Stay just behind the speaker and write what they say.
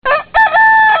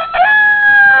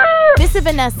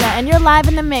Vanessa, and you're live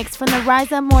in the mix from the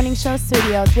Rise Up Morning Show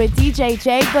studios with DJ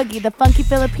J-Boogie, the funky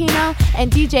Filipino,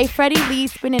 and DJ Freddy Lee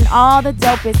spinning all the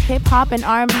dopest hip-hop and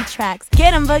R&B tracks.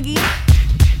 Get 'em, Boogie!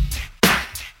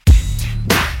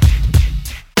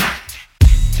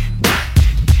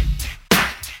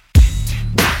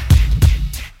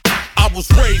 I was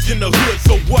raised in the hood,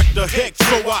 so what the heck?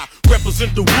 So I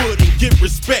represent the wood and get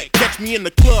respect. Catch me in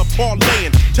the club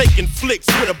parlaying, taking flicks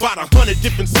with about 100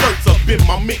 different skirts up in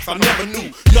my mix. I never knew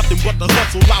nothing but the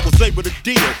hustle I was able to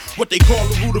deal. What they call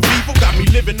the root of evil got me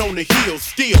living on the hill.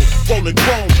 Still rolling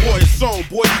grown, boy, it's on.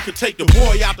 Boy, you could take the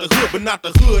boy out the hood, but not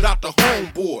the hood out the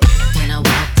homeboy. When I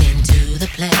walked into the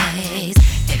place,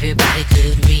 everybody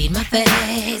could read my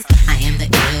face. I am the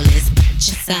illest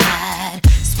bitch inside.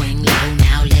 Swing low,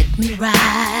 now let me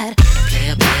ride.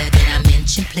 Player, did I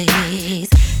mention please?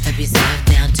 Help yourself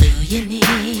down to your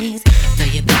knees. Know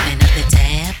you're picking up the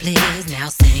tab, please. Now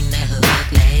sing the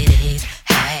hook, ladies.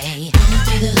 Hey, going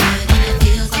through the hood and it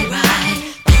feels alright.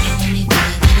 Picking any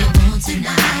girl that I want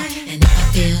tonight. And if I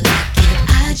feel like it,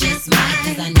 I just might.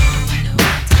 Cause I know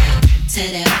I'm tight to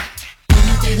that.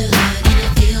 Going through the hood and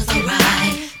it feels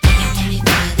alright. Picking any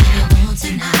girl that I want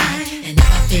tonight. And if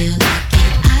I feel like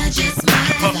it, I just might.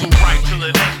 Hustle right till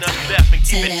it ain't nothing left and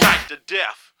keep it tight to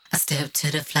death. I step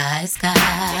to the fly sky,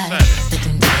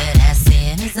 looking dead ass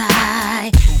in his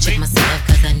eye. Check myself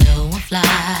cause I know I'm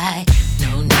fly.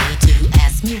 No need to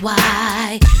ask me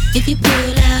why. If you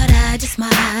pull out, I just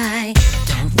might.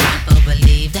 Don't front or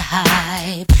believe the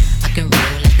hype. I can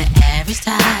roll like the average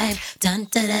type. Dun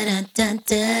da da dun dun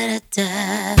da da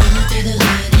da. Running through the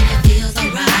hood and it feels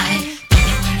alright.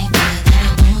 Picking any girl that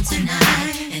I want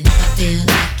tonight. And if I feel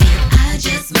like it, I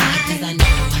just might. Cause I know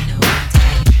I'm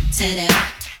tight to that.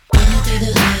 Running through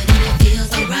the hood and it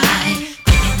feels alright.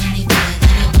 Picking any girl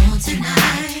that I want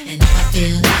tonight. And if I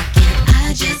feel like it,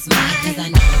 I just might. Cause I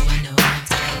know I'm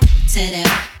tight to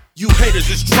that. You haters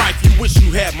is trife, you wish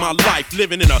you had my life.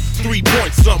 Living in a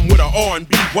 3-point something with a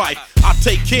R&B wife. I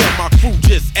take care of my crew,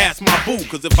 just ask my boo.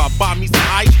 Cause if I buy me some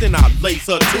ice, then I lace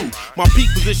her too. My peak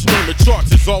position on the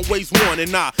charts is always one.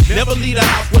 And I never leave the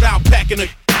house without packing a.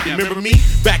 Remember me?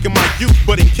 Back in my youth,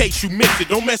 but in case you missed it,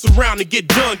 don't mess around and get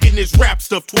done getting this rap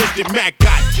stuff twisted. Mac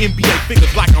got NBA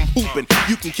figures like I'm hooping.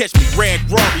 You can catch me rag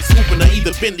Rory swooping or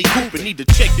either Bentley Coopin'. Need to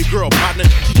check your girl, partner.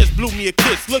 She just blew me a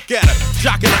kiss. Look at her,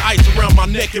 jocking the ice around my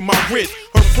neck and my wrist.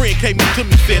 Her friend came up to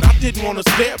me, said I didn't want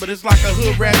to stare, but it's like a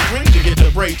hood rat dream to get to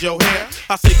braid your hair.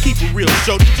 I said keep it real,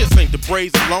 shorty, just ain't the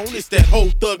braids alone. It's that whole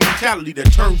thug mentality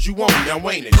that turns you on, now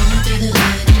ain't it? Going through the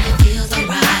hood and it feels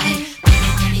alright.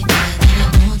 Picking any girl that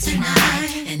I want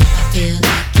tonight. And if I feel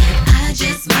like it, I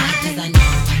just might. Cause I know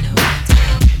I'm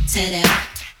tight to that.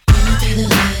 Going through the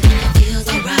hood and it feels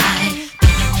alright.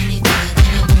 Picking any girl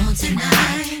that I want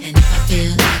tonight. And if I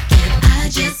feel like it, I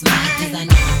just might. Cause I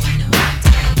know I'm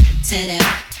tight to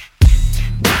that.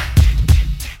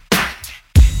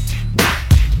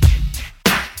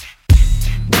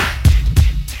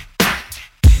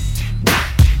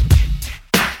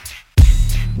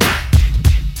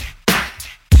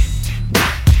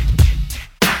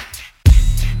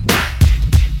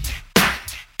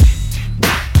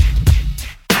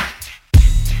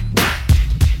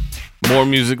 More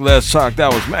music, less talk.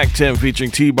 That was Mac 10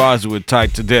 featuring T-Boz with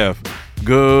Tight to Death.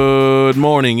 Good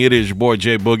morning. It is your boy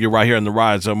J-Boogie right here on the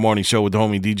Rise Up Morning Show with the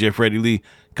homie DJ Freddy Lee.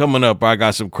 Coming up, I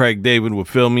got some Craig David with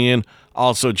Fill Me In.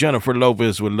 Also, Jennifer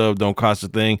Lopez with Love Don't Cost a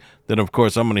Thing. Then, of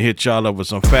course, I'm going to hit y'all up with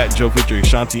some Fat Joe featuring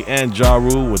Shanti and Ja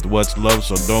Rule with What's Love,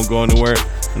 so don't go anywhere.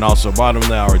 And also, bottom of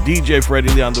the hour, DJ Freddy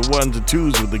Lee on the 1s and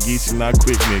 2s with the Geesey Not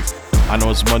Quick Mix. I know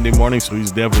it's Monday morning, so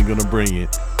he's definitely going to bring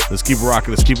it. Let's keep it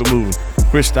rocking. Let's keep it moving.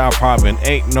 Chris Style popping,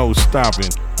 ain't no stopping.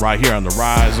 Right here on the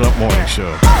Rise Up Morning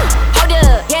Show. Hold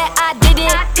up, yeah, I did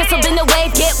it. Crystal in the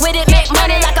wave, get with it. Make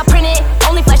money like I print it.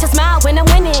 Only flash a smile when I'm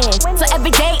winning. So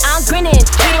every day I'm grinning.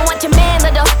 We don't want your man,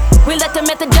 little. We let them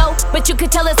at the door. But you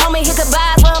could tell us, homie, hit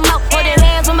goodbyes for a mo. Holding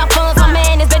hands with my funds, my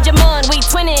man is Benjamin. We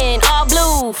twinning, all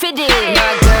blue, fitted.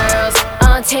 My girls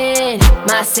on 10,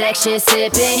 my section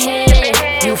sipping hen.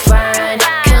 You fine,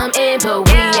 come in, but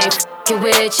we ain't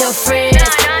with your friends.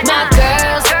 My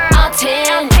girls on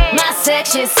 10, my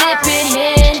section sipping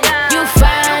hen. You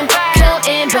fine, come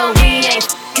in, but we ain't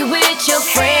with your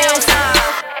friends.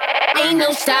 Ain't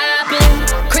no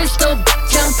stopping, crystal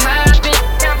jump popping.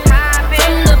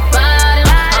 From the bottom,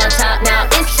 on top now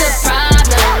it's a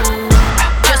problem.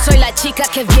 Yo soy la chica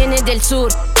que viene del sur.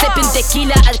 Sipping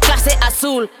tequila al clase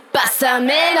azul.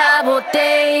 Pásame la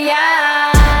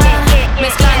botella.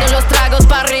 Mezclando los tragos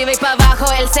pa' arriba y pa' abajo.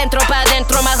 El centro pa'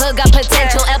 dentro, my hood got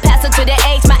potential. El Paso to the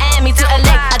H, Miami to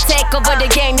LA. I take over the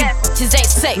game, you bitches ain't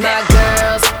safe. My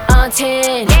girls on on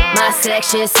 10. My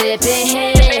section sipping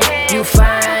hen. You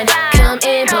fine, come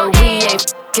in, but we ain't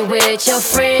f***ing with your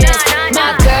friends.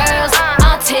 My girls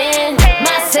on 10.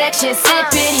 My section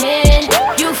sipping hen.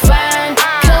 You fine,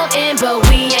 come in, but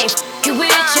we ain't f***ing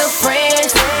with your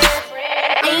friends.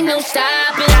 Ain't no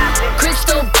stopping.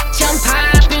 Crystal bitch, I'm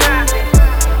popping.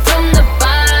 From the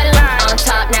bottom, on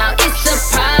top now it's a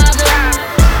problem.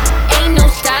 Ain't no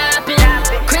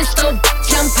stopping. Crystal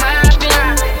bitch, I'm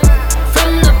popping.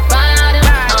 From the bottom,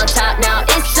 on top now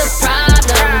it's a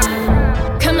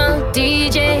problem. Come on,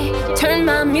 DJ, turn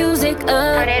my music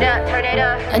up. Turn it up, turn it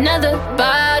up. Another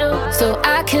bottle, so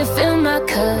I can fill my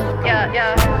cup.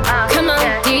 Come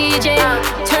on, DJ,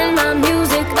 turn my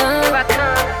music up.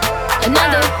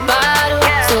 Another bottle,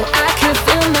 so I can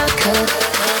fill my cup.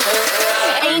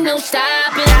 Ain't no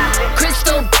stopping.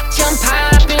 Crystal bitch, I'm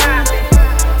popping.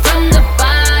 From the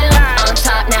bottom, on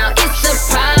top now it's a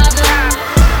problem.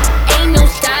 Ain't no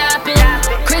stopping.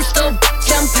 Crystal bitch,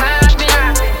 I'm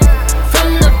popping. From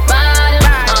the bottom,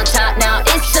 on top now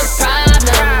it's a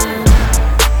problem.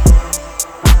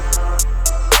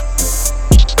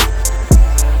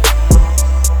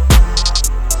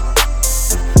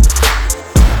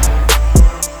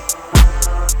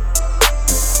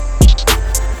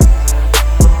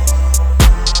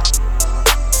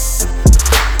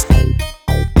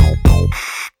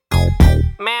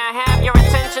 May I have your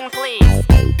attention, please?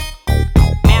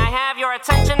 May I have your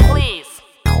attention, please?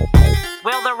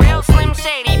 Will the real Slim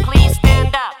Shady please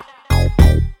stand up?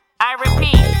 I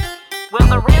repeat, will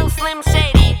the real Slim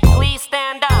Shady please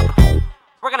stand up?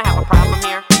 We're gonna have a problem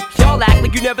here. Y'all act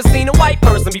like you never seen a white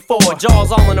person before.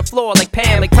 Jaws all on the floor like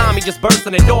Pam, like Tommy just burst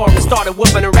in the door and started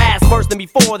whooping her ass worse than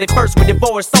before. They first were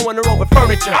divorced, sewing her over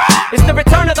furniture. It's the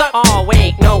return of the... Oh,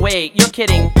 wait, no, wait, you're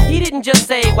kidding. He didn't just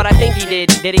say what I think he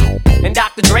did he? And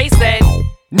Dr. Dre said...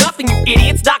 Nothing, you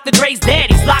idiots. Dr. Dre's dead.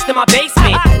 He's locked in my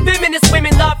basement. Feminist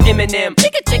women love Eminem.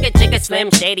 Chicka, Slim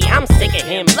Shady. I'm sick of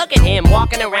him. Look at him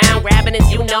walking around, grabbing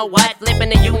his you-know-what, flipping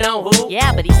the you-know-who.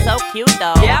 Yeah, but he's so cute,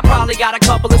 though. Yeah, I probably got a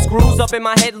couple of screws up in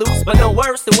my head loose, but no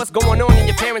worse than what's going on in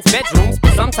your parents' bedrooms.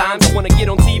 But sometimes I wanna get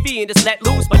on TV and just let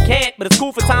loose, but can't. But it's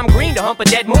cool for Tom Green to hump a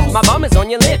dead moose. My bum is on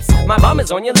your lips. My bum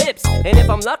is on your lips. And if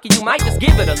I'm lucky, you might just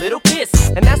give it a little kiss.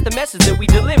 And that's the message that we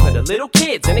deliver to little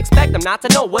kids and expect them not to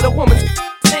know what a woman's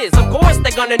is. Of course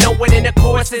they're gonna know what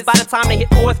intercourse is. By the time they hit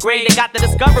 4th grade, they got the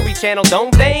Discovery Channel,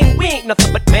 don't they? We ain't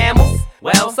nothing but mammals.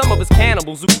 Well, some of us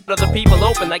cannibals who cut other people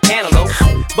open like cantaloupes.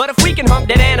 But if we can hump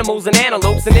dead animals and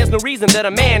antelopes, then there's no reason that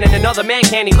a man and another man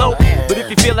can't elope. But if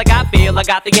you feel like I feel, I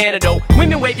got the antidote.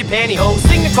 Women wave your pantyhose,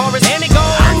 sing the chorus and it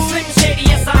goes. I'm Slim Shady,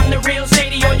 yes I'm the real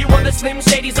Shady. All you other Slim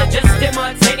Shadys are just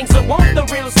imitating. So won't the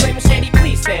real Slim Shady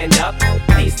please stand up?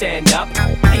 Please stand up,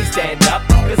 please stand up.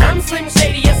 Cause I'm Slim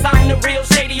Shady, yes I'm the real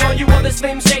Shady. All you other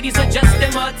Slim Shadys are just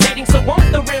imitating. So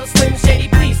won't the real Slim Shady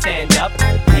please stand up?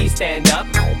 Please stand up,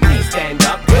 please stand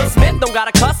up. Will Smith don't got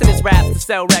a cuss in his raps to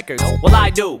sell records. Well I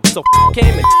do, so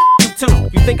him and you too.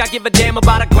 You think I give a damn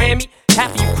about a Grammy?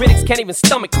 Half of you critics can't even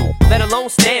stomach me, let alone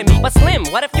stand me. But Slim,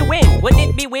 what if you win? Wouldn't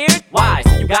it be weird? Why?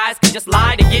 So you guys can just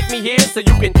lie to get me here, so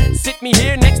you can sit me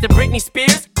here next to Britney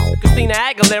Spears? Christina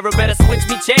Aguilera better switch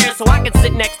me chairs so I can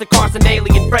sit next to Carson Daly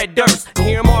and Fred Durst and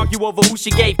hear them argue over who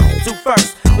she gave to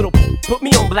first. Little put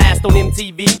me on blast on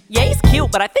MTV. Yeah, he's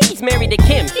cute, but I think he's married to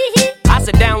Kim. I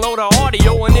said download her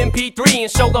audio on MP3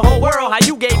 and show the whole world how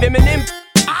you gave him an M.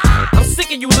 I'm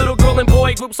sick of you little girl and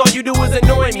boy groups, all you do is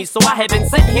annoy me. So I have been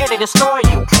sitting here to destroy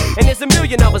you. And there's a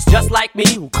million of us just like me,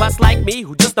 who cuss like me,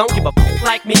 who just don't give a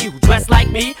like me, who dress like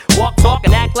me, walk, talk,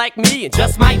 and act like me, and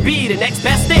just might be the next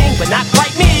best thing, but not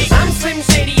quite me. I'm Slim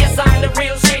Shady, yes I'm the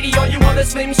real Shady. All you other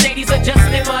Slim Shadys are just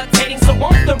imitating. So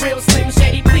won't the real Slim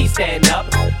Shady please stand up?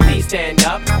 Please stand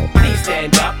up, please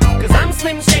stand up. Cause I'm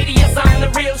Slim Shady, yes I'm the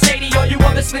real Shady. All you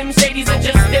other Slim Shadys are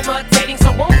just imitating.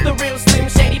 So won't the real Slim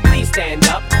Shady please stand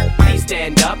up? Please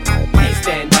stand up, please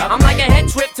stand up. I'm like a head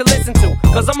trip to listen to,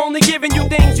 cause I'm only giving you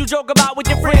things you joke about with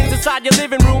your friends inside your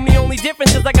living room. The only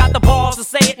difference is I got the balls to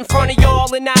say it in front of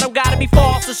y'all, and I don't gotta be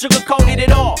false or sugarcoated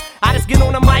at all. I just get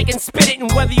on the mic and spit it,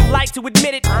 and whether you like to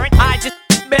admit it, I just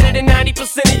better than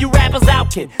 90% of you rappers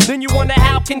out, kid. Then you wonder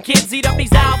how can kids eat up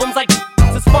these albums like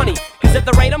it's funny, cause at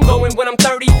the rate I'm going when I'm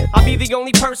 30, I'll be the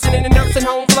only person in a nursing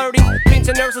home flirting,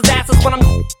 pinching nurses' asses when I'm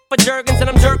for Jergens and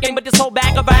I'm jerking. But this whole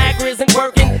bag of Viagra isn't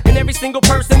working, and every single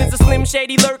person is a Slim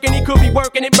Shady lurking. He could be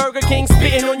working at Burger King,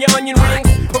 spitting on your onion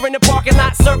rings, or in the parking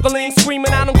lot circling,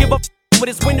 screaming I don't give a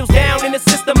with his windows down and the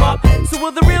system up. So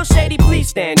will the real Shady please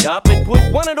stand up and put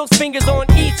one of those fingers on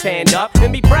each hand up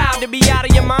and be proud to be out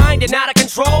of your mind and out of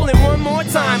control. And one more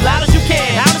time, loud as you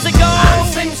can. How does it go? I'm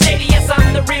Slim Shady, yes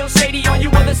I'm the real Shady. All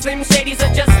you other Slim Shadys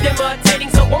are just imitating.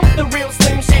 So won't the real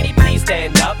Slim Shady please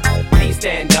stand up? Please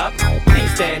stand up,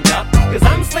 please stand up. Cause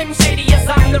I'm Slim Shady, yes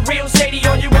I'm the real Shady.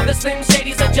 All you other Slim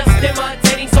Shadys are just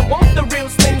imitating. So won't the real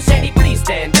Slim Shady please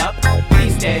stand up?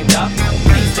 Please stand up,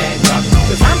 please stand up.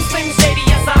 Cause I'm Slim Shady,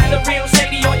 yes I'm the real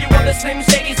Shady. All you other Slim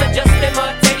Shadys are just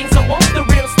imitating. So won't the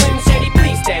real Slim Shady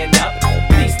please stand up?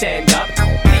 Please stand up,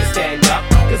 please stand up.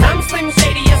 Cause I'm Slim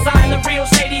Shady, yes I'm the real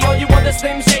Shady. All you other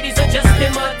Slim Shadys are just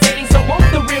imitating. So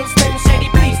won't the real Slim Shady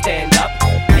please stand up?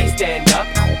 Please stand up,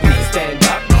 please stand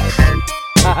up.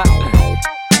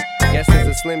 Guess there's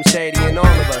a Slim Shady in all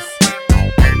of us.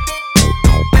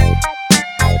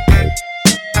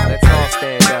 Let's all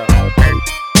stand up.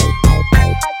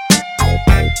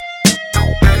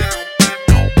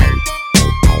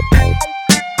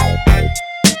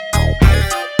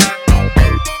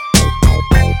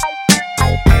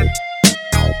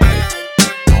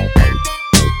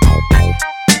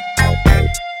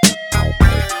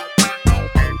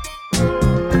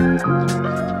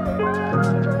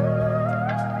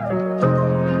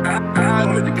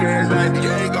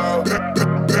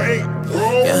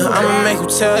 I'ma make you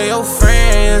tell your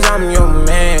friends I'm your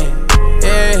man.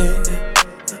 Yeah,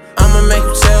 I'ma make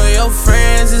you tell your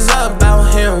friends it's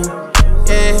about him.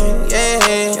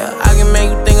 Yeah, I can make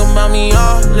you think about me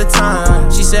all the time.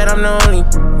 She said I'm the only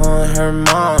on her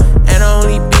mind, and I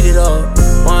only beat it up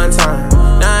one time.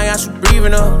 Now I got you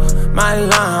breathing up my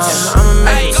lungs. I'ma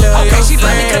make you tell your she friends.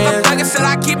 love me cause I'm thuggin', said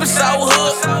I keep it so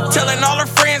hood. Telling all her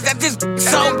friends that this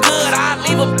so good. I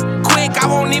leave her quick, I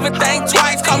won't even think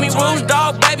twice. Call me Rouge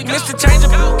Dog, baby, Mr.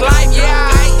 Changeable Life.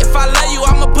 Yeah, aight. If I love you,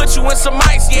 I'ma put you in some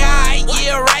ice. Yeah, aight.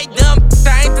 Yeah, right, dumb.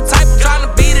 I ain't the type of trying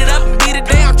to beat it up and beat it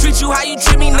down. Treat you how you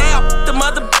treat me now. The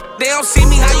mother, they don't see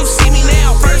me how you see me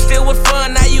now. First it was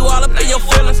fun, now you all up in your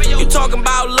feelings. You talking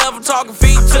about love, I'm talking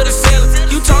feet to the ceiling.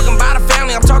 You talking about a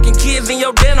family, I'm talking kids in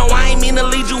your dental. I ain't mean to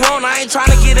lead you on, I ain't trying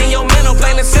to get in your mental.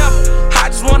 Plain and simple, I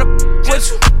just wanna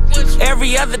with you.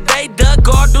 Every other day, duck,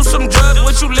 or do some drugs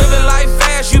with you. Living life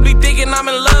fast, you be thinking I'm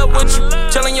in love with you.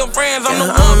 Telling your friends I'm the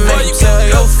one for you. Tell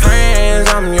your friends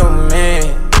I'm your man.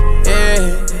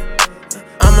 Yeah,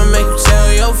 I'ma make you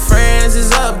tell your friends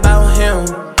it's about him.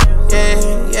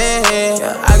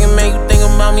 Yeah, I can make you think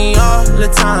about me all the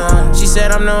time. She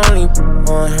said I'm the only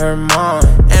on her mind,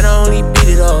 and I only beat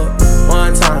it up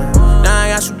one time. Now I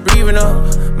got you breathing up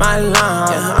my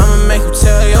lungs. Yeah, I'ma make you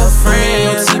tell your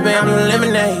friends, babe, I'm the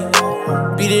lemonade.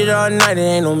 Beat it all night, it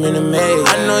ain't no minute made.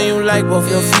 I know you like both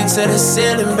your feet to the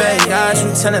ceiling, babe. Got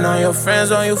you telling all your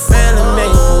friends, all you feeling me.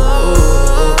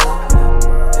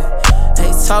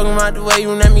 Hey, talking about the way you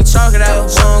let me chalk it out.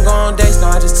 We don't go on dates, no,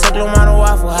 I just took Lil' Mama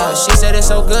Waffle House. She said it's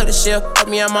so good that she'll put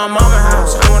me at my mama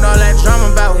house. I want all that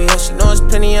drama about, yeah, she knows there's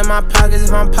plenty in my pockets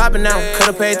if I'm popping out.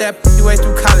 Could've paid that way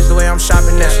through college the way I'm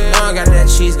shopping now. She know I got that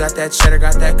cheese, got that cheddar,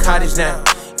 got that cottage now.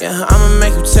 Yeah, I'ma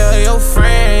make you tell your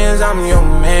friends I'm your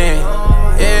man.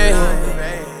 Yeah,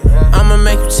 I'ma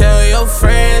make you tell your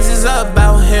friends it's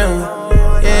about him.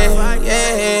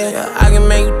 Yeah, I can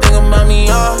make you think about me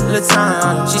all the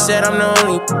time. She said I'm the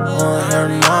only on her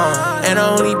mind, and I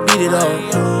only beat it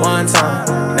up one time.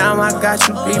 Now I got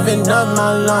you breathing up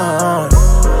my lungs.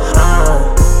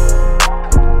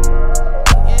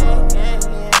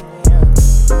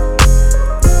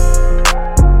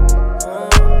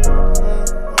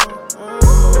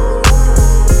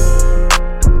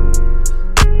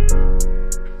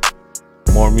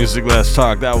 Music, let's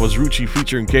talk. That was Rucci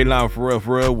featuring K-Line For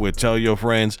Real with Tell Your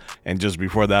Friends. And just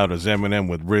before that was Eminem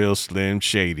with Real Slim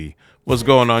Shady. What's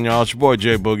going on, y'all? It's your boy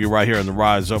J-Boogie right here on the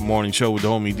Rise Up Morning Show with the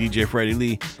homie DJ Freddy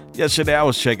Lee. Yesterday I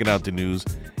was checking out the news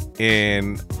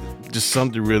and just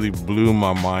something really blew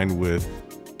my mind with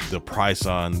the price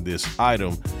on this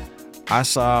item. I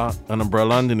saw an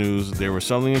umbrella on the news. They were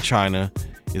selling in China.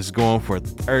 It's going for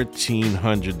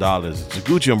 $1,300. It's a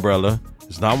Gucci umbrella.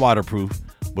 It's not waterproof,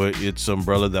 but it's an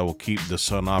umbrella that will keep the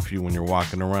sun off you when you're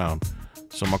walking around.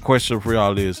 So my question for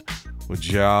y'all is, would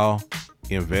y'all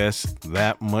invest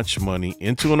that much money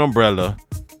into an umbrella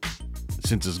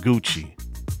since it's Gucci?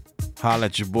 Holla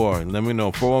at your boy. Let me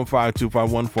know.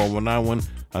 415-251-4191.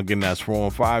 Again, that's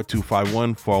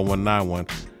 415-251-4191.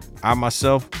 I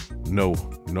myself, no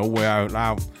way.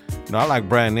 I like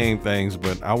brand name things,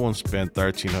 but I won't spend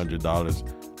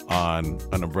 $1,300 on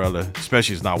an umbrella,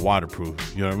 especially it's not waterproof.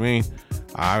 You know what I mean?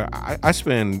 I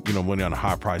spend money on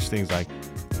high price things. Like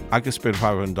I could spend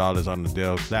 $500 on the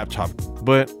Dell laptop,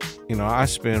 but I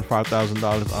spend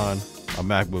 $5,000 on a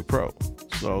MacBook Pro.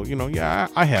 So I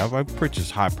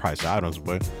purchased high price items,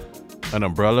 but an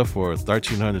umbrella for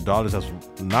 $1,300 that's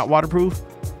not waterproof,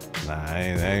 nah,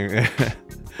 I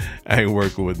ain't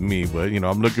working with me. But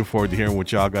I'm looking forward to hearing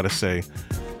what y'all got to say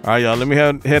All right, y'all, let me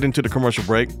head into the commercial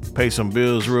break, pay some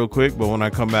bills real quick, but when I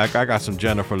come back, I got some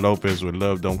Jennifer Lopez with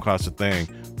Love Don't Cost a Thing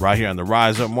right here on the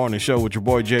Rise Up Morning Show with your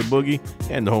boy J-Boogie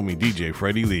and the homie DJ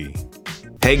Freddy Lee.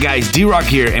 Hey guys, D-Rock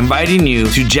here, inviting you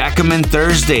to Jackaman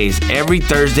Thursdays every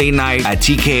Thursday night at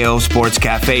TKO Sports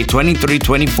Cafe,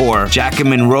 2324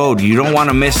 Jackaman Road. You don't want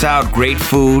to miss out. Great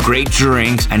food, great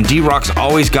drinks, and D-Rock's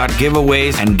always got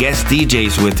giveaways and guest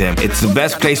DJs with him. It's the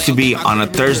best place to be on a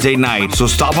Thursday night. So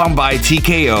stop on by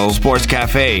TKO Sports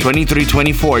Cafe,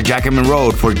 2324 Jackaman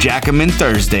Road for Jackaman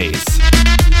Thursdays.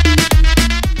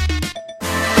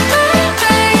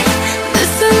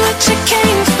 This is what you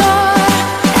came for.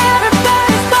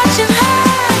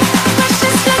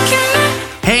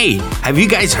 Hey, have you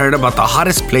guys heard about the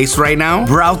hottest place right now?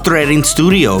 Brow Threading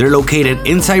Studio. They're located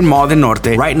inside Mall del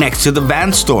Norte, right next to the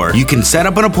Van store. You can set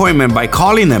up an appointment by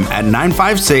calling them at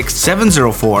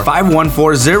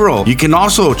 956-704-5140. You can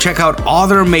also check out all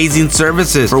their amazing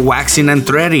services for waxing and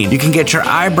threading. You can get your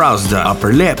eyebrows done,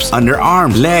 upper lips,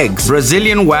 underarms, legs,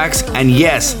 Brazilian wax, and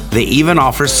yes, they even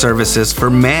offer services for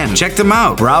men. Check them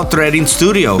out. Brow Threading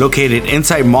Studio, located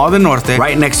inside Mall del Norte,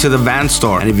 right next to the Van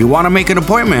store. And if you want to make an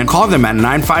appointment, call them at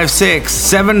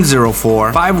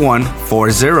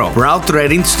 956-704-5140. Brow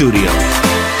Threading Studio.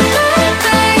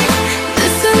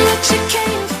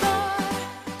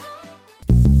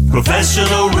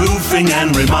 Professional roofing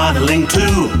and remodeling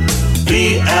too.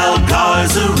 BL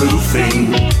Garza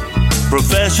Roofing.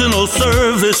 Professional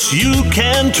service you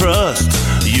can trust.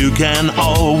 You can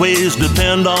always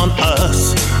depend on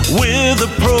us. We're the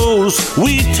pros,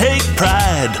 we take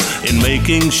pride in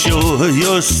making sure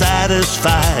you're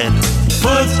satisfied.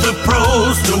 Put the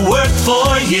pros to work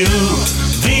for you.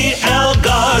 VL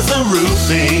Garza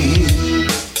Roofing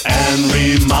and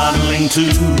Remodeling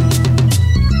too.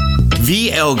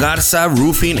 VL Garza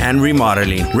Roofing and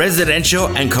Remodeling. Residential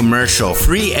and commercial.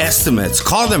 Free estimates.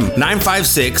 Call them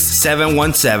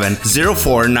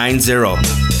 956-717-0490.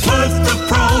 Put the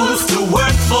pros to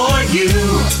work for you.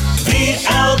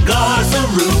 VL Garza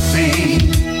Roofing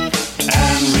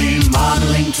and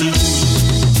Remodeling too.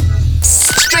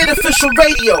 Straight Official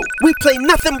Radio. We play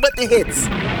nothing but the hits.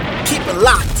 Keep it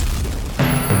locked.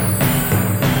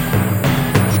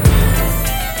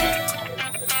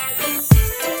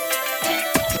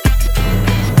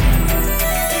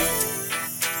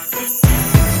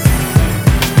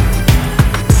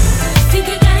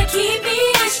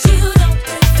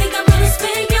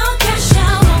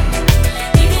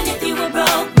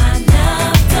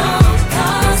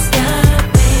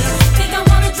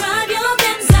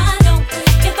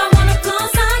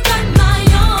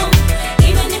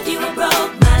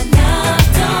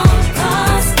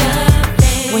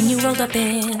 Up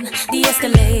in the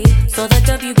Escalade, saw the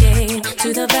W game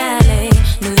to the valet,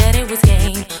 knew that it was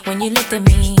game when you looked at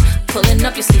me, pulling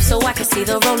up your sleeve so I could see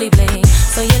the roly blade.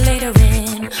 So you later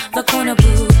in the corner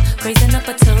booth, raising up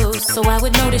a toast so I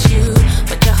would notice you,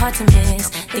 but you're hard to miss,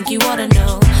 think you ought to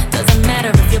know, doesn't matter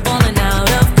if you're balling out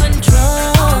of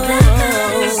control. All that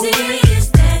matters is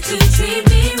that you treat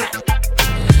me right,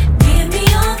 give me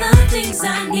all the things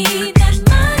I need that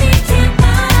money can't buy.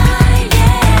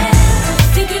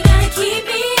 Keep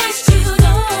me as you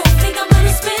don't think I'm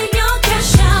gonna spend your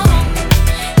cash out.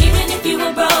 Even if you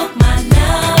were broke, my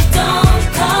love don't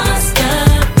cost a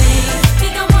thing.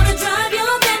 Think I wanna drive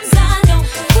your Benz, I don't.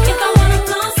 If I wanna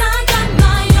clothes, I got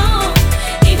my own.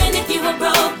 Even if you were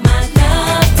broke, my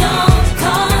love don't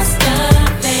cost a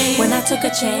thing. When I took a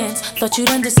chance, thought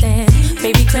you'd understand.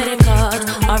 Baby, credit cards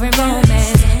aren't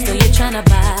romance. Though you're trying to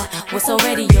buy what's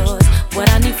already yours. What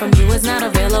I need from you is not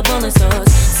available in stores.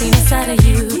 Seen a side of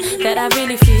you that I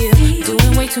really feel.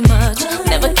 Doing way too much,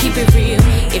 never keep it real.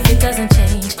 If it doesn't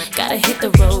change, gotta hit the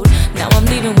road. Now I'm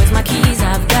leaving with my keys,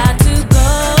 I've got to go.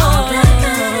 All that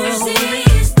matters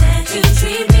is that you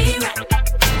treat me right.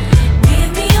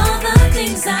 Give me all the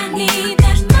things I need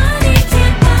that money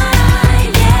can't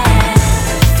buy, yeah.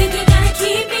 Think you gotta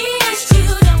keep me as you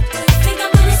don't. Think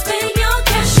I'm gonna spend your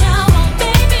cash out,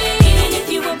 baby. Even if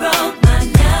you were broke, my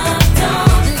love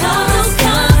don't cost a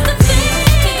thing.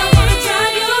 Think I wanna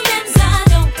drive your Benz, I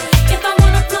don't. If I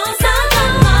wanna clothes, I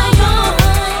got my own.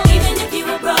 Even if you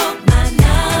were broke, my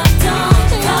love don't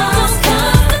cost a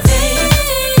thing.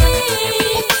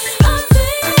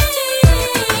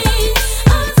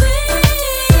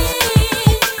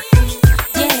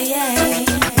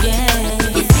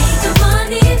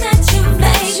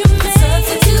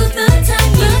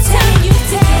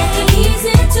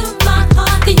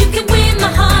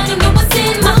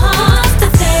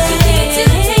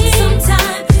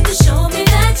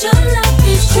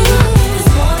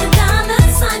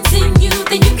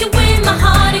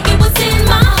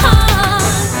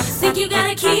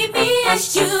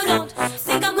 don't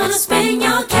think I'm gonna spend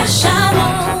your cash, I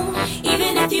won't.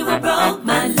 Even if you were broke,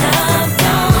 my love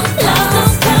don't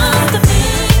cost a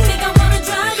thing. Think I wanna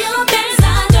drive your Benz,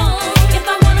 I don't. If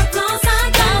I wanna floss,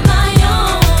 I got my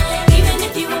own. Even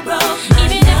if you were broke, my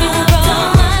love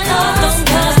don't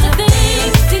cost a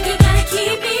thing. Think you gotta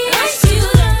keep me as you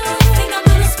don't think I'm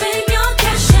gonna spend your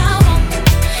cash, I won't.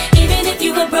 Even if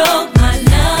you were broke, my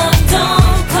love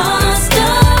don't cost a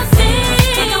thing.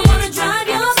 Think I wanna drive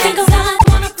your Benz, I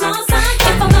wanna floss, I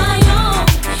got my own.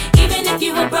 Even if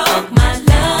you were broke, my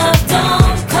love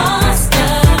don't cost a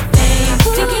thing.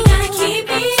 Think you gotta keep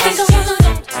me as you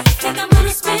don't think I'm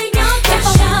gonna spend your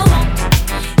cash, I won't.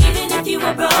 Even if you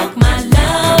were broke, my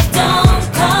love don't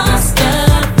cost a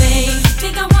thing.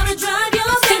 Think I wanna drive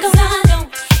your Benz, I don't.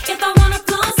 If I wanna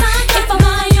floss, I got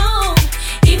my own.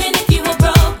 Even if you were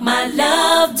broke, my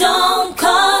love don't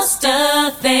cost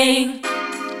a thing.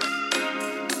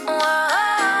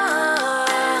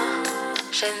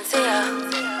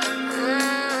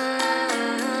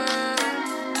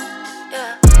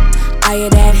 Are you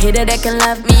that hitter that can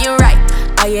love me right?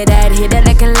 Are you that hitter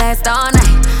that can last all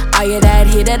night? Are you that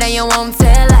hitter that you won't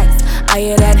tell lies? Are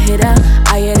you that hitter?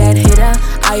 Are you that hitter?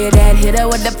 Are you that hitter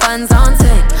with the funds on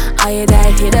 10? Are you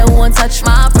that hitter who won't touch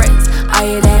my friends? Are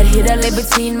you that hitter live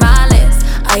between my legs?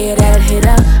 Are you that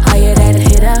hitter? Are you that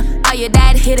hitter? Are you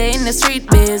that hitter in the street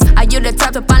biz? Are you the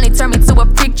type to finally turn me to a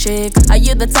freak chick? Are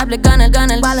you the type that gonna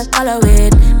follow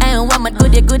it? And what my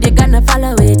good, you gonna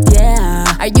follow it, yeah.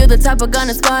 Are you the type of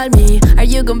gonna spoil me? Are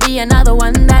you gonna be another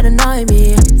one that annoy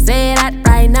me? Say that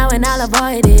right now and I'll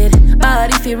avoid it.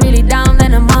 But if you're really down,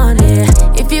 then I'm on it.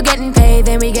 If you getting paid,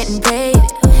 then we getting paid.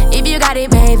 If you got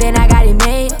it made, then I got it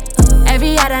made.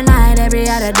 Every other night, every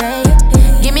other day.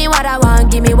 Give me what I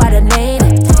want, give me what I need.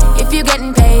 If you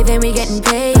getting paid, then we getting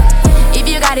paid. If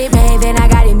you got it made, then I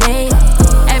got it made.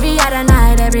 Every other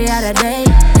night, every other day.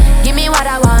 Give me what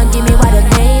I want, give me what I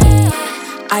need.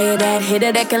 Are you that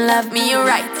hitter that can love me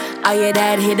right? Are you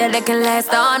that hitter that can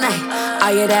last all night?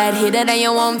 Are you that hitter that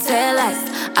you won't tell lies?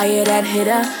 Are you that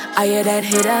hitter? Are you that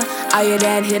hitter? Are you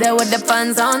that hitter with the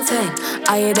funds on 10?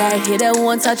 Are you that hitter who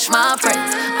won't touch my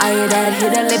friends? Are you that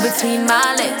hitter live between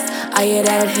my legs? Are you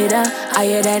that hitter? Are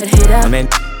you that hitter? I'm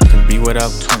that can be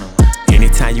whatever,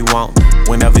 anytime you want,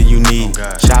 whenever you need.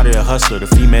 Shouted a hustler, the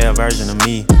female version of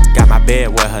me. Got my bed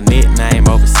with her nickname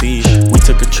overseas. We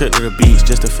took a trip to the beach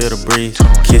just to feel the breeze.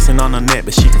 Kissing on her neck,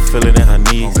 but she can feel it in her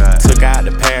knees. Took her out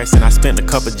to Paris and I spent a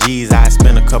couple G's. I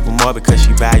spent a couple more because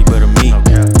she valuable to me.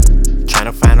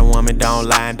 Tryna find a woman, don't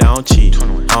lie and don't cheat.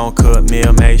 Home cooked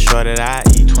meal, make sure that I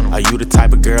eat. Are you the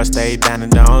type of girl stay down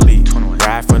and don't leave?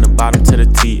 Ride from the bottom to the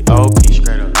T.O.P.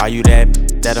 Are you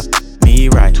that'll me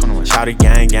right? Shawty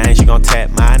gang, she gon' tap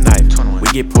my knife. We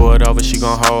get pulled over, she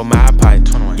gon' hold my pipe.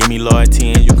 Give me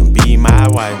loyalty and you can be my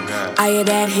wife. Are you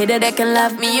that hitter that can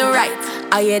love me right?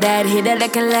 Are you that hitter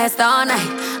that can last all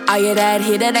night? Are you that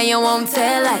hitter that you won't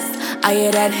tell lies? Are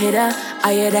you that hitter?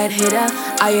 Are you that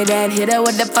hitter? Are you that hitter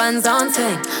with the funds on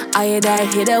 10? Are you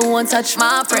that hitter who won't touch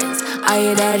my friends? Are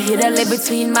you that hitter live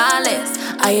between my legs?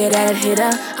 Are you that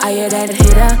hitter? Are you that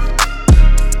hitter?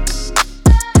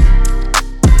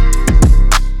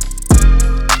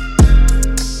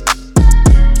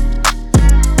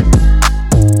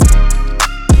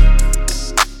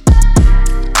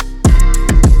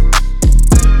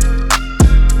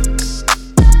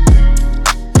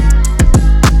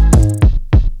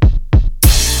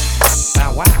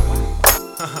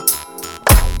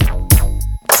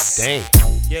 Damn.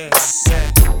 Yeah.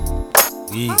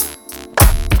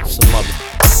 Some other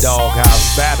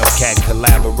Doghouse Battle Cat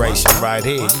collaboration right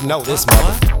here. You know this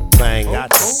mother thing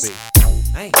got to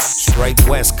be straight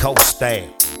West Coast style.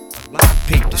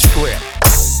 Peep the script.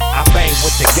 I bang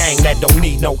with the gang that don't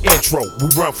need no intro. We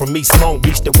run from East Long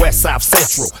Beach to West South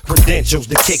Central. Credentials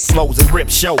to kick flows and rip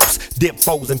shows. Dip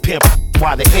foes and pimp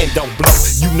while the end don't blow.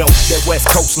 You know that West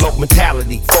Coast low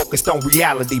mentality, focused on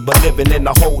reality, but living in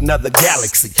a whole nother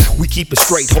galaxy. We keep it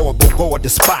straight, horrible, go at the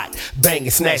spot. Bang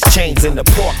and snatch chains in the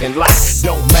parking lot.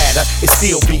 Don't matter, it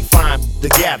still be fine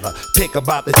together. Pick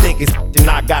about the thickest and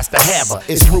I got to have her.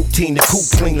 It's routine to cool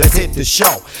clean, let's hit the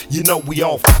show. You know we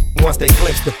all once they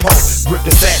clinch the pole. Grip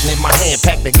the satin in my hand,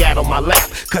 pack the gat on my lap.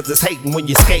 Cause it's hating when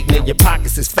you're skating and your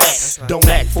pockets is fat. Don't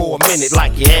act for a minute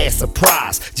like your ass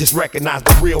surprised. Just recognize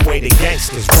the real way the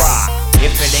gangsters ride.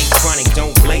 If it ain't chronic,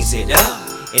 don't blaze it up.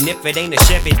 And if it ain't a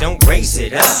Chevy, don't raise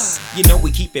it up. You know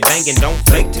we keep it banging, don't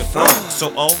fake the phone.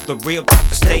 So all the real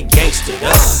stay gangstered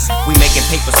up. We making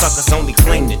paper suckers only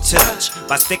claim to touch.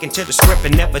 By sticking to the script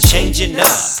and never changing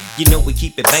up. You know we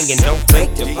keep it banging, don't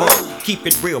fake the phone. Keep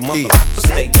it real, motherfuckers,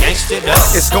 stay gangstered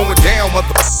up. It's going down,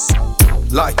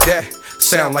 motherfucker, like that.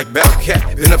 sound like Battle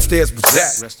Cat. Been upstairs with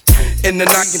Zach. And the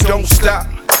knocking don't stop.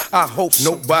 I hope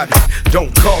nobody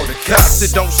don't call the cops.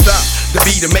 It don't stop. The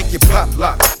beat to make you pop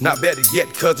lock. Not better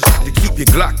yet, cuz it's to keep your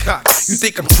Glock cocked. You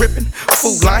think I'm tripping?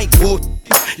 Fool, I ain't bull.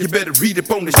 You better read up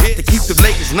on this shit to keep the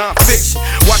Lakers non-fiction.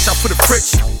 Watch out for the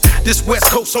friction. This West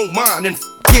Coast on mine and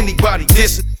anybody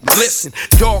dissing. Listen,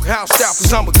 doghouse style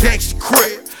cause I'm a gangster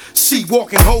crib. See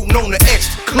walking holding on the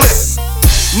extra clip.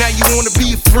 Now you wanna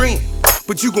be a friend,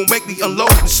 but you gon' make me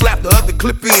unload and slap the other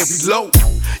clip in, reload.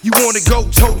 You wanna go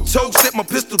toe to toe, set my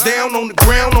pistol down on the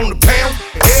ground on the pound?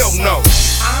 Hell no.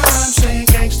 I'm saying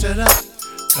gangsta up,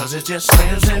 cause it just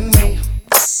lives in me.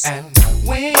 And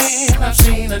when I've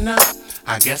seen enough,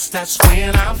 I guess that's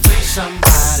when I'll free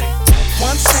somebody.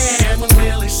 One said when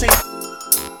Willie see,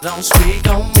 don't speak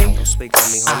on me. Don't speak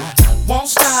on me, homie. I won't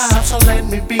stop, so let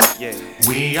me be. Yeah.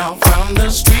 We all from the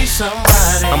street,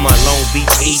 somebody. I'm a Long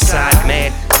Beach East Side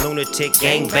mad lunatic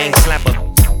gangbang slapper.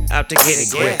 Out to get it,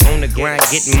 grip on the grind,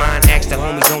 getting mine. Ask the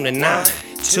homies on the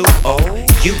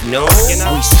 9-2-0. You know,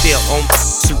 we still on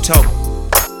two-toe.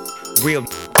 Real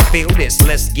feel this,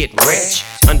 let's get rich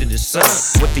under the sun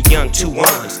with the young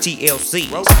 2-1s,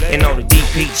 TLCs, and all the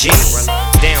DPGs.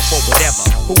 Down for whatever,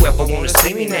 whoever wanna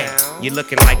see me now. You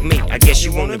looking like me, I guess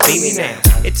you wanna be me now.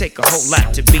 It take a whole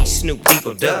lot to be Snoop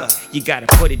Eagle Duh. You gotta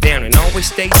put it down and always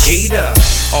stay G'd up.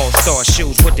 All-star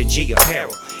shoes with the G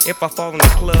apparel. If I fall in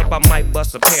the club, I might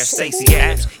bust a pair of Stacey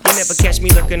Adams. You never catch me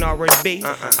looking R&B.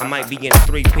 I might be in a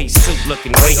 3-piece suit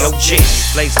looking way OG.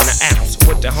 Blazing the apples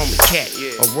with the homie Cat,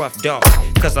 a rough dog.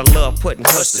 Cause I love putting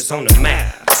hustlers on the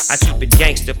map. I keep it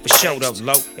gangster for show though,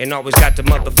 low. And always got the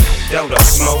motherfucking dodo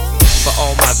smoke. For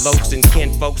all my lokes and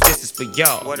kin folks, this is for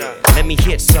y'all. Let me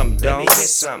hit something, dog.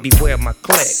 Beware my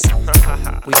click.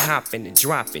 We hopping and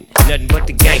dropping, nothing but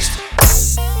the gangster.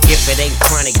 If it ain't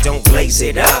chronic, don't blaze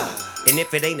it up. And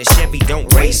if it ain't a Chevy,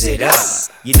 don't raise it up.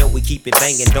 You know we keep it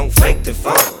banging, don't fake the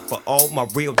fun. For all my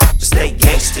real to stay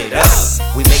gangsted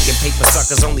up. We making paper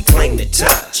suckers only claim to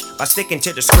touch. By sticking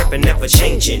to the script and never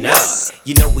changing up.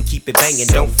 You know we keep it banging,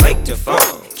 don't fake the fun.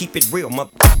 Keep it real, my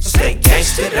stay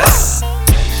gangsted up.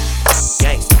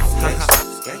 Gangsta,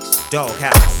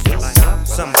 Doghouse.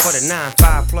 Something for the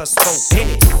 9-5 plus 4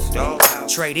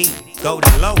 pennies. Trade E, Goldie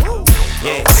Low.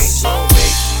 Yeah,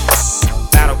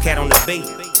 Battle Cat on the beat.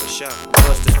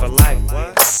 Busters for life.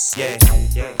 Yeah.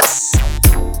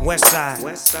 West side.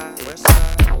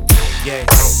 Yeah.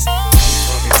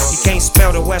 You can't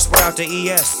spell the West without the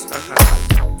ES.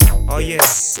 Oh yeah,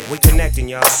 we connecting,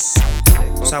 y'all.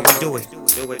 That's how we do it.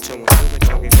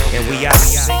 And we out.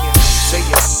 See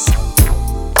ya.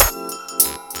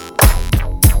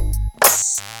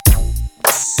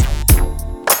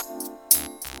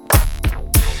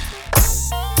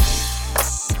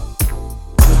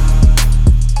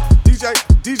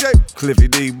 DJ Cliffy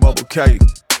D, Bubble K,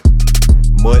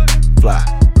 Mud Fly,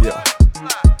 yeah,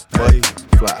 Mud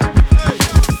Fly.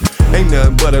 Ain't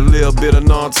nothing but a little bit of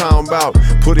non-time about.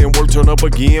 Put in work, turn up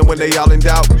again when they all in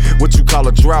doubt. What you call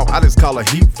a drought, I just call a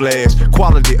heat flash.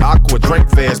 Quality aqua, drink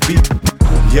fast, beat.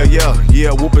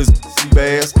 Yeah, whoop his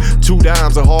ass. 2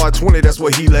 dimes a hard 20, that's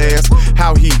what he lasts.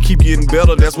 How he keep getting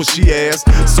better, that's what she asked.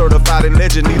 Certified and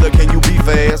legend, neither can you be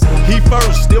fast. He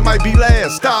first, still might be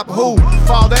last. Stop who?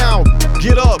 Fall down,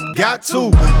 get up, got to.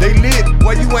 They lit,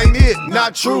 well you ain't it,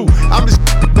 not true. I'm just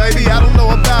baby, I don't know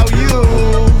about you.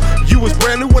 You was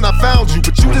brand new when I found you,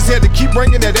 but you just had to keep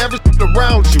bringing that average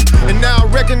around you. And now I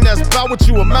reckon that's about what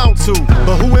you amount to.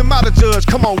 But who am I to judge?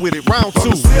 Come on with it, round 2.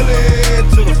 From the ceiling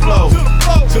to the floor,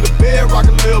 to the bed, rock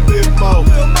a little bit more.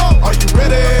 Are you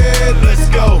ready? Let's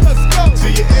go. To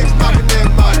your ex knocking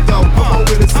at my door. Come on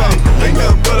with it, say. Ain't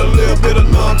nothing but a little bit of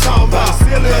non-talking about.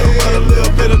 Nothing but a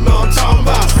little bit of non-talking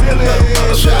about. Nothing but a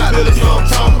little bit of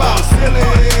non-talking about.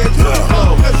 Ceiling to the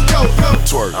floor. Let's go.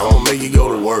 Twerk, I don't make you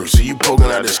go to work. See you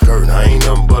poking out this skirt. I ain't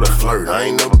nothing but a flirt. I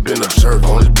ain't never been observed.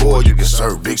 On this board you can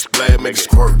serve. Big splash make it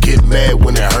squirt. Get mad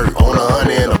when it hurt. On a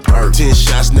honey and a perk. 10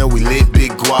 shots now we lit.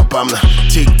 Big guap. I'm the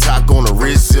TikTok on the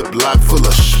wrist. Zip lock full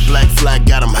of black flag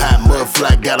got him hot. Mud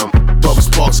flag got him. Bubba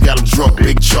Sparks got him drunk.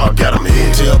 Big chalk got him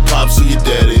hit. Tell Pops who your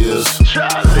daddy is.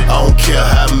 I don't care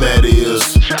how mad he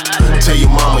is. Tell your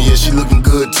mama, yeah, she looking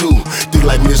good too. Do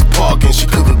like Miss Park and she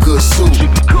cook a good soup.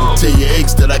 Tell your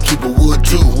ex that I keep a wood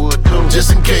too.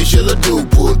 Just in case you'll do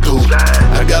pull through.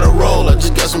 I got a roll, I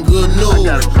just got some good news.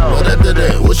 But after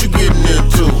that, what you getting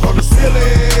into? From the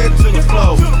ceiling to the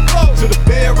floor, to the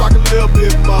bed, rock a little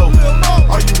bit more.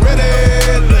 Are you ready?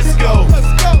 Let's go.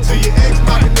 To your ex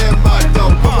knocking at my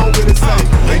door. Come on with it, say.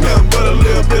 Ain't nothing but a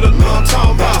little bit of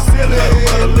non-talking about. Nothing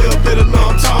but a little bit of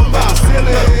non-talking about.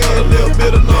 Nothing but a little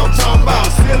bit of non-talking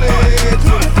about. Ceiling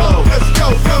to the floor. Let's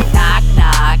go. Knock,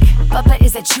 knock. Bubba is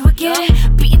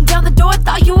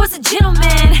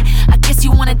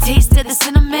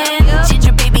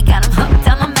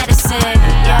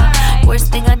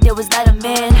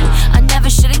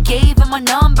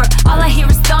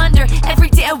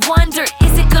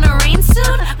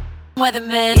soon.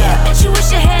 Weatherman. Yeah. Bet you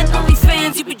wish you had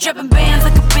OnlyFans. You be dropping bands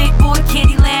like a big boy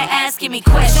Candyland. Asking me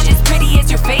questions. As pretty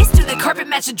as your face. Do the carpet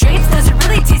match the drapes? Does it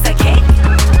really taste like cake?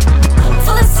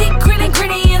 Full of secret and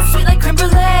gritty and sweet like creme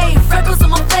brulee. Freckles on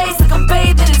my face like I'm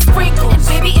bathed in sprinkles. And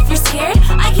baby, if you're scared,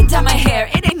 I can dye my hair.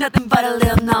 It ain't nothing but a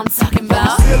little numb I'm talking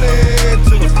about. Ceiling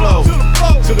to the floor,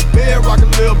 to the bed, rock a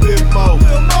little bit more.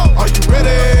 Are you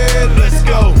ready? Let's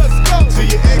go. To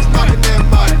your ex knocking at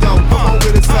my door. Come on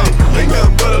with it, say. Ain't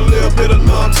nothing but a little bit of numb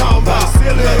I'm talking about.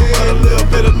 Ceiling, but a little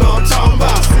bit of numb I'm talking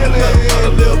about. Ceiling, but a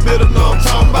little bit of numb I'm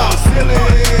talking about.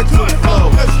 Ceiling to the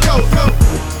floor. Let's go, go.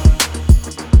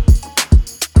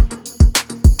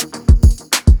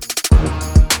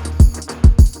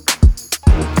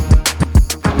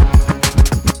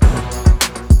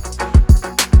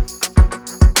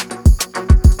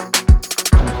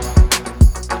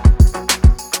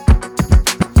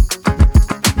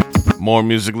 More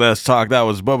music, less talk. That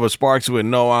was Bubba Sparks with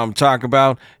Know I'm Talking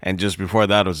About. And just before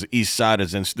that was the East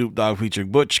Siders and Snoop Dogg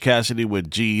featuring Butch Cassidy with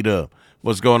G'd Up.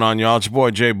 What's going on, y'all? It's your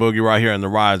boy J-Boogie right here on the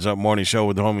Rise Up Morning Show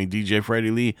with the homie DJ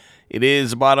Freddy Lee. It is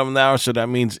the bottom of the hour, so that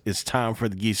means it's time for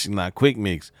the Geesing Not Quick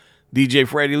Mix. DJ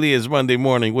Freddy Lee, is Monday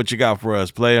morning. What you got for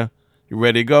us, player? You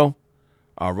ready to go?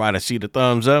 All right, I see the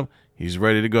thumbs up. He's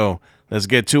ready to go. Let's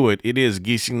get to it. It is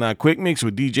Geesing Not Quick Mix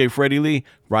with DJ Freddy Lee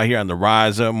right here on the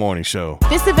Rise Up Morning Show.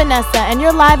 This is Vanessa, and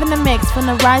you're live in the mix from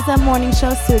the Rise Up Morning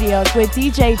Show studios with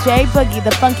DJ J-Boogie,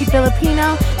 the funky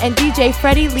Filipino, and DJ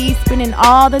Freddy Lee spinning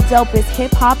all the dopest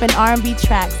hip-hop and R&B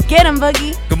tracks. Get 'em,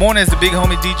 Boogie. Good morning, it's the big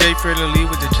homie DJ Freddy Lee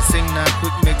with the Geesing Not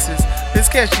Quick Mixes. Let's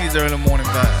catch these early morning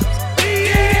vibes.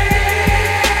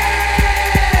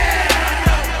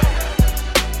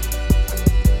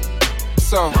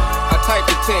 So, I typed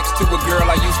a text to a girl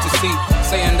I used to see,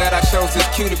 saying that I chose this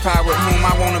cutie pie with whom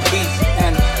I wanna be.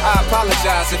 And I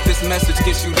apologize if this message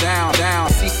gets you down.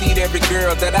 CC'd every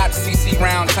girl that I'd CC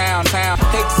round town.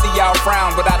 Hate to see y'all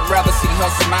frown, but I'd rather see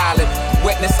her smiling.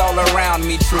 Wetness all around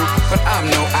me, true, but I'm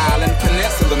no island.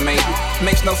 Peninsula, maybe.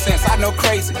 Makes no sense, I know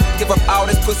crazy. Give up all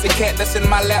this pussy cat that's in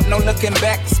my lap, no looking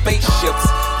back. Spaceships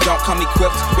don't come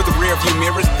equipped with the rear view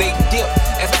mirrors. They dip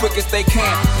as quick as they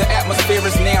can. The atmosphere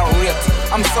is now ripped.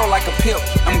 I'm so like a pimp.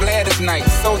 I'm glad it's night.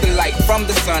 So the light from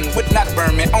the sun would not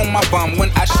burn me on my bum when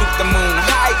I shoot the moon.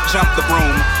 High jump the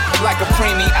broom like a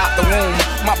preemie out the womb.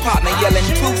 My partner yelling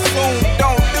too soon.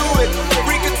 Don't do it.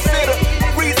 Reconsider.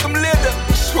 Read some litter.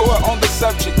 Sure on the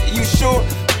subject. You sure?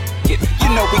 You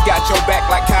know we got your back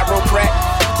like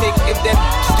chiropractic. If that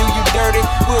do you dirty,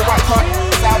 we'll wipe her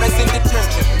out as in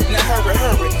detergent. Now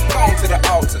hurry, go on to the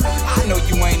altar. I know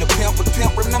you ain't a pimp, but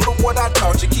pimp, remember what I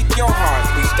taught you. Keep your heart,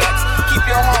 3 stacks. Keep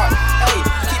your heart, hey,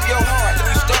 keep your heart,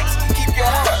 3 stacks. Keep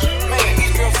your heart, man,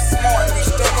 these girls are smart. 3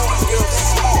 stacks, these girls are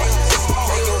smart.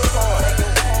 Play your part,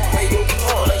 play your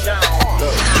part.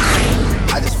 Look,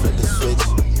 I just flipped the switch.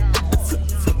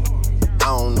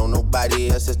 I don't know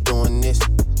nobody else that's doing this.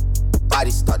 Body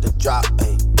start to drop,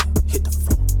 ayy, hit the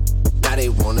floor. Now they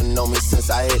wanna know me since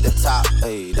I hit the top,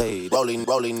 ayy, they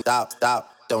rolling,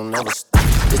 stop, don't ever stop.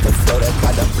 It's the flow that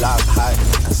got the block hot,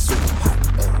 I'm super hot,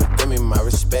 ayy. Give me my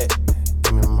respect,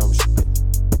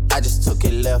 I just took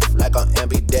it left like on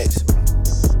ambidex.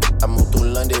 I moved through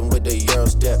London with the Euro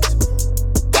steps.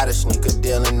 Got a sneaker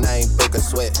deal and I ain't break a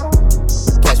sweat.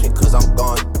 Catch me cause I'm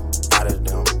gone, out of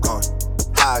there I'm gone.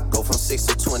 I go from 6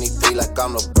 to 23 like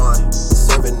I'm LeBron.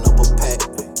 Serving up a pack.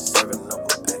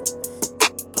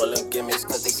 Pulling gimmicks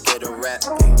cause they scared of rap.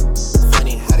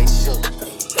 Funny how they shook.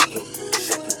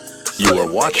 You are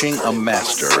watching a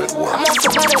master at work. I'm off the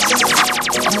butter.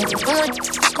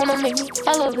 It's gonna make me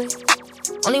elevate.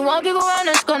 Only one people around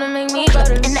that's gonna make me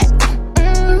better. And that,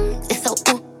 it's so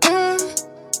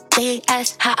They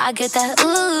ask how I get that,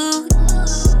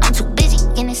 I'm too busy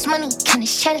getting this money, getting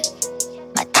this cheddar.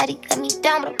 My daddy let me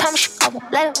down, but I promise you I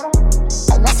won't let him.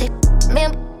 I won't say,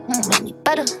 man, won't make me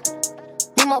better.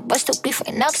 Need my breast to be for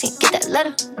now, cause he get that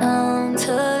letter. Numb to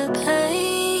the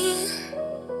pain.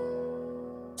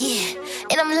 Yeah,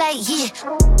 and I'm like, yeah,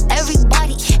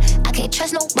 everybody. I can't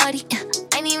trust nobody.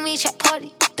 I ain't even reach that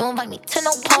party. Don't invite me to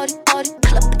no party. Pull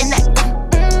up in that,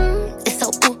 it's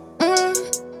so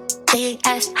They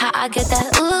ask how I get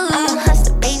that, I'm a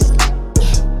hustler, baby.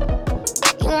 Yeah,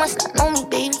 you must not know me,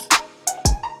 baby.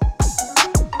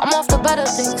 I'm off the better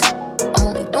things. I'm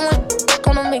only doing what's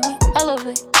gonna make me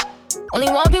elevate.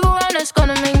 Only one people around that's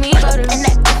gonna make me better. And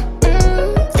that,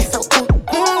 it's so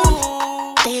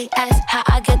They ask how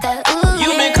I get that,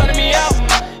 You been cutting me out.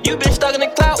 You been stuck in the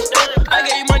clout. I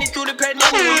gave you money through the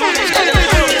pandemic. You been stuck in the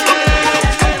clout.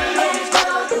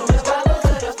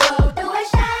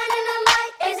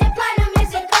 Is it platinum?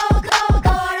 Is it gold? Gold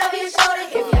over your shoulder.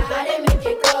 If you're hot, it make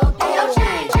it glow.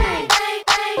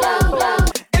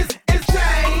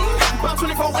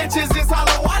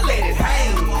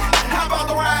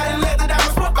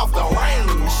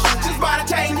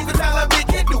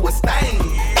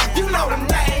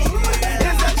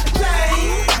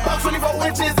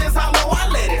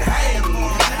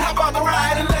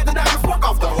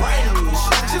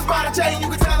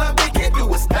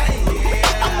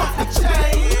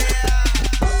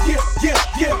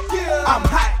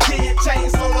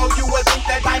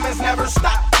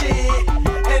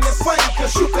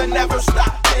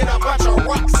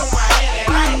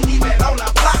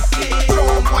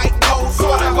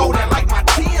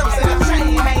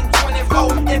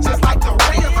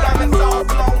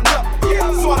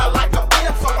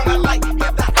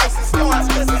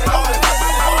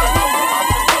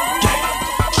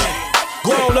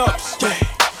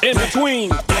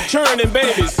 having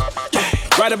babies.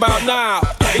 Right about now,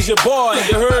 it's your boy,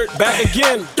 you heard, back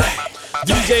again.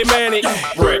 DJ Manny,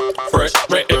 fresh.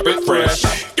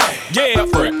 Yeah,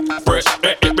 fresh.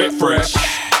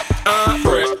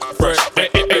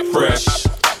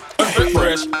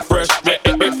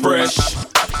 Fresh.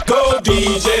 Go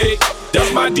DJ,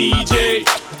 that's my DJ.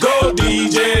 Go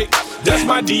DJ, that's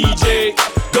my DJ.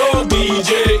 Go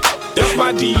DJ, that's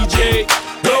my DJ.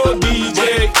 Go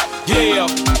DJ, yeah.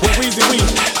 Weezy Wee,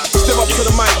 step up to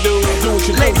the mic, dude. Do what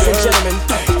you do. Ladies and gentlemen,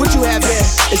 what you have here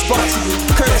is brought to you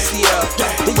courtesy of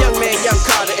the young man, Young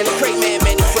Carter, and the great man,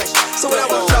 Manny Fresh. So what I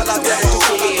want y'all out there to do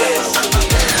for me is,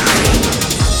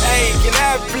 hey, can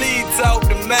I please talk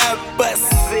to my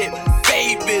busted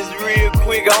babies real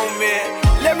quick, homie?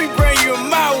 Let me bring you in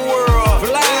my world.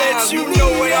 Let you know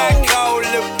what I call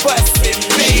the busted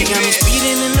baby. She got me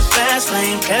speeding in the fast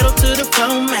lane, pedal to the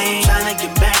floor, man. Tryna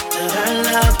get back to her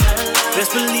love.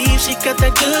 Best believe she got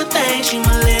that good thing. She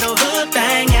my little hood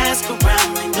thing. Ask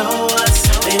around, they know us.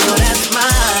 They know that's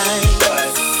mine.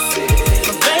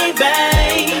 My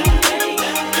baby,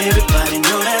 everybody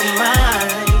know that's mine.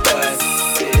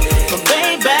 My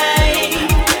baby,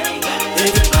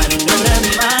 everybody know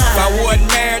that's mine. If I wasn't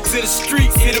married to the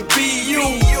streets, it'll be you.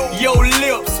 Your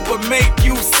lips would make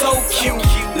you so cute.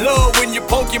 Love when you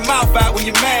poke your mouth out when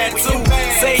you're mad too.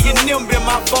 Say your nimble in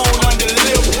my phone under the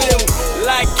lip.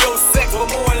 Like your sex, but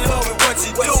more in love with what you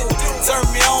do. Turn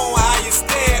me on how you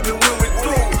stab me when we're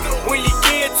through. When you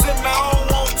get to me, I don't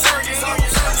want turn you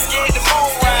loose. Scared to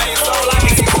moan right, it's all I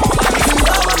can do. You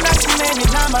know I'm not your man,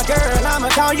 and I'm a girl,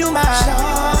 I'ma call you mine.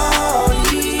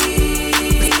 Shorty,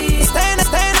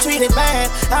 stand, treat it bad.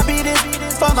 I beat it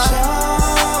for my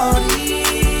shorty.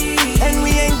 And we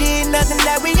ain't did nothing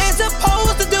that we ain't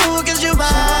supposed to do, cause you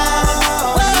mine.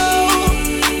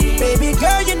 Baby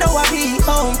girl, you know I be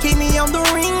home, keep me on the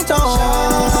ringtone.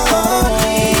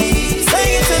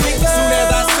 Say it to me, girl. Soon as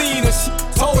I seen her, she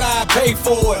told her I'd pay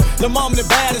for it. The mom the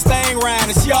baddest thing round,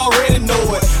 and she already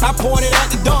know it. I pointed at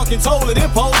the dunk and told her this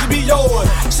supposed to be yours.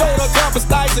 Showed her a couple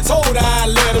stipes and told her I'd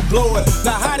let her blow it.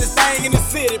 The hottest thing in the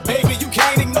city, baby, you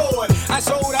can't ignore it. I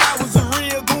showed her I was a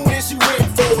real goon and she went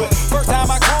for it. First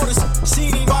time I caught her, she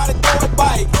didn't know how to throw a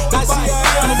bite. Now she a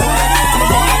animal.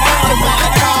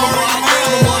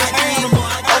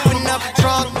 Open up the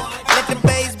trunk, let the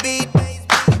bass beat.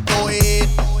 Go ahead.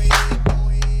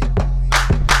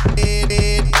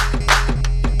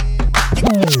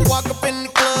 Walk up in the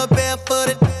club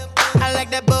barefooted. I like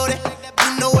that booty.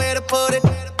 You know where to put it.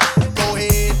 Go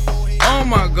ahead. Oh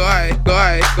my God, go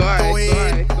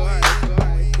ahead.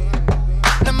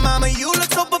 Now mama, you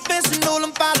look so professional.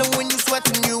 I'm following you,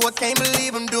 sweating you. I can't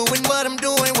believe I'm doing what I'm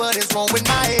doing. What is wrong with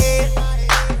my head?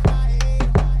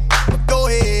 Go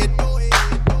ahead.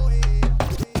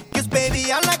 Cause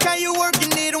baby, I like how you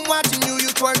working it. I'm watching you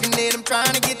twerking it. I'm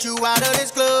trying to get you out of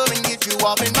this club and get you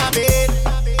off in my bed.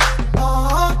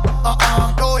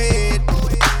 Go ahead.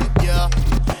 Yeah.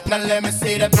 Now let me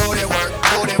see that booty work,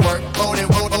 booty work, booty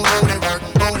work, booty work,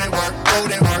 booty work,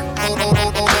 booty work, booty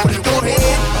work, booty work. Go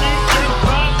ahead.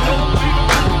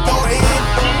 Go ahead.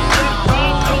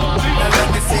 Now let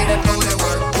me see that booty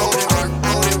work, booty work,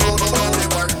 booty work, booty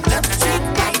work. Left cheek,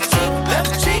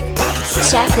 left cheek.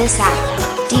 Check this out.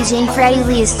 DJ Freddy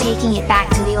Lee is taking it back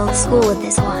to the old school with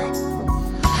this one.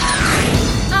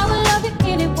 I will love you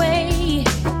anyway,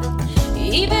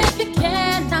 even if you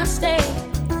cannot stay.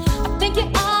 I think you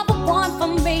are the one for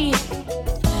me.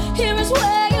 Here is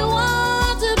where you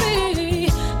want to be.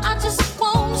 I just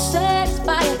want to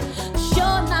satisfy you.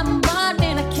 You're not mine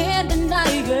and I can't deny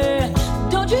it.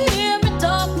 Don't you hear me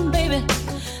talking, baby?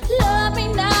 Love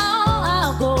me now,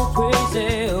 I'll go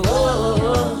crazy.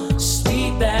 Oh,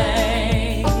 sweet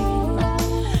thing.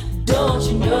 Don't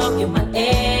you know you're my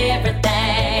everything?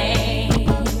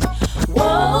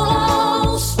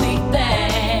 Whoa, sweet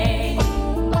thing.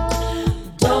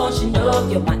 Don't you know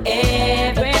you're my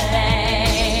everything?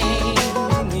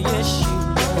 Yes, you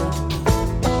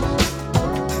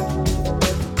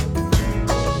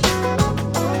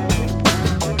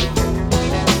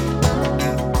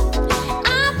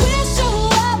I wish you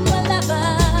were my lover,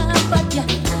 but you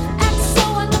act so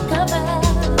undercover.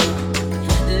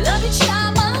 Love you,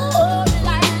 child, my whole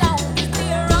life long. Be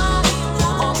around me,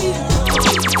 won't be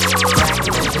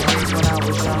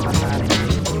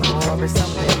But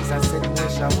some days I sit and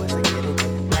wish I wasn't getting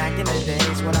it. Back in the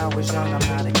days when I was young, I'm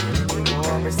not a kid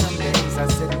anymore. But remember some days I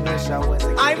sit and wish I was a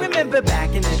kid. I remember back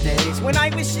in the days when I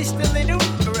was just a little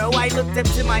bro. I looked up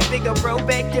to my bigger bro,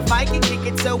 begged if I could kick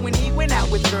it so when he went out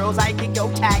with girls I could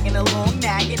go tagging along,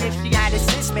 nagging. If she had a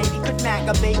sis, maybe could knack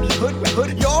a baby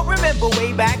hood. Y'all remember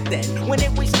way back then when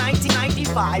it was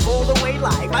 1995, all the way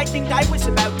live. I think I was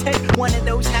about 10, one of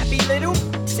those happy little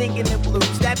singing the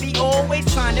blues that be always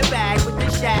trying to bag with the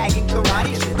shag and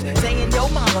karate shit, saying yo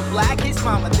mama black, his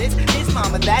mama this, his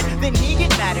mama that. Then he get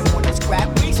mad and want to scrap.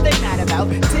 We stay mad about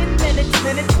 10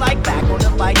 minutes like back on the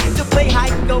bike to play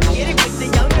hide and go get it with the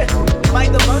younger by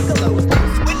the bungalows.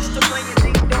 Switch to playing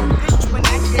ding dong bitch when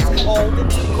that gets old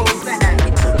and too cold to hack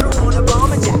it. Threw on a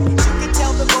bomber jacket. You can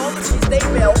tell the ballers they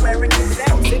fell wearing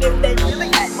themselves, and if they really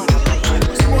had money, they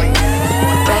was spoiled.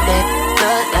 Back that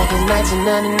look like it's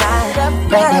 1999.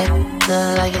 Back that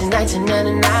look like it's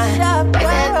 1999. Back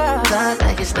that look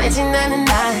like it's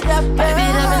 1999. Baby,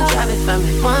 up and drop it for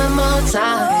me one more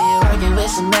time. Girl, you're working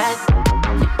with some mad,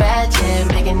 you bad shit,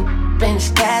 making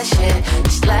bench cash shit,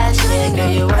 slash shit. Girl,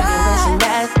 you're working with some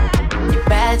mad, you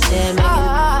bad shit,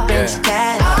 making bench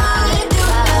cash.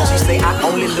 She say I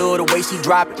only love the way she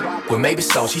drop it. Well, maybe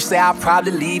so. She say I'll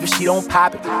probably leave if she don't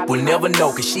pop it. We'll never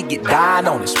know, cause she get dying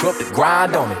on it. Scrub the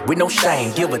grind on it, with no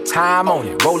shame. Give her time on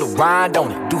it, roll a rind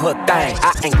on it, do her thing.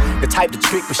 I ain't the type to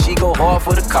trick, but she go hard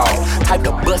for the call. Type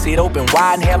to bust it open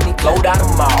wide and have me close down the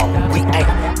mall. We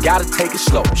ain't gotta take it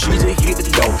slow. She just hit the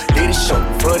dough, let it show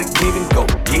for the give and go.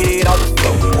 Get it off the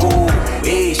floor. Ooh,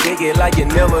 yeah, shake it like you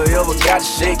never ever gotta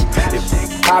shake it.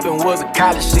 If poppin' was a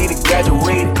college, she'd have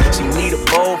graduated. She need a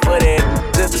bowl for that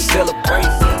just to celebrate.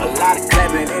 A lot of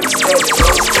clapping and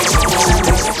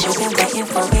You've been waiting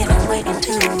for it, I'm waiting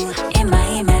too. In my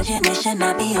imagination,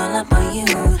 I'll be all up on you.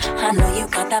 I know you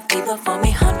got that fever for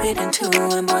me, 102.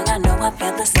 And boy, I know I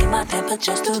feel the same, my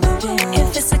temperature's through the roof.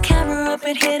 If it's a camera up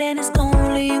in here, then it's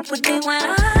only you with me when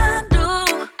I do.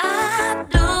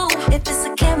 If it's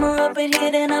a camera up in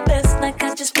here, then I best like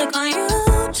I just click on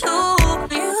YouTube.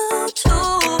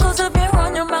 Close up your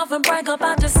on your mouth and brag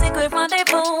about the secret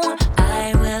rendezvous.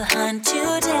 I will hunt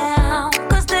you down,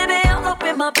 cause baby I'm up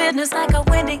in my business like a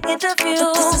wedding interview.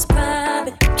 But this is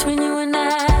private between you and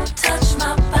I. Touch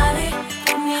my body,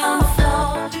 put me on the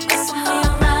floor, whistle me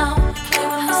around, play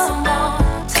with me some more.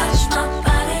 Touch my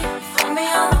body, put me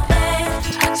on the bed.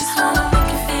 I just wanna make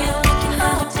you feel like you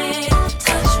never did.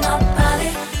 Touch my body,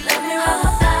 let me roll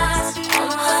my thighs all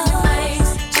around your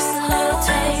waist, just a little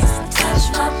taste. Touch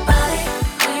my body,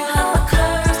 when you have my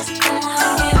curves, come on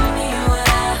and give me what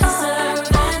I deserve.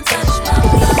 And touch my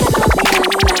body,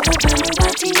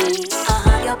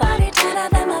 your body tighter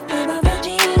than my favorite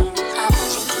jeans. I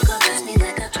want you to caress me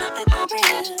like a tropical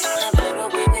breeze, and put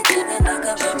away with you like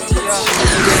a baby.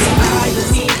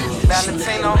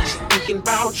 Valentino, thinking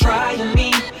about trying me.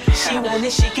 She want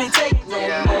it, she can't take no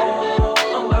more.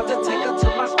 I'm about to take her to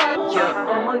my spot, yeah.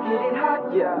 I'ma get it hot,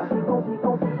 yeah. She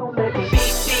gon' let me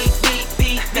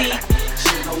beat.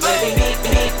 She gon' let me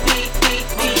beat.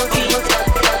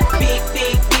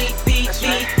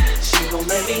 She gon'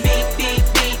 let me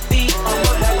beat.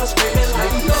 I'ma have her screaming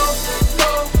like go.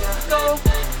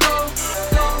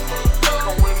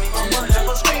 Come with me, I'ma have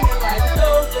her screaming like go.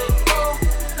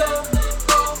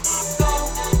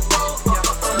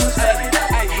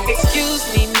 Excuse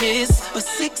me, miss, but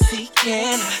 6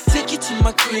 can take you to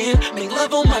my crib, make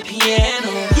love on my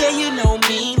piano. Yeah, you know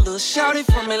me, little shawty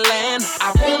from Atlanta.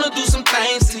 I wanna do some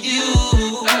things to you.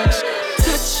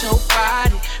 Touch your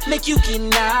body, make you get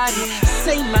naughty.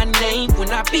 Say my name when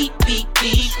I beat. We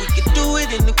can do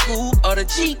it in the coupe or the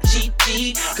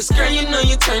GGG. Cause girl, you know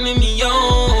you're turning me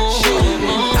on. She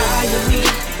eyeing me,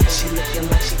 she looking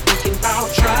like she thinking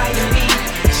about trying me.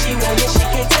 She want it, she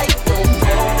can't take no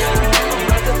more. I'm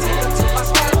about to take her to my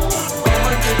spot.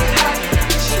 I'ma get it hot.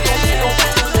 She gon'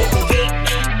 let me beat.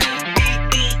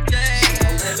 She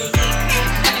gon' let me beat.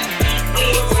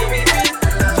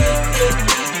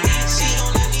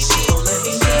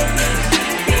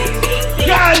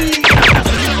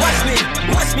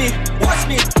 Watch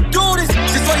me, do this.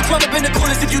 Just so you come up in the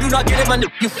coolest. If you do not get it, my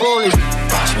nigga, you foolish.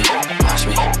 Watch me.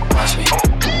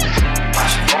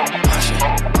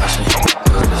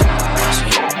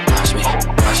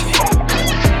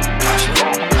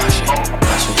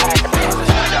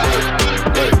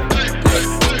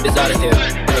 It's out of here.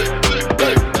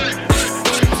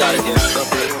 It's out of here.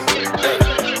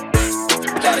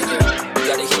 Got it here.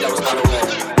 Got the heat that was on the way.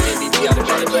 MVP out of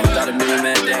the got a new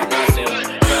man, damn,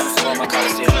 my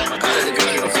Coliseum.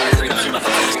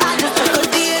 I just took a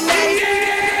DNA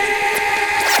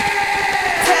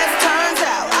test, turns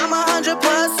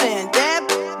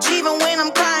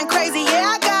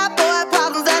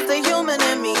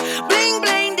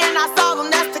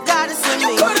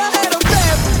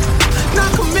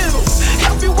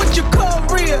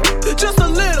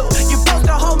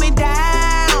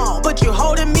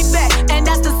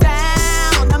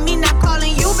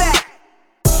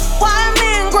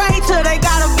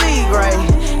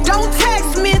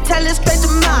straight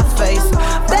to my face.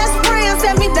 Best friend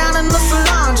set me down in the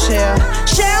salon chair.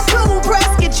 Shampoo press,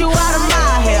 get you out of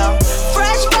my hair.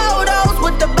 Fresh photos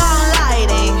with the bomb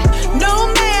lighting. New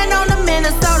man on the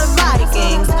Minnesota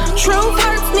Vikings. True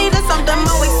hurts needed something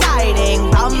more exciting.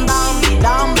 Bum bum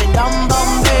dum dum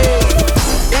bum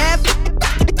that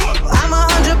I'm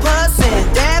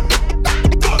 100% that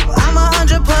I'm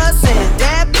 100%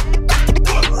 that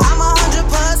I'm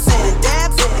 100%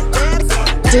 that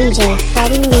DJ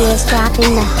Freddy Lee is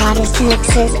dropping the hottest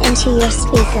mixes into your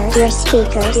speakers.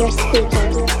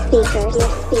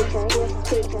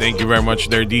 Thank you very much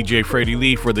there, DJ Freddy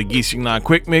Lee, for the Geesing 9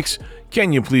 Quick Mix.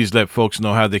 Can you please let folks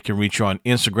know how they can reach you on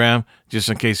Instagram, just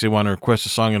in case they want to request a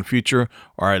song in the future,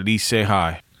 or at least say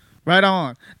hi? Right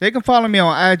on. They can follow me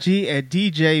on IG at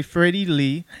DJ Freddy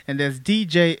Lee, and that's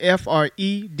DJ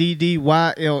FREDDYLEE.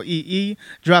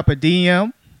 Drop a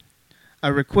DM,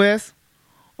 a request,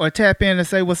 or tap in and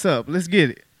say what's up. Let's get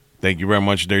it. Thank you very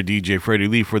much there, DJ Freddy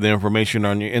Lee, for the information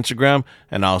on your Instagram.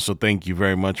 And also thank you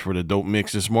very much for the dope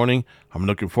mix this morning. I'm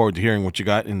looking forward to hearing what you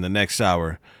got in the next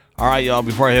hour. All right, y'all,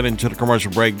 before I head into the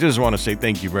commercial break, just want to say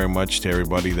thank you very much to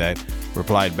everybody that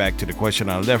replied back to the question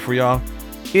I left for y'all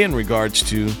in regards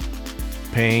to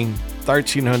paying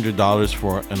 $1,300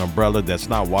 for an umbrella that's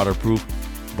not waterproof,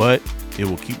 but it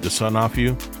will keep the sun off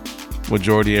you.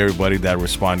 Majority of everybody that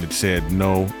responded said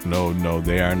no,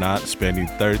 they are not spending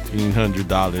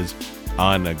 $1,300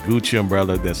 on a Gucci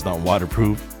umbrella that's not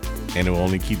waterproof, and it will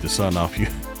only keep the sun off you.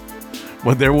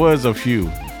 But there was a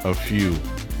few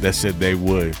that said they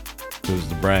would, because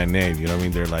the brand name, you know what I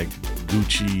mean? They're like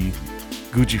Gucci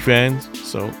fans,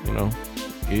 so, you know,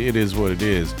 it is what it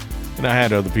is. And I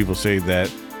had other people say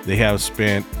that they have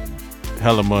spent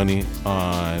hella money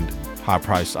on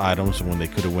high-priced items when they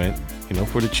could have went, you know,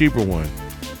 for the cheaper one.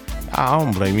 I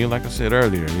don't blame you. Like I said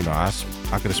earlier, you know, I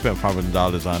could have spent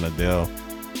 $500 on a Dell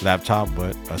laptop,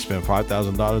 but I spent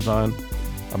 $5,000 on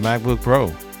a MacBook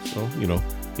Pro. So, you know,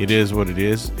 it is what it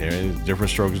is. There is different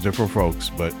strokes, different folks,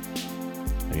 but,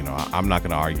 you know, I'm not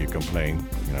going to argue, complain.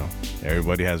 You know,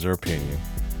 everybody has their opinion.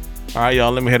 All right,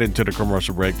 y'all, let me head into the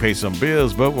commercial break, pay some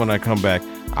bills, but when I come back,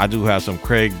 I do have some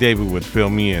Craig David with Fill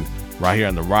Me In right here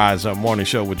on the Rise Up Morning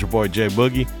Show with your boy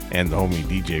J-Boogie and the homie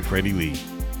DJ Freddy Lee.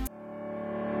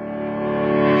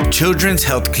 Children's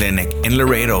Health Clinic in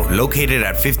Laredo, located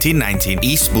at 1519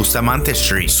 East Bustamante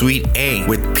Street, Suite A,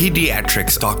 with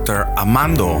pediatrics Dr.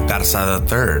 Armando Garza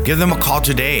III. Give them a call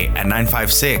today at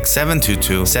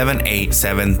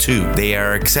 956-722-7872. They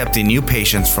are accepting new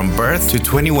patients from birth to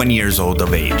 21 years old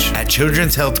of age. At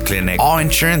Children's Health Clinic, all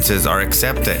insurances are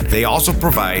accepted. They also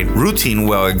provide routine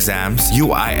well exams,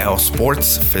 UIL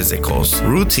sports physicals,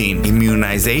 routine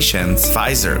immunizations,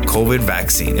 Pfizer COVID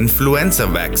vaccine, influenza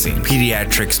vaccine.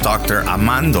 Pediatrics Dr.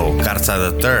 Armando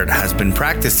Garza III has been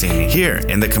practicing here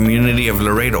in the community of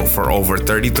Laredo for over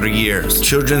 33 years.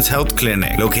 Children's Health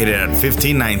Clinic, located at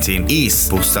 1519 East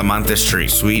Bustamante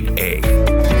Street, Suite A.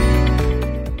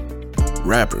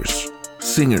 Rappers,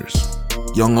 singers,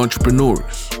 young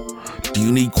entrepreneurs. Do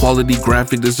you need quality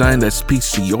graphic design that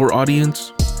speaks to your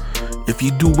audience? If you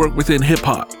do work within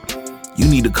hip-hop, you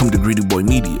need to come to Greedy Boy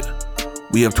Media.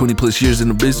 We have 20 plus years in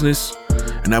the business,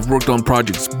 and I've worked on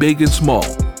projects big and small.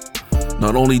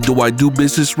 Not only do I do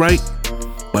business right,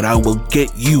 but I will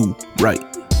get you right.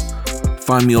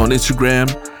 Find me on Instagram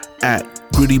at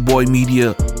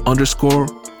GrittyBoyMedia_,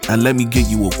 and let me get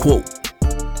you a quote.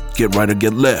 Get right or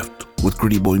get left with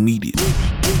Gritty Boy Media.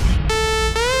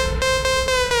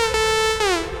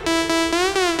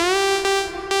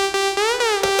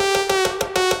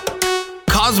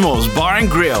 Cosmos Bar and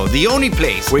Grill, the only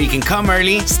place where you can come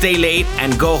early, stay late,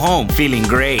 and go home feeling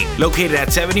great. Located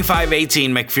at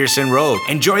 7518 McPherson Road.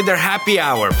 Enjoy their happy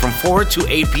hour from 4 to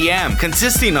 8 p.m.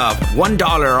 consisting of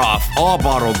 $1 off all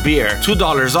bottled beer,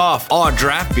 $2 off all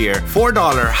draft beer,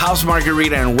 $4 house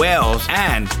margarita and whales,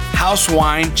 and house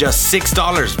wine just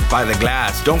 $6 by the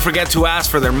glass. Don't forget to ask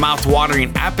for their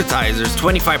mouth-watering appetizers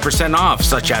 25% off,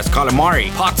 such as calamari,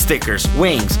 pot stickers,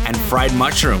 wings, and fried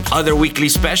mushrooms. Other weekly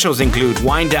specials include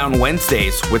Wine Down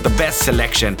Wednesdays with the best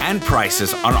selection and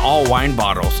prices on all wine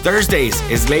bottles. Thursdays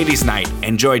is ladies' night.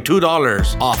 Enjoy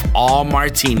 $2 off all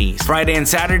martinis. Friday and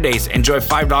Saturdays, enjoy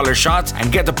 $5 shots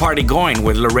and get the party going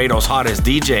with Laredo's hottest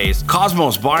DJs.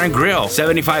 Cosmos Bar and Grill,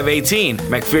 7518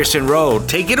 McPherson Road.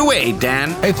 Take it away,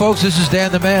 Dan. Hey folks, this is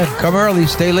Dan the Man. Come early,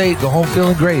 stay late, go home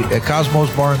feeling great at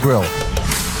Cosmos Bar and Grill.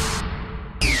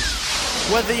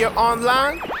 Whether you're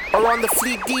online or on the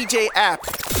Fleet DJ app.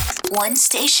 One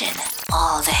station,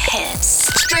 all the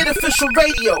hits. Straight official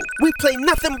radio. We play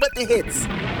nothing but the hits.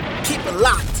 Keep it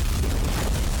locked.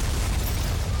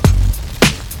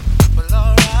 Well,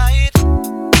 alright.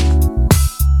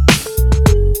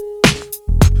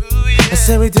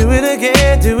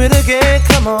 do it again,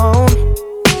 come on.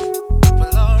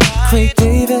 Craig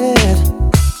David.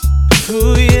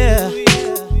 Ooh, yeah.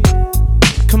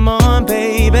 Come on,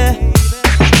 baby.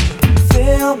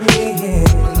 Feel me, yeah.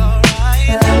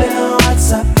 Let me know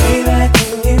what's up, baby.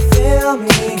 Can you feel me?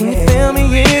 Can you feel me,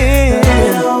 yeah? Let me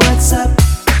know what's up.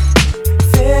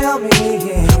 Feel me,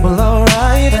 yeah. Well,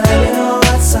 alright. Let me know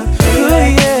what's up, baby. Ooh,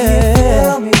 yeah.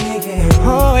 Feel me, yeah.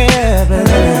 Oh, yeah, baby.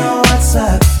 Let me know what's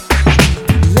up.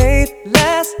 Late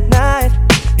last night,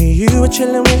 you were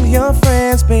chilling with your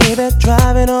friends, baby,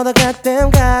 driving all the goddamn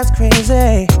guys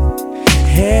crazy.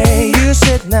 Hey, you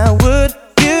said, now would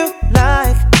you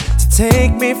like to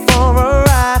take me for a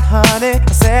ride, honey?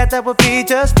 I said that would be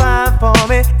just fine for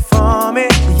me,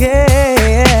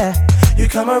 yeah. You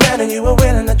come around and you were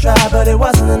willing to try, but it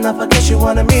wasn't enough. I guess you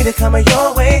wanted me to come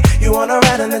your way. You wanna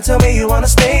ride and then tell me you wanna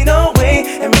stay, no way.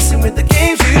 And messing with the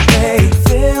games you play.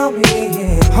 Feel me,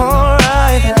 yeah.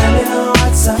 Alright. Let me know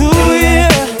what's up. Ooh, yeah.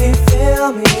 Can you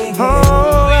feel me, yeah.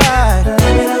 Alright.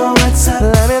 Let me know what's up.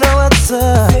 Let me know what's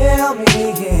up. Feel me,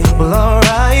 yeah. Well,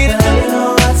 alright. Let me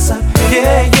know what's up.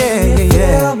 Yeah, yeah, yeah,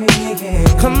 yeah. Feel me,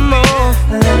 yeah. Come on.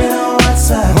 Let me know what's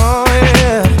up. Oh,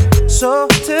 yeah. So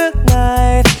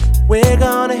tonight, we're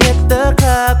gonna hit the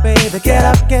club, baby. Get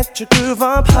up, get your groove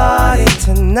on, party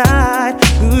tonight.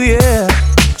 Ooh, yeah.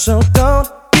 So don't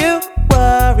you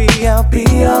worry, I'll be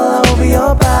all over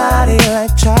your body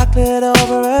like chocolate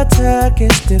over a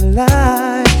Turkish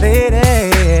delight, lady.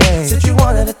 Said you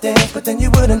wanted to dance, but then you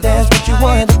wouldn't dance. But you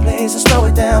wanted to play, so slow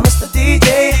it down, Mr.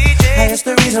 DJ. And it's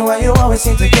the reason why you always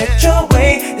seem to get your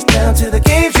way. It's down to the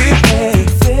games you play.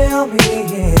 Feel me,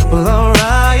 yeah. Well,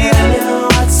 alright. Let me know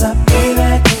what's up,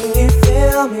 baby. Can you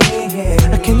feel me,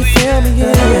 yeah? Can you feel me, yeah?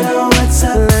 Let me know what's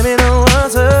up. Let me know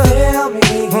what's up. Feel me,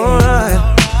 yeah. Alright.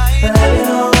 Let me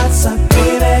know what's up,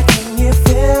 baby. Can you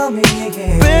feel me,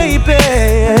 yeah? Baby,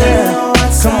 yeah.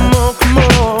 Come on, come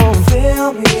on.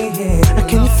 Feel me, yeah.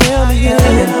 Can you feel me, yeah?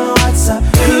 Let me know what's up,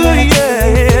 baby. Ooh, yeah,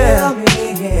 yeah. Feel me,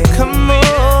 yeah. Come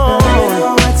on. Let me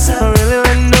know what's up. I really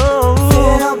wanna know.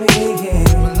 Feel me,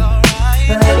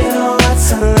 yeah. Let me know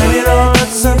what's up. Let me know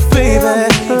what's up, baby.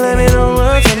 Let me know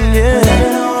what's up, yeah. Let me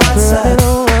know what's up. Let me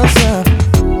know what's up.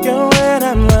 Girl, when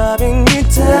I'm rubbing you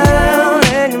down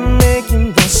and you're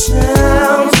making the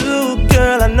sounds, ooh,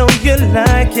 girl, I know you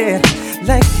like it,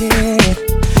 like it.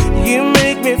 You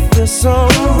make me feel so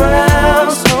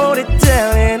aroused. Hold it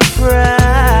down and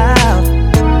proud.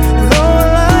 Lord, I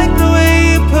like the way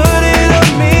you put it on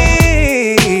me,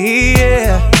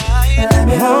 yeah.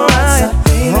 Alright,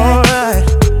 alright.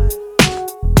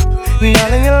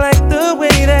 Darling, you like the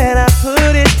way that I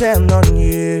put it down on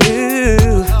you.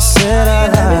 Said I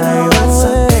like the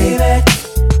way.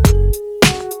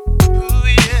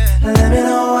 Let me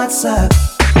know what's up.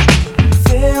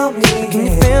 Feel me, can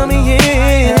you feel me,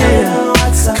 yeah. Let me know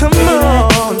what's up. Come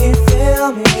on, can you feel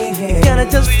me, yeah. You gotta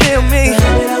just feel me.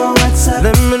 Let me know what's up.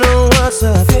 Let me know what's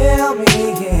up. Feel me,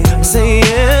 yeah. Say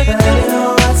yeah. Let me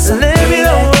know what's up. Let me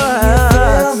know what's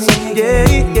up. Yeah,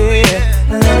 yeah.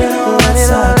 Let me know what's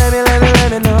up. Let me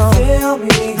know. Feel me,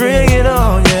 bring it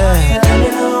on, yeah. Let me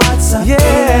know what's up. Yeah,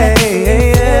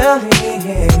 yeah, yeah.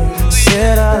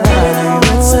 Said I like the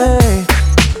way.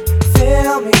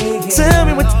 Feel me, yeah. Tell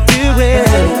me what you're doing.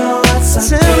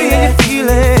 Tell me how you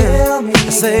feeling. I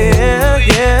say yeah,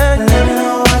 yeah.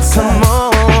 Come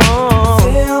on.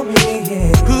 Feel me,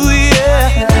 yeah. Ooh,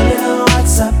 yeah. Let me know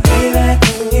what's up, baby.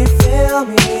 Can you feel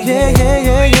me? Yeah, yeah,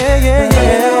 yeah, yeah, yeah,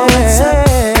 yeah.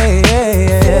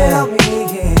 Feel me,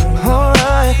 yeah.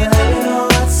 Alright. Let me know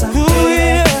what's up. Ooh,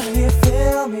 yeah. Can you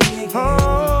feel me?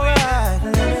 Alright.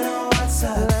 Let me know what's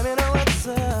up. Let me know what's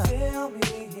up. Feel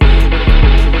me, yeah.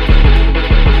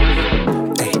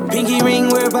 Pinky ring,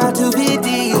 we're about to be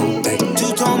deal.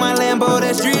 Two-tone my Lambo,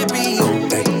 that's drippy.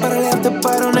 But I left the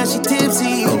bottle, now she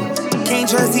tipsy. Can't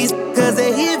trust these cause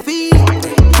they hippie.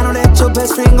 I know that your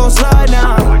best friend gon' slide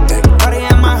now. Party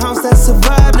at my house, that's a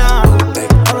vibe now.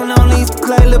 All alone, these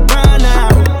like LeBron now.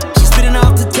 She spitting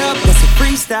off the top, that's a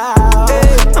freestyle.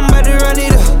 Hey, I'm about to run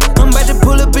it up. I'm about to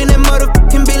pull up in that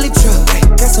motherfucking Billy truck.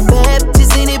 Got some bad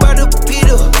bitches in it, about to pick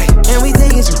it up. And we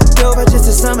taking shit over just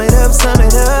to sum it up, sum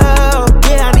it up.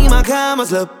 Yeah, I need my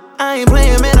commas, look. I ain't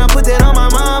playing, man, I put that on my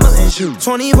mama and shoot.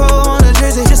 24 on the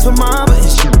jersey just for mama and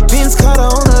shoot. Vince Carter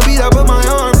on the beat, I put my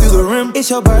arm through the rim.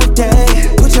 It's your birthday,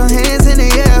 put your hands in the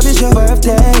air, it's your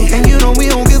birthday. And you know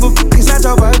we don't give a fuck, it's not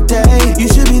your birthday. You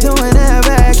should be doing that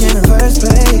back in the first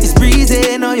place. It's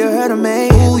breezy, know you heard of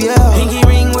me. Ooh, yeah. Pinky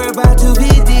ring, we're about to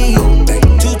be deep.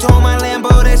 Two-tone my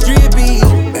Lambo, that's drippy.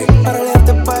 But I left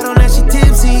the bottle, now she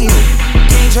tipsy.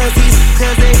 Can't trust these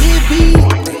cause they hippie.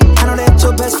 I know that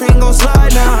your best friend gon'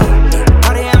 slide now.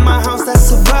 Party at my house,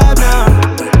 that's a vibe now.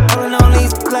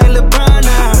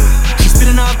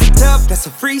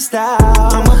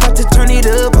 freestyle. I'm about to turn it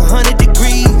up 100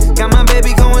 degrees. Got my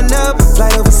baby going up,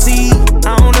 flight overseas.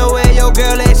 I don't know where your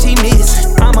girl at, she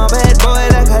missing. I'm a bad boy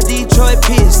like a Detroit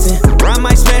Piston. I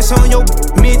might smash on your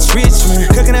Mitch Richmond.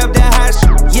 Cooking up that hot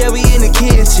shit, yeah, we in the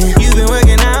kitchen. You been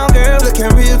working out, girl, looking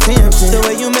real tempting. The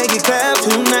way you make it clap,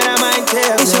 tonight I might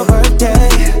tell. It's your birthday,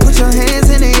 put your hands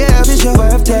in the air, it's your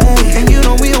birthday. And you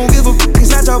know we don't give a f***,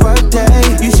 it's not your birthday.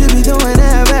 You should be doing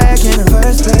that back in the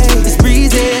first place. It's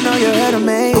breezy, know you heard of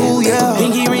me. Ooh, yeah.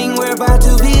 Pinky ring, we're about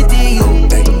to be deep.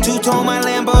 Two-tone my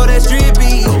Lambo, that's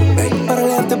drippy. But I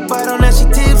left the bite on that, she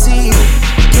tipsy.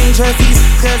 Can't trust these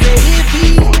cause they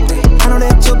hippie. I know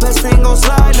that your best friend gon'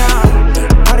 slide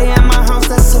now. Party at my house,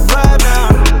 that's a vibe now.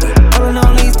 All in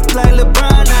all these like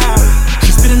LeBron now.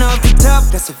 She spitting off the top,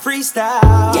 that's a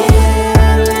freestyle.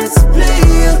 Yeah, let's play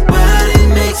it, but it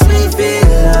makes me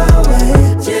feel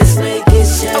away. Just make it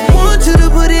shake. I want you to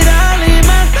put it all in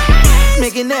my face.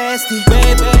 Make it nasty,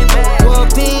 baby.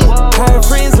 Walked in, her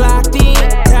friends locked in.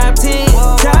 Top 10,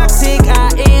 toxic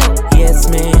I am. Yes,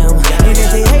 ma'am. And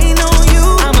if they hating on you,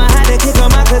 I'ma have to kick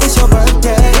 'em out 'cause it's your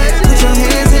birthday. Put your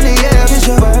hands in the air, it's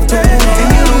your birthday. And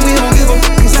you know we don't give a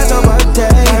f***, it's not your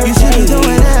birthday. You should be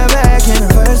doing that back in the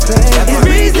first place. It's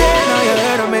breezy, know you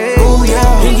heard of me. Ooh,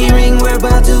 yeah. Pinky ring, we're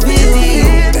about to be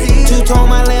deep. Two-tone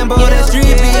my Lambo, that's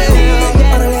drippy.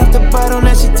 But I left the bite on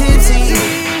that, she tipsy.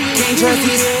 Can't trust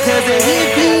these cause they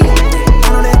hippie. I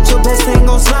know that your best friend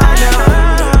gon' slide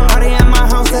now. Party at my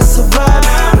house, that's a vibe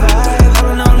now.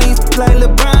 All in all these like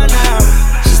LeBron now.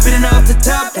 She spitting off the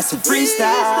top, that's a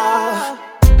freestyle.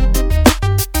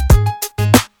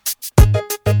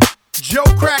 Joe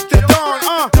cracked the dawn,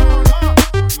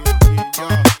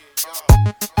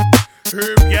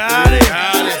 Herb got it.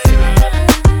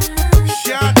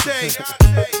 Shantae,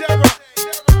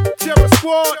 Terror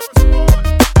Squad.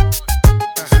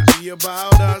 Be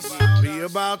about us, be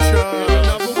about you.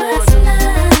 Number one.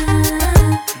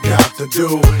 Got to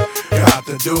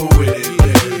do with it,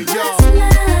 yeah.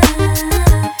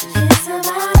 It's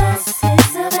about us,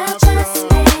 it's about just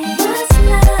me. What's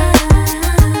love?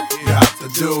 Got to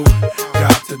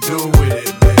do with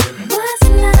it, baby. What's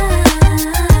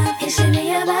love? It should be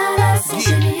about us, it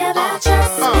should be about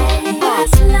just me.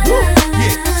 What's love?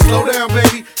 Yeah, slow down,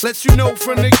 baby. Let you know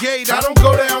from the gate, I don't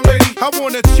go down, lady. I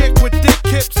want a chick with thick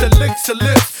hips and licks her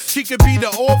lips. She could be the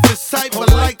office type,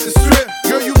 but like the strip.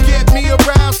 Girl, you get me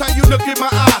aroused, how you look in my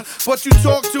eyes. But you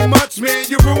talk too much, man,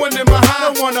 you're ruining my high.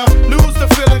 I don't wanna lose the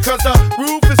feeling, cause the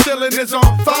roof is ceiling is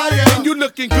on fire. And you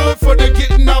looking good for the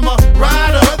getting, I'm a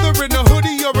rider. Whether in a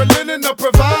hoodie or a linen, a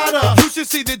provider. You should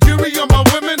see the jury on my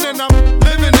women, and I'm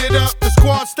living it up. The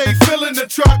squad stay filling the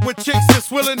truck with chicks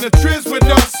that's willing to trizz with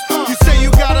us. You say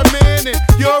you got a man and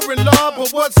you're in love,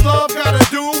 but what's love gotta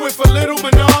do with a little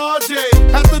menage?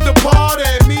 After the party,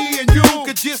 me and you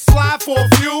could just slide for a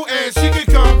few, and she could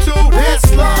come too.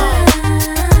 That's love.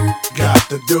 Got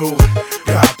to do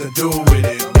with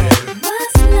it, baby.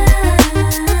 What's love?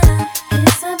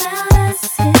 It's about us,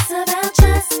 it's about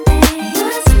just me.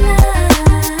 What's love?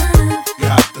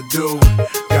 Got to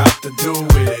do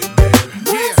with it, baby.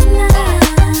 What's love?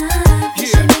 It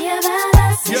should be about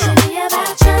us, it should be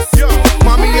about just me.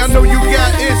 Mommy, I know you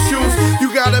got issues. You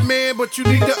got a man, but you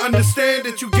need to understand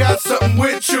that you got something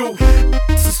with you.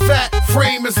 This is fat,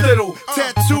 frame is little.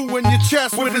 Tattoo in your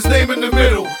chest with his name in the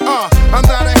middle. I'm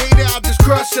not a hater, I'll just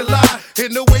crush a lie.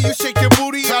 In the way you shake your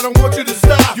booty, I don't want you to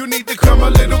stop. You need to come a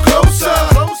little closer.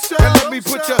 And let me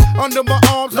put you under my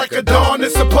arms like a dawn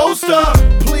is supposed to.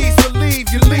 Please believe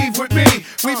you leave with me.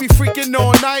 We be freaking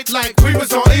all night like we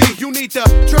was on E. You need to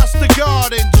trust the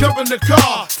God and jump in the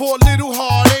car for a little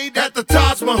heartache at the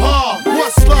Taj Mahal.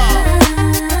 What's love?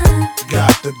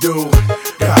 Got to do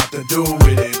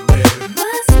with it, baby.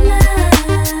 What's love?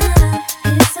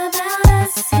 It's about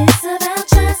us, it's about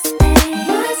just me.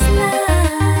 What's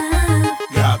love?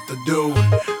 Got to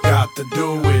do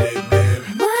with it, baby.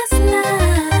 What's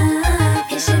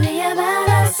love? It should be about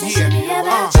us, it should be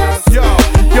about just me.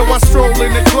 Yo, I stroll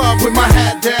in the club with my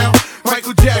hat down,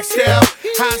 Michael Jack style,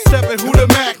 high stepping, who the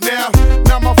Mac now?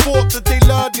 Not my fault that they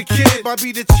love the kid. Might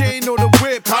be the chain or the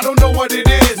whip, I don't know what it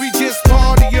is. We just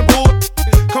partying, bull.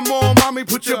 Come on, mommy,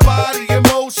 put your body in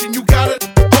motion. You got it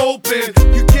open.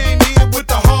 You came here with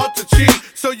the heart to cheat,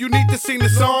 so you need to sing the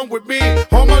song with me.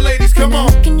 All my ladies, come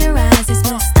on. Look in your eyes is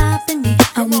what's stopping me.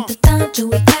 I want the thumb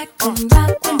to attack, come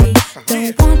rock with me.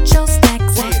 Don't want your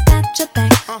stacks, I got your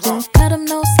back. Don't cut 'em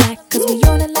no slack, cause we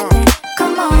on it like that.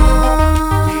 Come on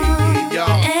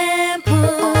and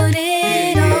put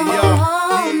it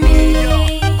on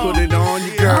me. Put it on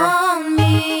you, girl. On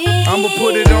me. I'ma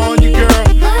put it on you, girl.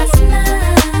 What's love?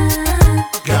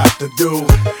 Got to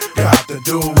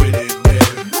do with it, baby.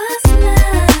 What's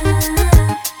love?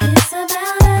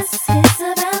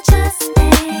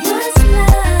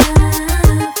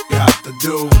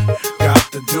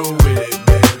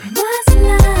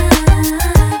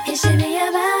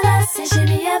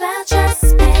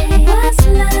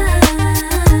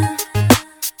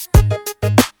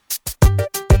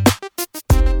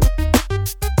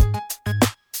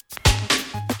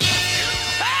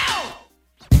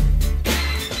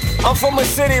 from a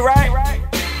city, right?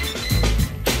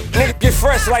 Nigga get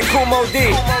fresh like Kumo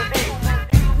D.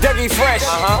 Dougie Fresh.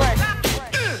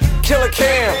 Killer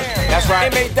Cam. That's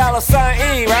right. M.A.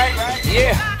 $E, right?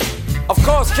 Yeah. Of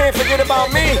course, can't forget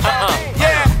about me.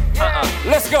 Yeah.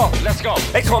 Let's go.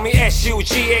 They call me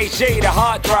S-U-G-H-A, the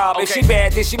heart throb. If she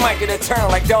bad, then she might get a turn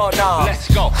like dog knob.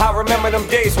 Let's go. I remember them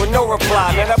days with no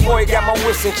reply. Now that boy got my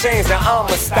wrist and chains, now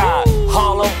I'm a style.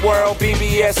 Harlem World,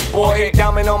 BBS boy.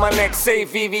 Diamond on my neck, say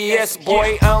VVS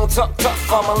boy. I don't talk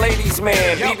tough, I'm a ladies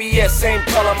man. BBS same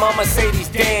color, my Mercedes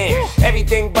damn.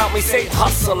 Everything about me say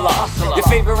hustler. Your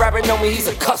favorite rapper know me, he's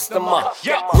a customer.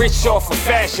 Rich off of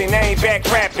fashion, I ain't back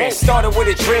rapping. Started with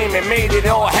a dream and made it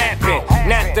all happen.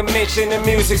 Not to mention the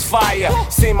music's fire.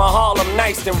 See my Harlem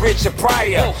nice than Richard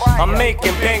Pryor. I'm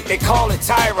making bank, they call it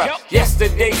Tyra.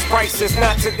 Yesterday's price is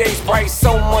not today's price.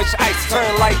 So much ice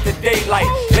turn like the daylight.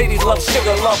 Ladies love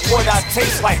sugar, love what I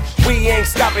taste like. We ain't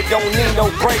stopping, don't need no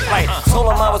break light. Told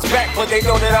them I was back, but they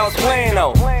know that I was playing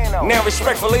though. Now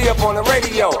respectfully up on the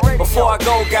radio. Before I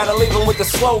go, gotta leave them with the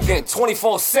slogan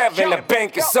 24/7, the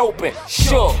bank is open.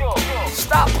 Sure,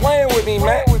 stop playing with me,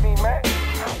 man.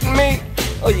 Me?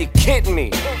 Oh, you kidding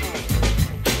me?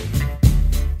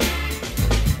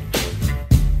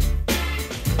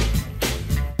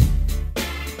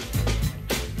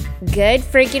 Good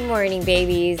freaking morning,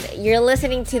 babies. You're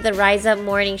listening to the Rise Up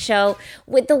Morning Show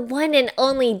with the one and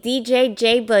only DJ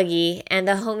J-Boogie and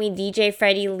the homie DJ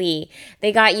Freddy Lee.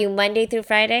 They got you Monday through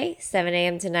Friday, 7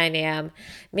 a.m. to 9 a.m.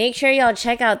 Make sure y'all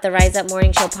check out the Rise Up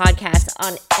Morning Show podcast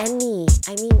on any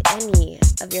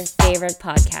of your favorite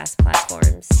podcast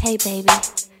platforms. Hey, baby.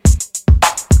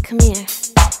 Come here.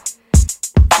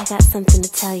 I got something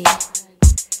to tell you.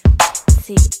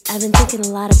 See, I've been thinking a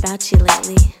lot about you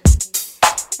lately.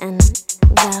 And,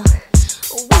 well,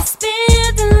 we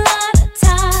spend a lot of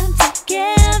time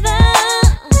together.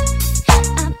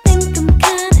 I think I'm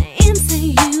kinda into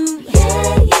you.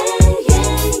 Yeah.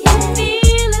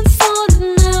 Feeling sort of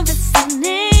nervous and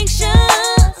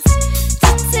anxious to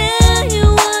tell you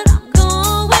what I'm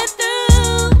going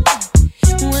through.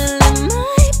 Well, it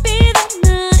might be the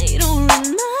night or it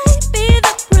might be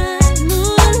the bright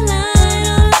moonlight.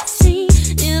 All I see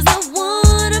is the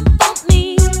wonderful me.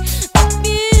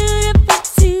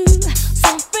 So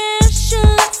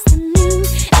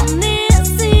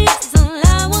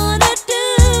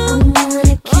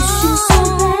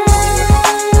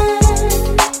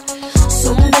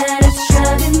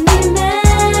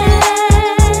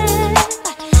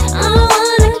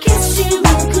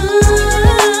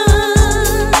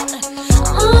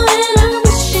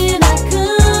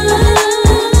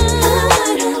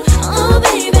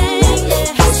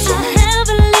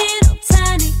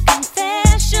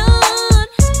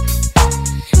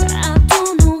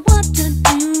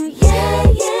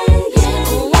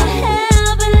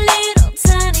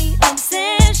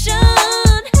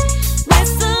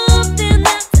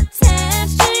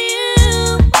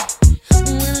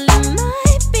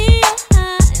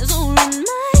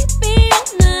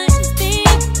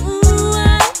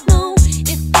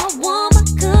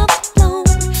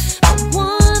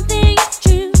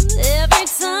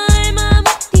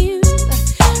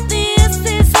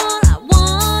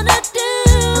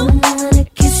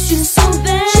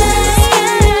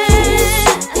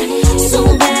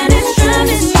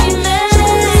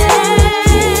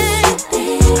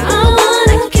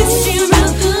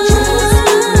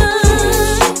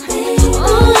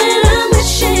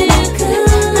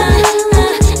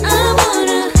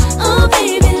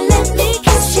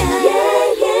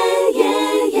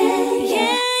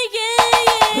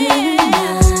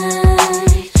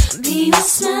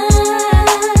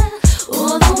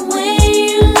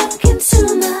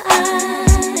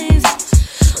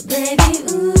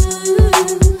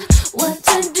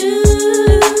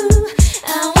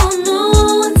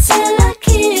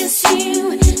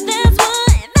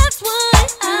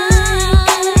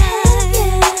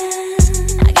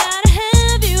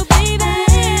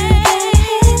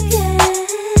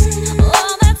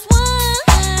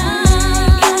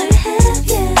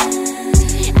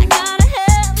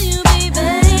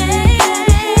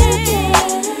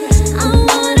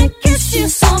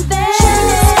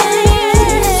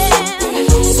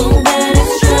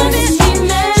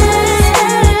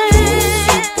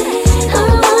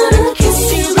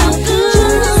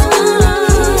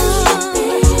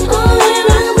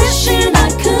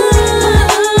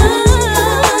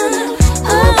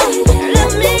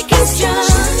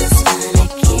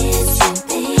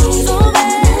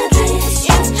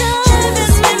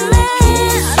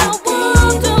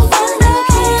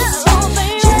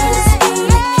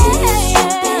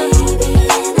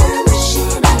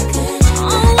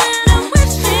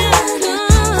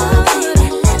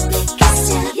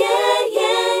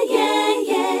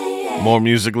More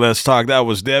music, less talk. That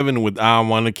was Devin with I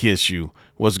Wanna Kiss You.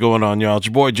 What's going on, y'all? It's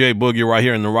your boy J-Boogie right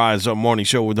here in the Rise Up Morning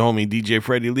Show with the homie DJ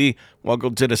Freddy Lee.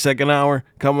 Welcome to the second hour.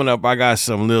 Coming up, I got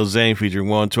some Lil Zane featuring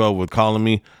 112 with Calling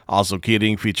Me. Also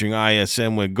Kidding featuring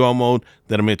ISM with Go Mode.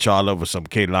 Then I'm hit y'all up with some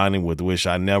K-Lining with Wish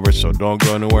I Never, so don't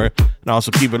go anywhere. And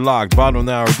also keep it locked. Bottom of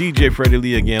the hour, DJ Freddy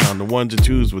Lee again on the ones and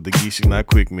twos with the Geesing Not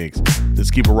Quick Mix. Let's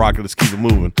keep it rocking. Let's keep it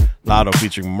moving. Lotto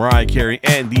featuring Mariah Carey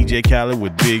and DJ Khaled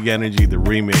with Big Energy, the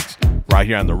remix. Right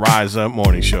here on the Rise Up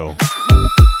Morning Show.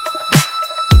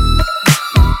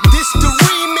 This the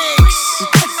remix.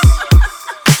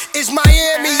 Is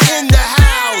Miami in the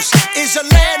house? Is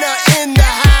Atlanta in the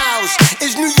house?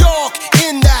 Is New York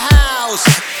in the house?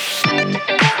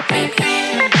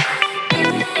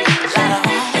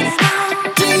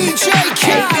 DJ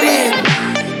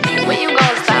Khaled. When you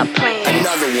gonna stop playing?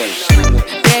 Another one.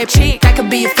 Bad chick, I could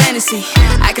be a fantasy.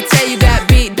 I could tell you got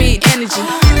big energy.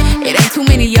 It ain't too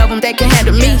many of them that can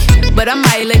handle me, but I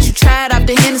might let you try it off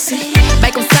the Hennessy.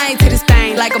 Make them sing to this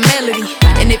thing like a melody.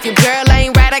 And if your girl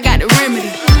ain't right, I got the remedy.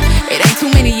 It ain't too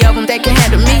many of them that can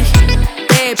handle me.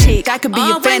 Bad chick, I could be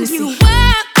a fantasy. When you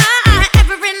work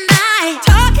every night,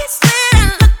 talking sweet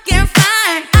and looking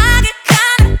fine, I get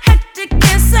kinda hectic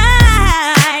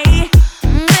inside.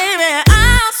 Baby,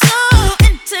 I'm so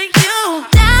into you.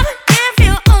 Darling, if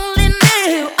you only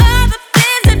knew all the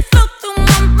things that flow through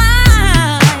my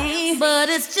mind. But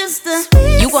it's just a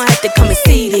You gon' have to come and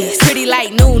see this. Pretty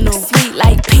like Nunu, sweet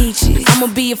like peaches. I'ma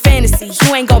be a fantasy,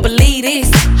 you ain't gon' believe this.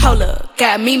 Hold up,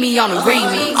 got Mimi on the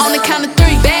remix. On the count of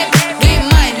three, back, get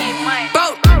money.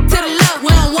 Broke to the left, we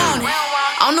don't want it.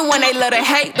 I'm the one they love to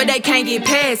hate, but they can't get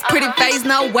past. Pretty face,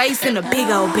 no waist, and a big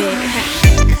old bag.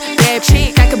 Bad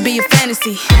chick, I could be a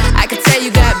fantasy. I could tell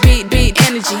you got big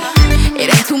energy.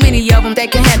 It ain't too many of them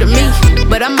that can handle me,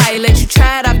 but I might let you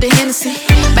try it off the Hennessy.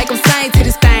 Make them sing to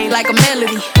this thing like a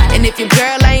melody. And if your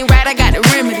girl ain't right, I got the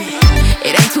remedy.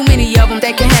 It ain't too many of them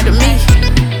that can handle me.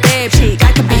 Bad chick,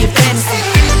 I could be a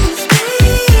fantasy.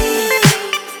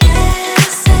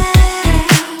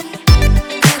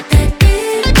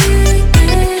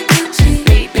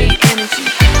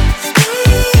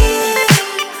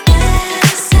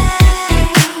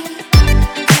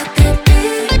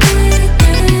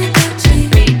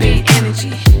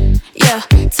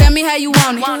 Tell me how you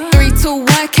want it. 3, 2,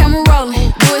 1, camera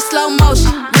rolling. Do it slow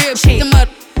motion. Real chick, them up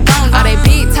on. All they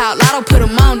big talk, Lotto put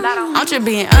them on. I'm just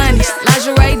being honest.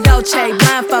 Lingerie, Dolce,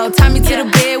 blindfold. Tie me to the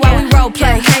bed while we role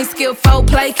play. Can't skill folk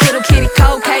play, kittle kitty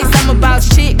cold case. I'm about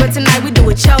shit, but tonight we do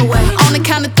it your way. On the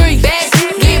count of 3, back,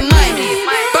 get money.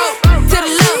 Broke to the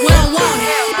left, we don't want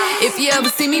it. If you ever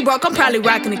see me broke, I'm probably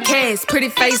rocking a cast. Pretty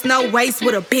face, no waist,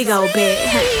 with a big old bag.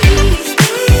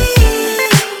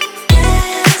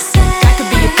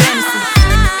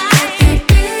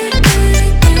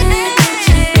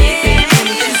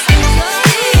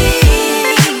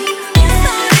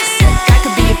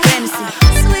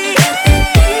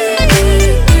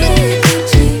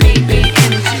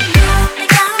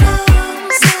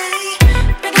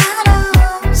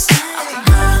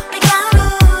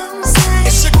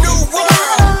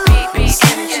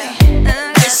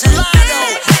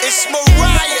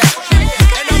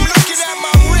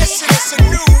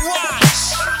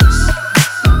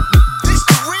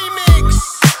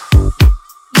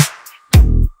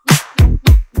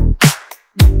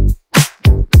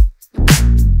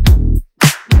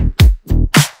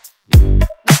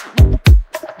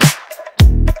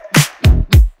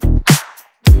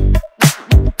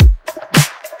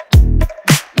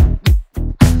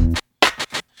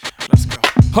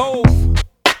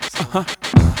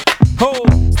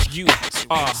 You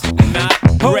are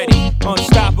not ready.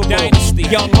 Unstoppable dynasty.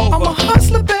 Young Hova. I'm a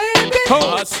hustler, baby.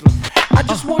 Hustler. I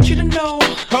just want you to know.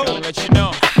 Let you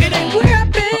know. It ain't where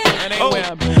I've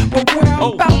been. But where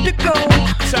I'm about to go.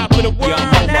 Top of the world.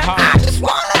 Now I just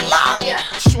wanna love you.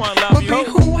 Just wanna love you. Be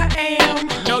who I am.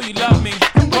 Know you love me.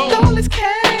 And with all this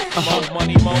cash. More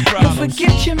money, more problems. Don't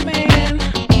forget your man.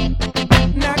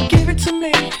 Now give it to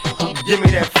me. Give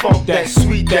me that funk, that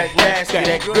sweet, that nasty,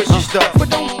 that gushy stuff. But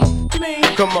don't me.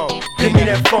 Come on, give me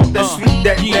that funk, that sweet,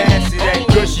 that nasty, that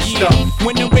gushy stuff.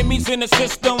 When the Remy's in the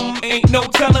system, ain't no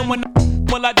telling when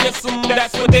I diss them.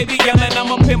 That's what they be yelling.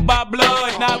 I'm a pimp by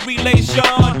blood, not relation.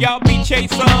 Y'all be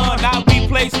chasing, I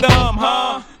replace them,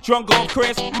 huh? Drunk on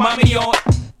Chris, mommy on.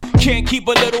 Can't keep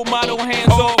a little model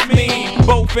hands off me.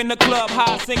 Both in the club,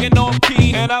 high singing off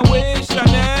key. And I wish I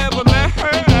never met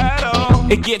her at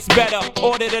all. It gets better,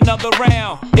 ordered another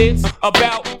round. It's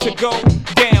about to go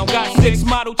down. Got 6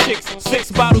 model chicks,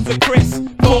 6 bottles of Chris,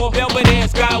 4 velvet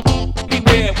ass guy.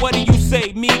 Beware, what do you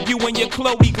say? me, you and your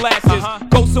Chloe glasses.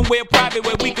 Go somewhere private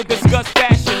where we could discuss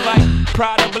fashion, like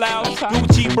Prada blouse,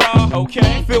 Gucci bra,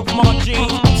 okay, Filth Mark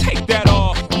jeans, take that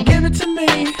off. Give it to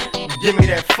me. Give me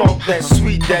that funk, that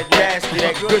sweet, that nasty,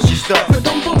 that gushy stuff.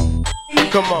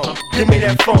 Come on, give me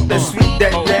that funk, that sweet,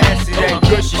 that nasty, that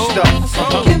gushy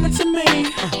stuff. Give it to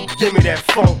me. Give me that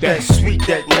funk, that sweet,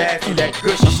 that nasty, that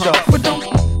gushy stuff.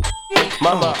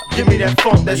 Mama, give me that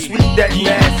funk, that sweet, that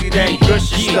nasty, that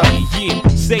gushy stuff. Yeah,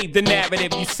 save the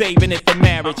narrative, you saving it for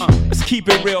marriage. Let's keep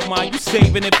it real, man, you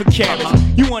saving it for carriage.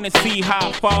 You wanna see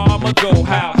how far I'ma go,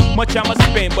 how much I'ma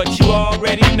spend, but you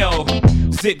already know.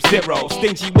 Zip zero,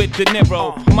 stingy with the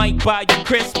Niro. Might buy you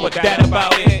crisp, but that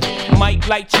about it. Might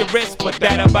light your wrist, but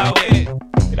that about it.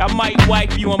 I might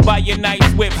wipe you and buy you nice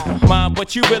whips, mom,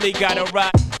 but you really gotta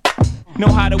ride. Know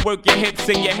how to work your hips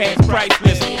and your hands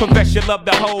priceless. Profess you love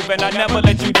the hove and I never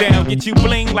let you down. Get you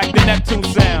bling like the Neptune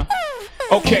sound.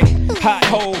 Okay, hot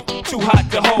hole, too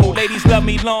hot to hold. Ladies love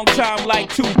me long time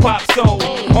like Tupac soul.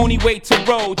 Only way to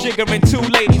roll, jiggering two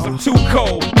ladies, I'm too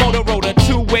cold. Motorola,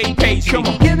 two-way page. Come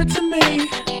on, give it to me.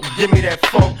 Give me that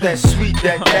funk, that sweet,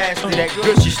 that nasty, that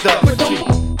gushy stuff.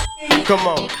 Come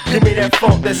on, give me that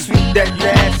funk, that sweet, that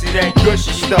nasty, that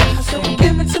gushy stuff. So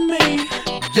give it to me.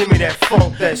 Give me that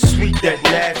funk, that sweet, that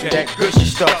nasty, that gushy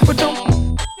stuff.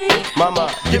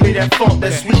 Mama, give me that funk,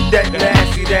 that sweet, that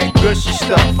nasty, that gushy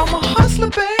stuff. I'm a hustler,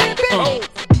 baby.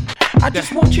 I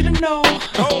just want you to know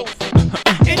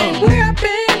it ain't where I've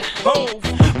been,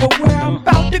 but where I'm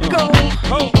about to go.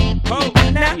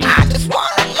 Now I just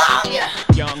wanna love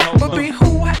you, but be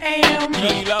who I am.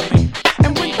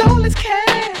 And with all this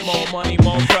cash, more money,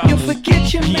 more problems. You'll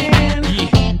forget your man.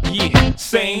 Yeah,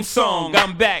 same song,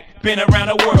 I'm back, been around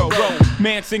the world.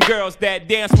 Romance and girls that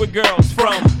dance with girls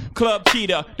from Club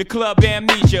Cheetah, the Club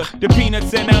Amnesia, the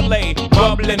Peanuts in LA,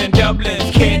 bubbling in Dublin,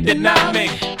 can't deny me.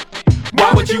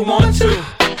 Why would you want to?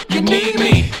 You need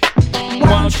me.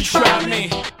 Why don't you try me?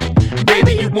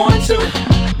 Baby, you want to?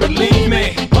 Believe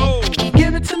me.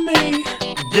 Give it to me.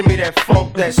 Give me that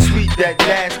funk, that sweet, that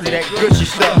nasty, that gushy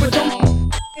stuff.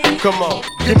 Come on,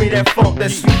 give me that funk,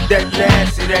 that sweet, that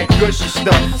nasty, that gushy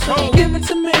stuff. So give it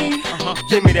to me.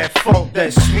 Give me that funk,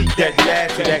 that sweet, that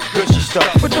nasty, that gushy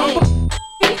stuff.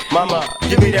 Mama,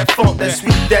 give me that funk, that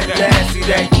sweet, that nasty,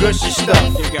 that gushy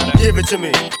stuff. Give it to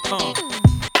me.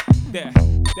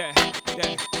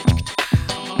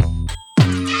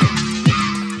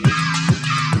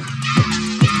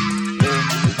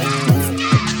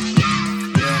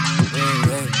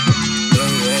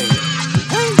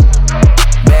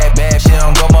 Bad, she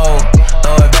don't go mode.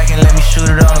 Throw it back and let me shoot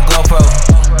it on the GoPro.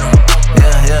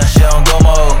 Yeah, she don't go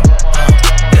mode.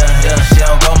 Yeah, she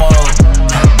don't go mode.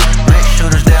 Rick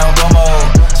shooters, they don't go mode.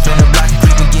 Spin the block and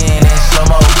creep again in slow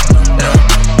mo.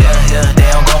 Yeah, they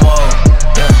don't go mode.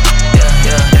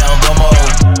 Yeah, they don't go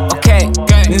mode. Okay,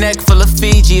 neck full of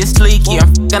Fiji, it's leaky. I'm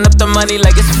f***ing up the money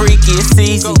like it's freaky, it's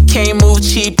easy. Can't move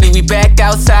cheaply, we back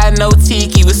outside, no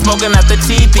tiki. We smoking out the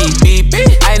teepee, beep.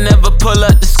 I never pull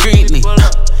up discreetly.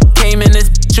 Came in this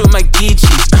bitch with my Geechee,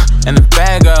 and a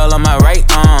bad girl on my right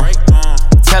arm.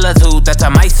 Tell her to, that's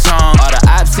my song. All the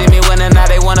ops see me winning, now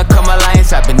they wanna come alliance.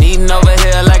 I've been eating over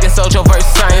here like it's social versus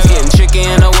science. Getting tricky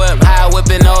in the whip, high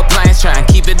whipping, no appliance. Trying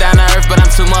to keep it down to earth, but I'm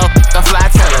too motherfucking fly.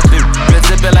 Tell her, bitch,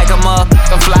 zip it like a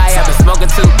motherfucking fly. I've been smoking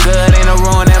too good, ain't no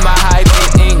ruin in my high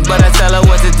ink. But I tell her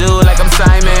what to do like I'm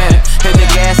Simon. Hit the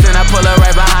gas and I pull her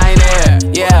right behind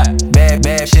it. Yeah, bad,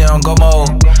 she don't go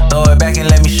mode. Throw it back and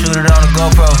let me shoot it on the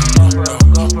GoPro.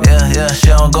 Yeah,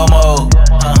 she don't go mode.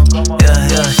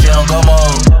 Yeah, she don't go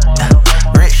mode.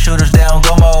 Rick shooters, they don't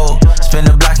go mode. Spin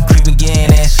the block and creep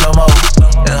again in slow mo.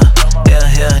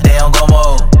 Yeah, they don't go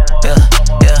mode. Yeah,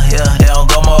 they don't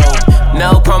go mode.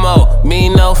 no promo, me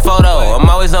no photo. I'm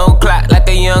always on clock like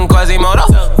a young Quasimodo.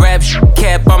 Rap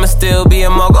cap, I'ma still be a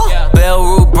mogul. Bell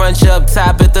Root brunch up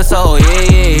top at the Soho.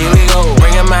 Yeah, here we go.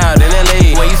 Bring 'em out in the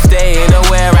league. Where you stay, ain't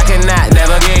nowhere I cannot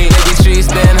navigate. Nigga streets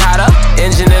been hotter.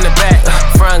 Engine in the back,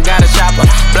 front got a chopper.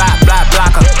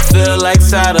 Blocker. Feel like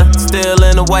solder. Still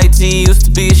in the white tee, used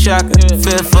to be a shocker.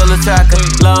 Fifth full of taco.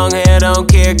 Long hair, don't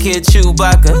care, kid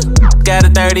Chewbacca. Got a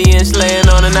 30-inch laying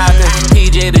on a knocker.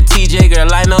 PJ to TJ,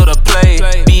 girl, I know the play.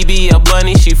 BB a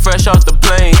bunny, she fresh off the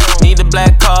plane. Need a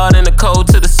black card and a code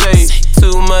to the safe.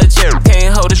 Too much air,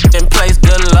 can't hold it in place,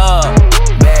 good luck.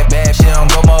 Bad, she don't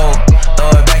go mode. Throw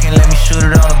it back and let me shoot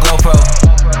it on the GoPro.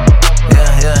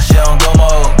 Yeah, she don't go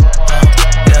mode.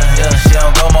 Yeah, she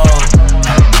don't go mode.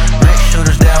 Rick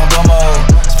shooters, they don't go mode.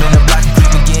 Spin the block and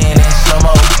creep again in slow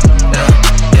mo.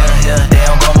 Yeah, they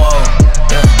don't go mode.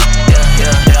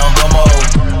 Yeah, they don't go mode.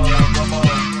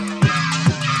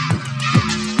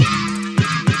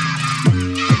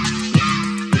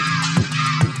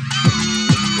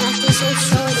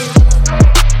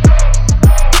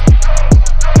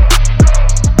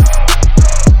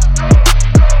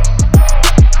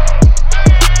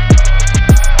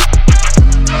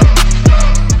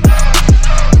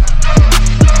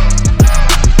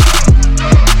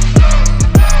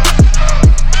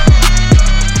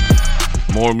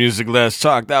 More music, less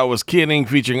talk. That was Kidding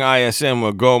featuring ISM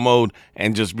with Go Mode.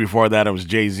 And just before that, it was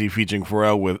Jay-Z featuring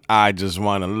Pharrell with I Just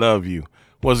Wanna Love You.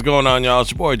 What's going on, y'all? It's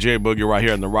your boy J-Boogie right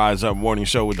here on the Rise Up Morning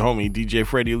Show with the homie DJ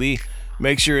Freddy Lee.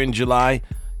 Make sure in July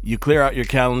you clear out your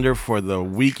calendar for the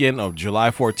weekend of July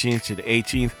 14th to the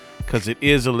 18th because it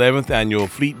is 11th Annual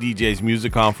Fleet DJs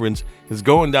Music Conference. It's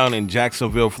going down in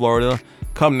Jacksonville, Florida.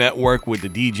 Come network with the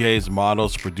DJs,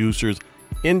 models, producers,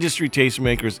 industry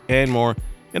tastemakers, and more.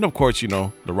 And of course, you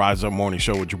know, the Rise Up Morning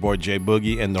Show with your boy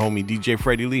J-Boogie and the homie DJ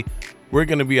Freddy Lee. We're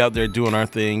going to be out there doing our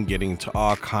thing, getting into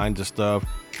all kinds of stuff.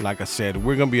 Like I said,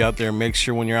 we're going to be out there. Make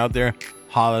sure when you're out there,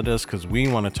 holler at us because we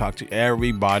want to talk to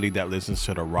everybody that listens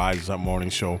to the Rise Up Morning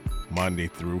Show Monday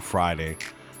through Friday.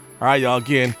 All right, y'all.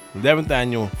 Again, 11th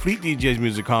Annual Fleet DJs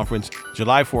Music Conference,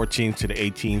 July 14th to the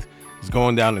 18th. It's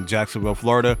going down in Jacksonville,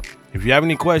 Florida. If you have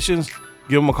any questions,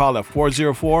 give them a call at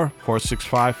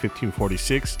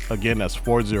 404-465-1546. Again, that's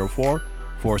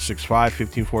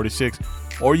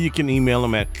 404-465-1546. Or you can email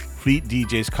them at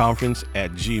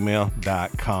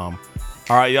fleetdjsconference@gmail.com.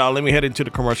 All right, y'all, let me head into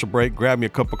the commercial break. Grab me a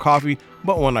cup of coffee.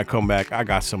 But when I come back, I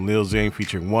got some Lil Zane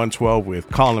featuring 112 with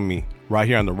Calling Me right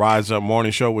here on the Rise Up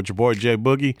Morning Show with your boy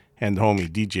J-Boogie and the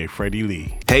homie DJ Freddy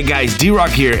Lee. Hey guys, D-Rock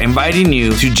here, inviting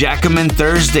you to Jackaman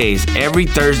Thursdays every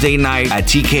Thursday night at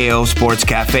TKO Sports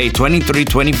Cafe,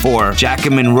 2324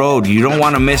 Jackaman Road. You don't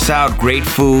want to miss out. Great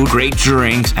food, great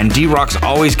drinks, and D-Rock's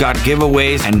always got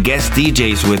giveaways and guest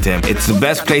DJs with him. It's the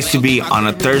best place to be on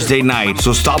a Thursday night.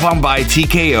 So stop on by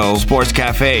TKO Sports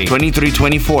Cafe,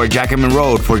 2324 Jackaman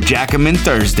Road for Jackaman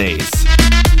Thursdays.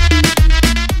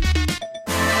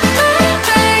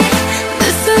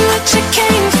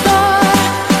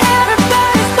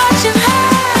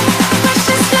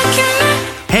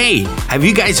 Hey, have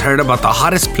you guys heard about the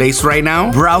hottest place right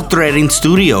now? Brow Threading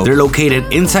Studio. They're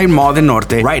located inside Mall del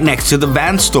Norte, right next to the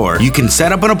Van store. You can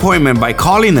set up an appointment by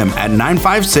calling them at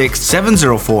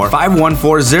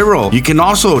 956-704-5140. You can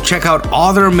also check out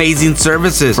all their amazing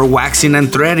services for waxing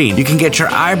and threading. You can get your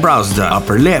eyebrows done,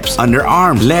 upper lips,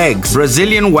 underarms, legs,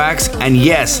 Brazilian wax, and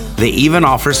yes, they even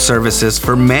offer services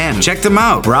for men. Check them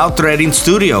out. Brow Threading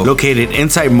Studio, located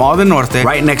inside Mall del Norte,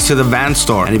 right next to the Van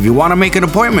store. And if you want to make an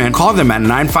appointment, call them at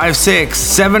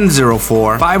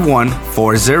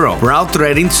 956-704-5140. Brow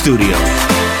Threading Studio.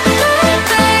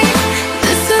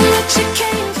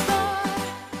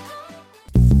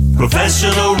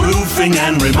 Professional roofing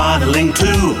and remodeling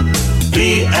too.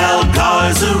 BL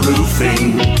Garza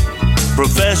Roofing.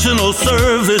 Professional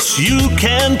service you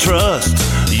can trust.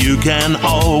 You can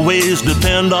always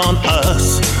depend on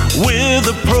us. We're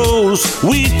the pros,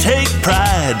 we take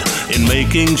pride in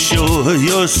making sure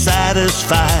you're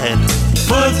satisfied.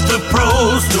 Put the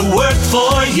pros to work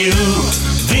for you.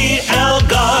 VL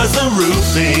Garza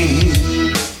Roofing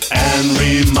and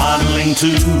Remodeling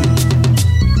too.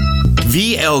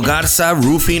 VL Garza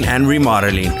Roofing and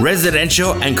Remodeling.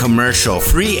 Residential and commercial.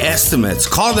 Free estimates.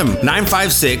 Call them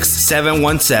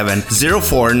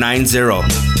 956-717-0490.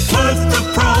 Put the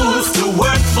pros to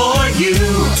work for you.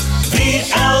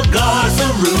 VL Garza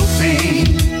Roofing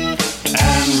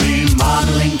and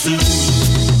Remodeling too.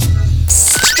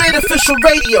 Straight official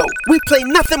radio. We play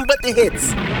nothing but the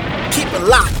hits. Keep it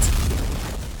locked.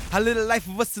 I live the life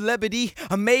of a celebrity.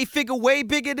 A made figure way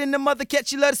bigger than the mother cat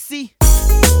you love to see.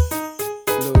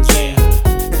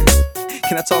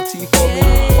 Can I talk to you for a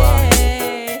minute? Wow.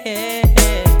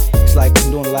 It's like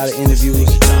I'm doing a lot of interviews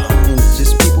and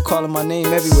just people calling my name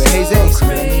everywhere. Hey Zane.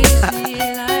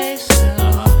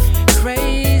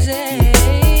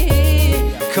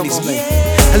 Come on.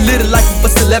 I live the life of a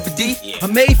celebrity. I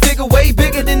made figure way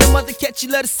bigger than the mother cat you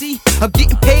love to see. I'm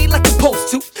getting paid like I'm supposed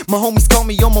to. My homies call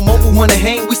me on my mobile, wanna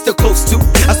hang, we still close to.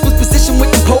 I switch position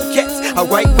with them polecats. I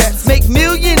write raps, make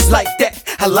millions like that.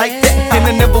 I like that, and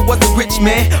I never was a rich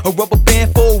man. A rubber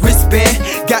band for a wristband.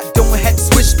 Got doing, had to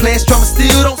switch plans. Drama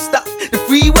still don't stop. The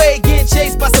freeway getting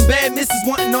chased by some bad misses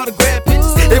wanting autograph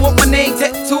pictures. They want my name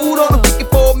tattooed on them. Thinking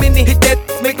for a minute, hit that,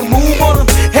 make a move on them.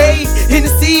 Hey,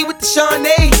 Hennessy with the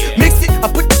Chardonnay. Mix it, I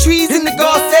put the trees in the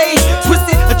Garcia. Twist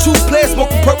it, a true player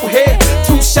smoking purple hair.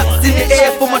 2 shots in the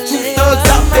air for my true thugs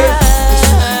out there.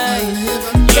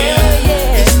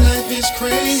 This life is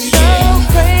crazy.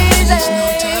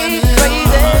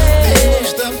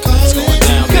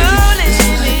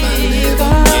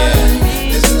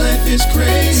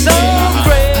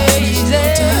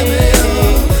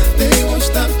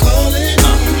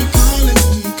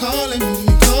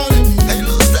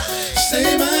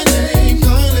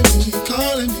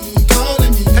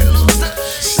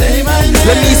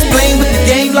 Let me explain what the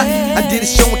game like. I did a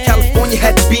show in California,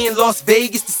 had to be in Las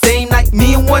Vegas the same night.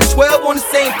 Me and 112 on the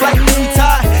same flight. We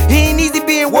tired, it ain't easy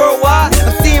being worldwide.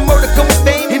 I'm seeing murder come with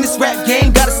fame.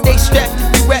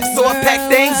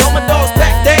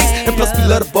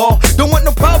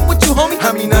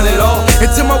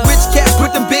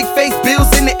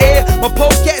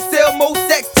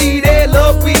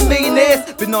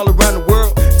 seen all around the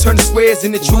world. Turn the squares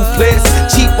into true players.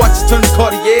 Cheap watches turn to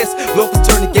Cartiers. Locals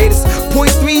turn to Gators.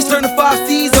 .3s turn to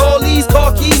 5Cs. All these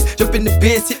car keys. Jump in the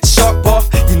Benz, hit the shark bar.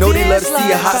 You know they love to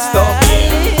see a hot star.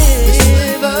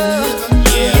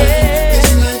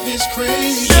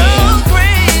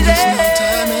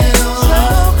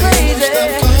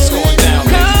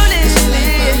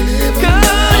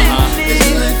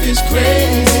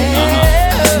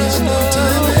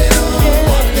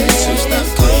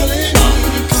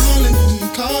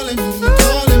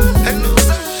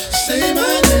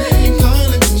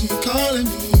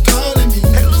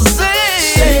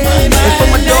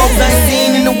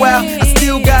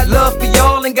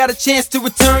 Got a chance to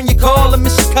return your call. I'm in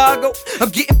Chicago.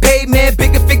 I'm getting paid, man.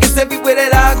 Bigger figures everywhere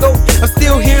that I go. I'm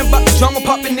still hearing about the drama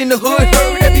popping in the hood.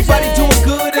 Heard everybody doing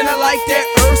good, and I like that.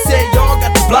 Earth said y'all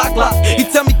got the block locked. He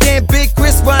tell me damn Big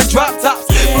Chris run drop tops.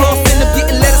 Flossing, I'm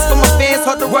getting letters from my fans.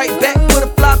 Hard to write back. Put a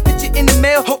fly picture in the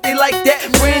mail. Hope they like that.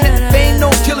 Praying that the fame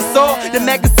don't kill us all. The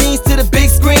magazines to the big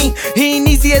screen. He ain't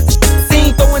easy as the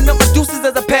scene. Throwing up my deuces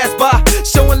as I pass by.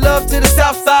 Showing love to the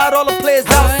south side. All the players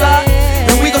outside.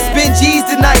 We gon' spend G's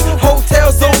tonight.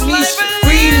 Hotels on me,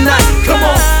 free tonight. Come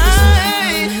on.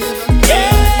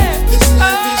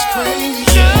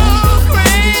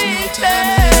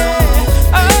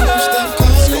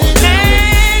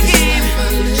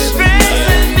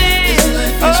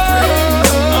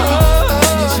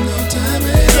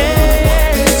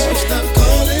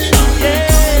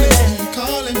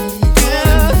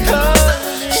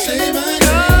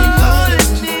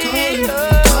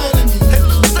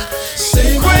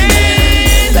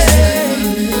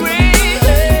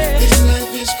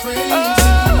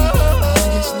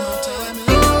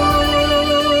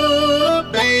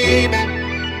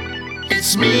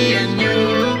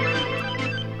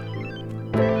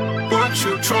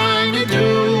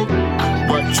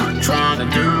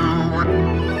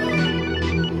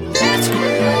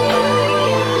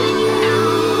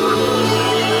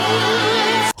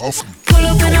 Pull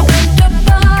up in a winter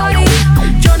party,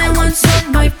 Jordan once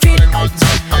on my feet.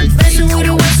 Messing with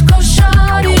a West Coast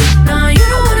shawty. Nah, you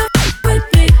don't wanna with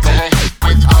me.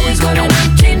 Always got a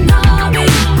 19 on me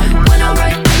when I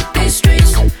ride through these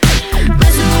streets.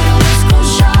 Messing with a West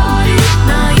Coast shawty.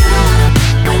 Nah, you don't wanna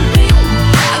with me.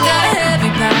 I got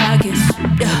heavy pockets,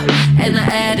 yeah, and an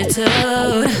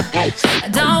attitude. I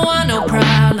don't want no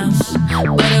problems,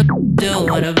 but I do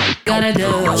what I gotta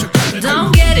do.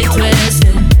 Don't get it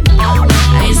twisted.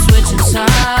 I ain't switching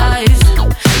sides.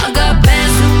 I got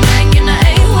bands to make in the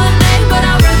 818, but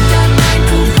I rock that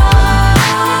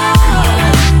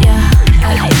 925. Yeah,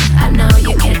 I know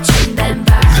you're catching them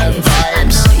vibes. I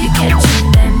know you're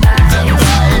catching them vibes. I know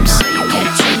you're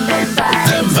catching them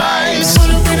vibes.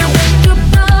 Pull up in a winter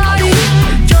party,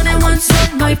 Jordan once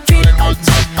on my feet.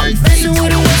 Messing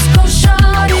with a West Coast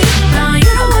shawty. Now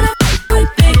you don't wanna with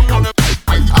me.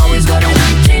 Always got a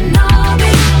 19 on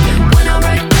me when I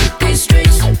ride through these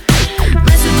streets.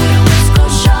 Messing with a West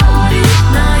Coast shawty.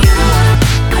 Now you don't wanna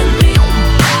with me.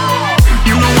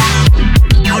 You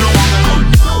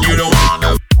don't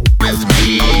wanna with me.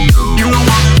 You don't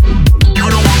wanna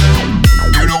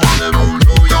know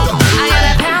your. I got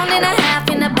a pound and a half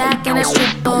in the back and a strip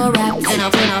for rap, and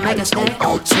I'm finna make a stack.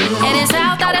 And it's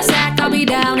out that a sack, I'll be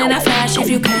down in a flash if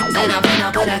you can. And I'm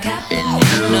finna put a cap in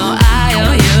you. No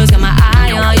IOUs, got my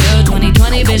eye on you.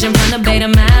 20/20 vision from the Bay to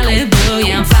Malibu.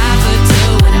 Yeah, I'm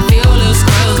 5'2" and I feel a little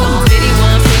screws. Going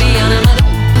 50 on a mother.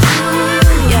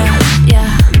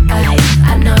 Yeah,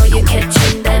 I know you're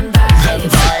catching them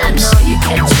vibes. I know you're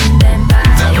catching them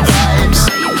vibes. I know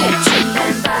you're catching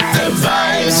them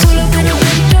vibes. Pull up in a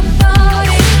winter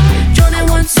party, Jordan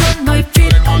once on my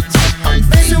feet.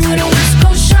 Messing with a West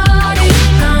Coast shawty.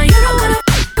 Nah, you don't wanna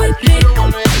with me.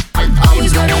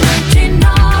 Always got a 19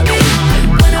 on me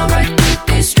when I ride through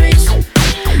these streets.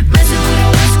 Messing with a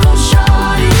West Coast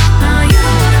shawty. Nah, you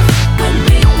don't wanna with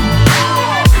me.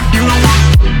 You don't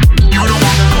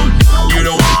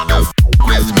wanna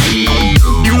with me.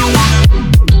 You don't wanna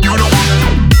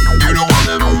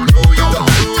know your.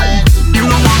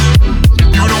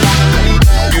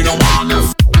 You don't wanna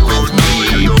with me.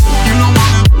 You don't wanna know your.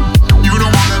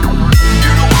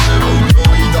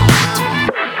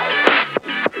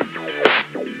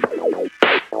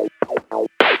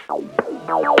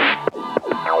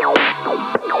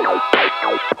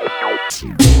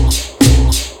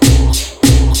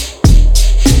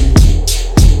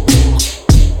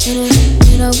 You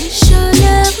know we should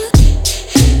never.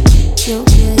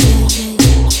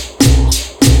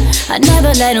 I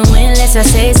never let them win unless I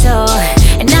say so.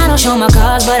 And I don't show my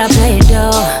cards, but I play it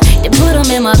though. They put them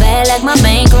in my bag like my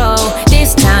bankroll.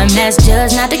 This time that's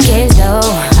just not the case though.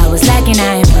 I was lacking,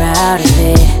 I ain't proud of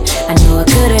it.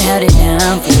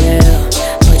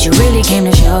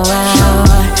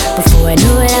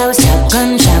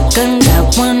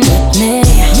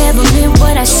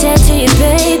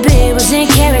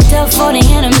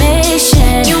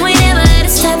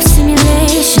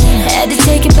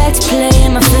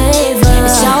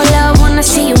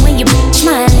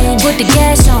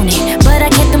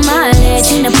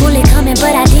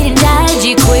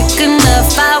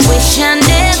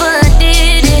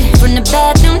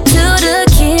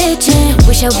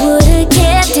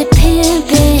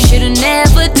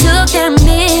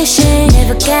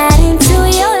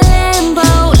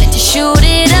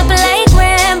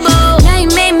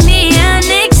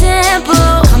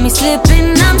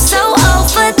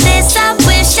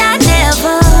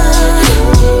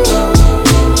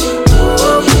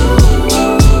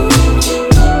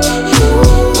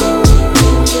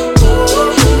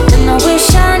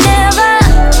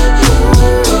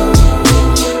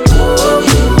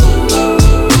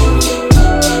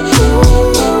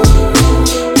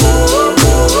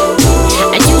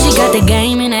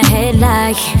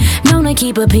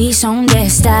 keep a piece on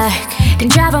desktop. Then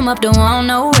drive him up the wall,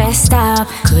 no rest stop.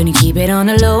 Couldn't keep it on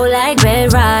the low like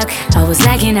bedrock. I was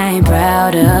lacking, I ain't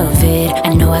proud of it.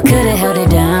 I know I could've held it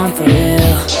down for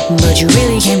real, but you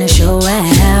really came to show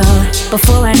out.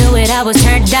 Before I knew it, I was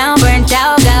turned down, burnt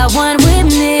out, got one with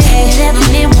me. Never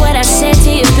meant what I said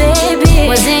to you, baby.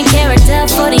 Was in character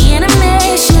for the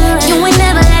animation. You ain't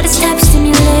never had this type of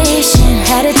stimulation.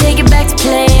 Had to take it back to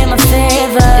play in my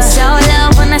favor. It's all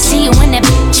love when I see you in that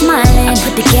bitch smiling. I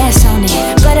put the gas on it,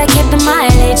 but I kept the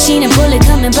mileage. Seen a bullet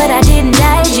coming, but I didn't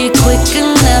dodge it quick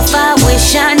enough. I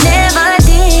wish I never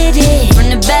did it. From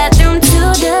the bathroom to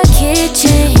the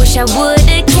kitchen, wish I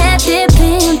would've kept it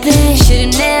pimpin'.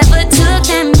 Should've never took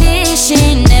that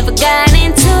mission. Never got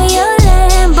into your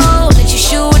Lambo. Let you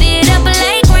shoot it up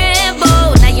like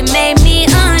Rambo. Now you made me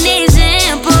an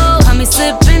example. I'm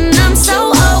slipping, I'm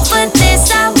so over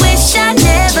this. I wish I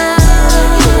never.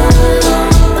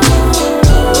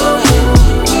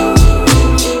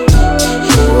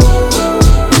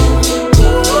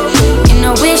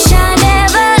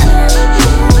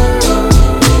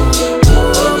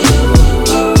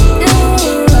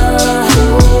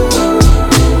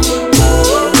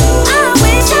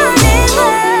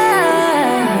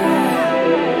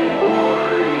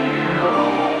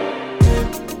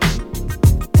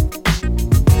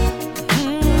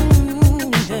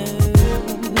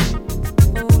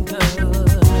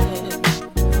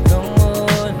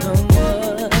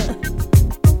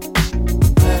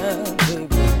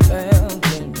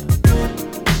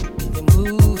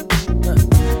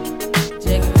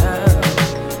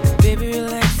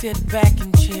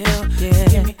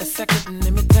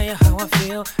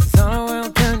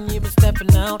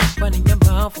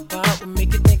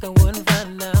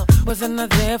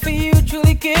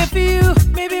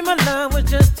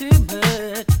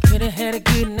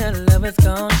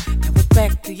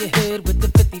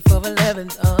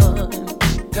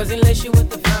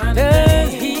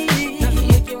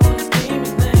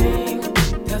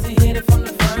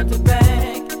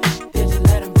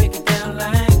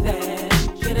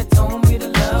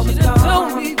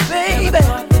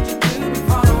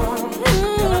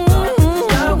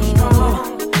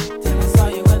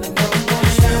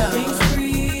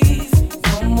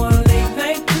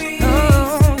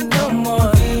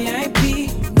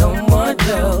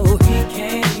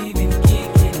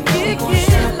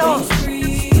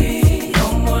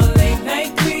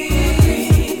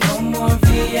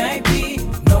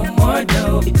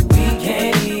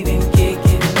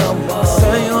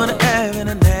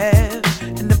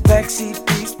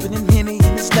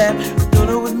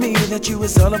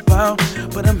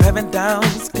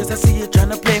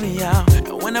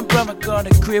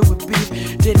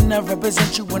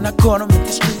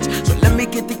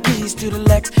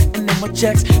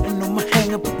 Checks and I'ma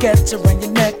hang up baguettes around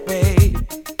your neck, babe.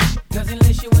 Does it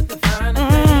lace you with the fine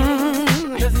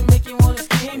thing? Does it make you wanna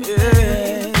scream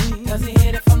it? Does it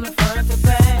hit it from the front to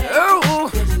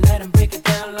back? Did you let him break it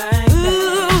down like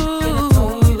that? Should've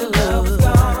told you the love was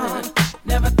gone.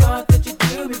 Never thought that you'd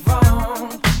do me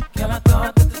wrong. Girl, I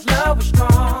thought that this love was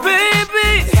strong.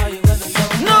 Baby,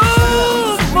 no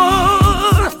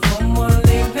more. No more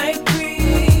late night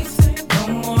creeps. No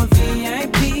more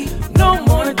VIP. No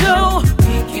more dough.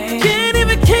 Can't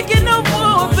even kick it no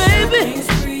more, baby.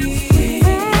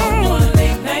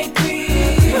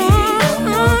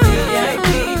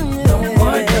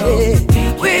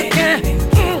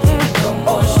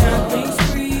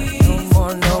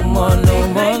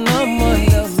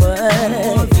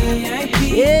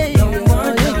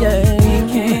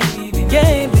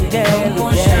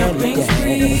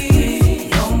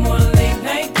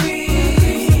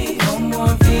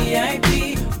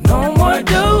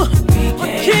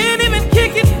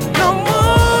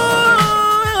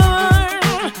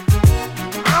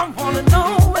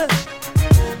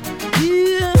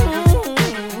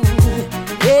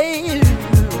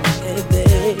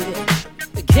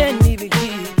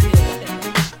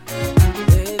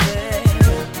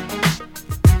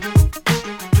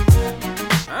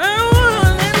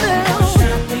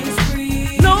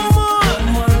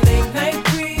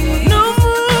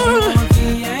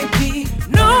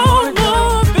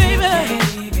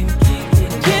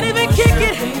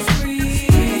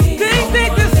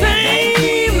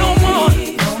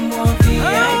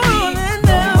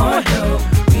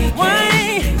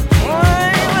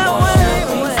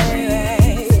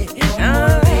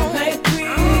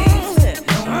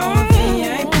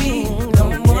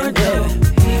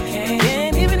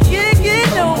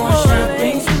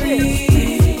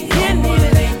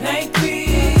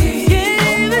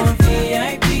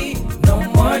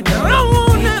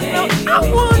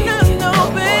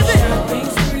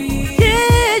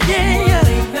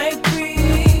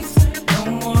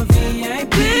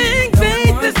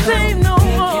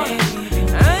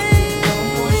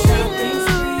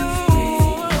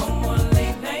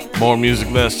 More music,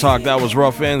 less talk. That was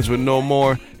Rough Ends with No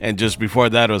More. And just before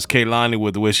that was Kaylani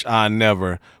with Wish I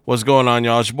Never. What's going on,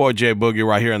 y'all? It's your boy J-Boogie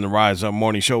right here on the Rise Up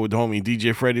Morning Show with the homie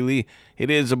DJ Freddy Lee. It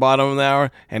is the bottom of the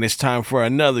hour, and it's time for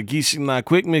another Geesing Night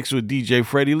Quick Mix with DJ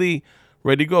Freddy Lee.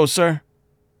 Ready to go, sir?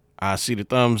 I see the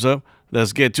thumbs up.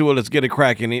 Let's get to it. Let's get it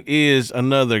cracking. It is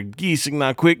another Geesing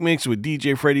Night Quick Mix with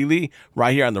DJ Freddy Lee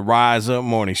right here on the Rise Up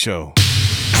Morning Show.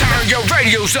 Turn your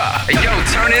radios up. Yo,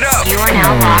 turn it up. You are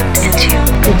now locked into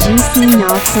the GC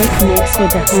Now Quick Mix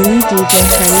with the homie DJ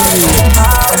Freddy Lee.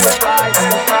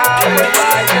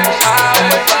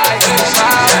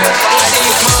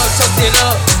 18 months, took it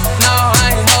up. No,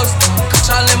 I ain't hosting.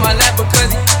 Y'all in my lap because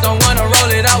he don't wanna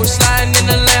roll it. I was sliding in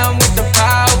the lamb with the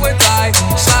power glide.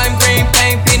 Slime green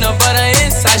paint, peanut butter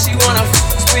inside. She wanna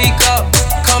speak up,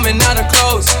 coming out of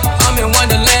clothes. I'm in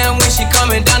Wonderland when she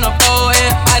coming down the pole,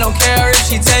 and I don't care if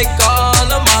she take all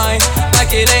of mine.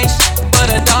 Like it ain't but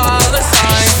a dollar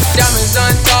sign. Diamonds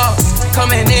unthought,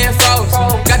 coming in froze.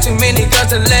 Got too many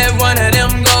girls to let one of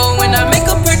them go. When I make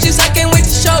a purchase, I can't wait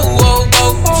to show. Oh,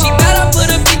 oh. She better put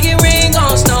a pinky ring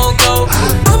on Snow Globe.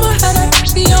 I'ma have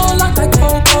that be on lock like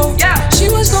Coco. Yeah. She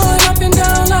was going up and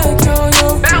down like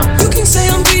yo-yo. You can say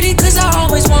I'm greedy cause I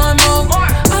always want more.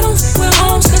 I don't f with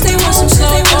homes cause they want some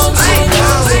slow mo.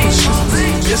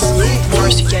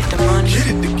 First you get the money, get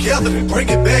it together and bring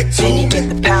it back to me. Then you get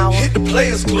the power, hit the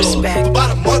Players Club respect.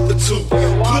 About a month or two.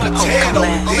 Put a tan on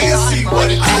it, then see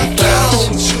what it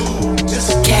do.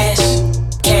 Just cash,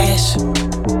 cash,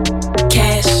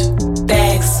 cash,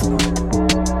 bags,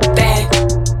 bag.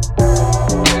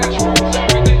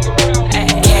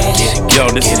 Yo,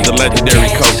 this is the legendary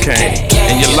Cocaine,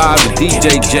 and you're live with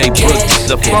DJ J-Boogie,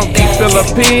 the funky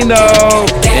Filipino,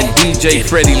 and DJ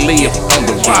Freddy Lee on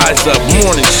the Rise Up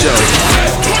Morning Show.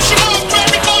 Push 'em up,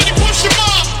 everybody, push 'em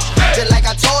up. Just like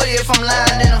I told you, if I'm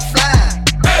lying, then I'm flying.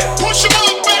 Push 'em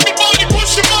up, everybody,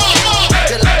 push 'em up.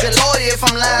 Just told you, if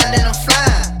I'm lying, then I'm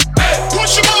flying.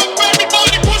 Push 'em up,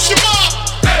 everybody, push 'em up.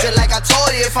 Just like I told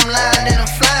you, if I'm lying, then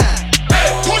I'm flying.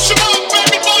 Push 'em up,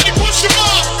 everybody, push 'em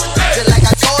up. Just like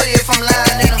I told you, if I'm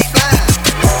lying, then I'm flying.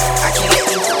 I can't let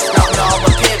you talk to all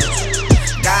my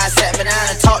pivots. God sat me down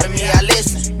and talked to me, I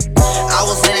listened. I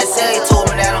was in that cell, he told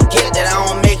me that I don't get it, that I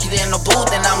don't make it in the booth,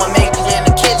 and I'ma make it in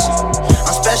the kitchen.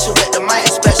 I'm special with the mic,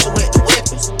 special with the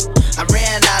whipping. I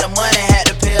ran out of money, had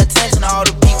to pay attention to all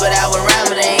the people that were around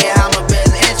me, they ain't have my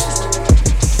best interest.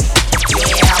 You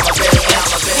ain't have my best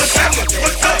interest. What's happening?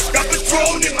 What's up? Got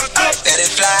Patron in my cup. Let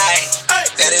it fly,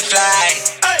 let it fly.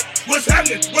 What's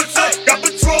happening? What's up? Got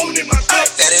Patron in my cup.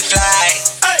 Let it fly,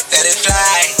 let it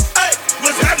fly.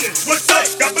 What's happening? What's up?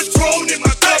 Got Patron in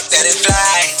my cup. Let it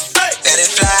fly, let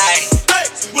it fly.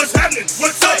 What's happening?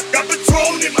 What's up? Got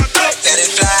Patron in my cup. Let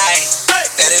it fly,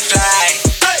 let it fly,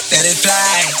 let it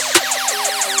fly.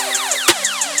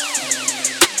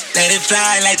 Let it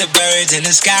fly like the birds in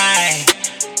the sky.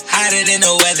 Hotter than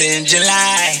the weather in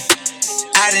July.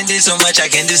 I done did so much I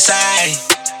can decide.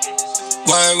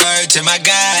 Word to my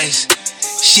guys.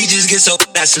 She just gets so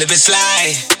I slip and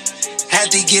slide.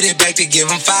 Had to get it back to give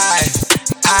him 5.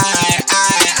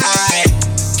 I.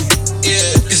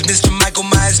 Yeah, it's Mr. Michael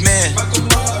Myers, man.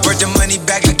 Worth the money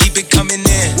back, I keep it coming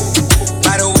in.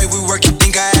 By the way we work, you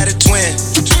think I had a twin.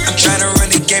 I'm tryna run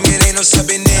the game, it ain't no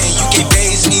subbing in. You can't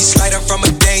phase me, slide up from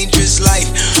a dangerous life.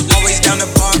 Always down the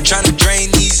bar, I'm tryna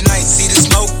drain these nights. See the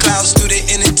smoke clouds through the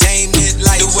entertainment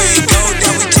light. The way it go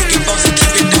down, we taking boats and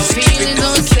keep it dope. Feeling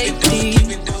no safety,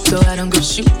 so I don't go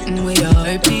shooting where your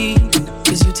heart be.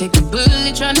 Cause you take a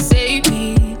bullet tryna save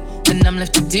me, then I'm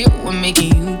left to deal with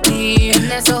making you bleed. And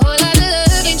that's a whole lot of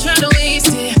love, ain't tryna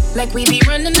waste it. Like we be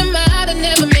running them out and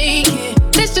never make it.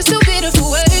 That's just too bitter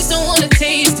for words, don't wanna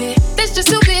taste it. That's just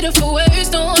too bitter for words,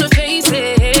 don't wanna face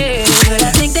it. But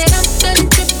I think that I'm done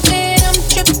tripping, I'm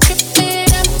tripping,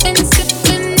 I've been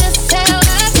sipping, that's how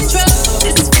I control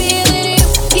this feeling.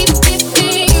 You keep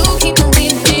giving, you keep on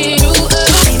giving, you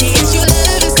up. Maybe it's your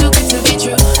love, it's too good to be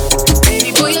true.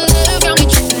 Baby boy, your love got me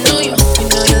tripping on you. You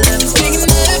know your love is big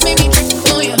enough, make me trip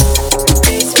on you.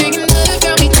 It's big enough,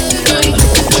 got me tripping on you.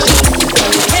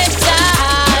 Head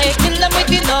side, kill them with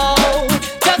the no.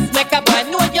 Just make a boy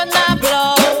know you're not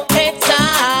blow. Head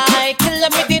side, kill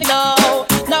them with the no.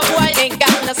 No boy ain't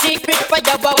got no secret for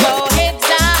your wow. Head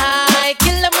side,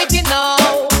 kill them with the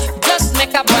no. Just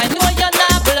make a boy know you're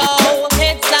not blow.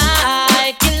 Head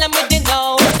side, kill them with the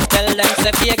no. Tell them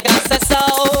say Vegas say so.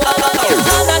 Na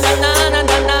na na na na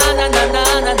na na na na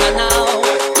na na na.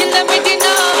 Kill them with the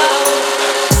no.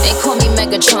 They call me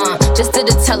Megatron, just did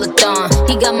a telethon.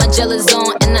 He got my jealous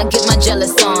on, and I get my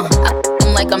jealous on.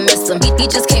 I him like I miss him. He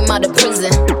just came out of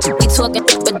prison. He talking,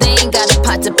 but they ain't got a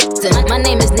pot to piss in. My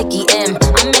name is Nikki M.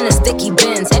 I'm in a sticky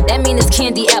Benz. That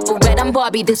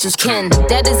Barbie, this is Ken.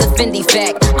 That is a Fendi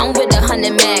fact. I'm with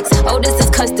 100 max. Oh, this is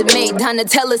custom made.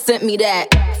 Donatella sent me that.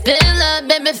 Fill up,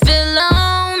 baby, fill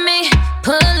on me.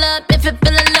 Pull up if you're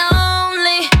feeling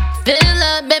lonely. Fill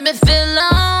up, baby, fill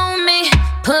on me.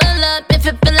 Pull up if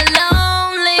you're feeling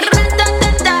lonely.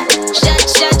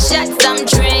 Shots, I'm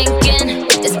drinking.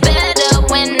 It's better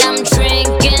when I'm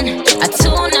drinking. I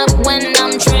tune up when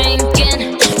I'm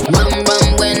drinking. Rum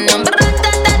when I'm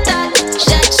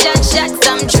shots,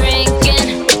 I'm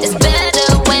drinking. It's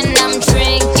better when I'm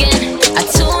drinking. I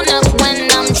tune up when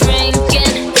I'm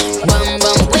drinking. Rum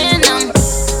when I'm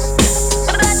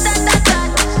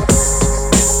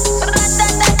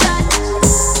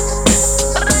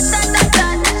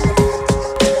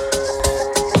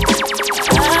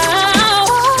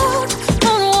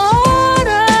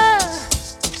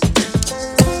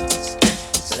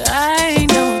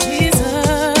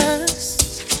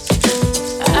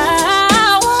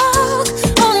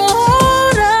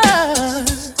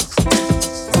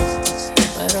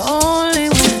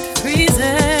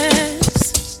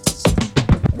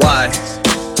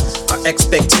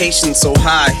Expectations so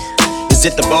high. Is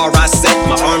it the bar I set?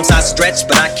 My arms I stretch,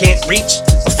 but I can't reach.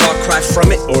 A far cry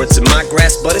from it, or it's in my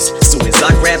grasp, but as soon as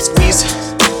I grab squeeze,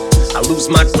 I lose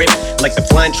my grip like the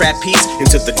flying trapeze.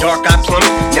 Into the dark I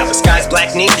plummet. Now the sky's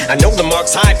black knee. I know the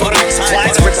mark's high, but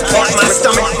flies rip apart my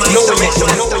stomach. No limit.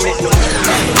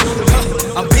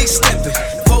 I'm big stepping,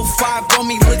 4-5 on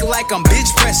me, looking like I'm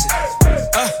bitch pressing.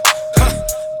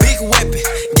 Big weapon,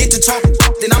 get to talking,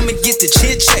 then I'ma get to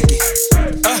chit checking.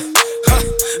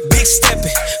 Big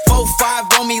stepping,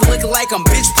 4-5 on me, looking like I'm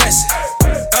bitch pressing.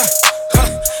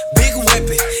 Big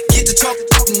weapon, get to talking,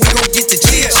 we gon' get to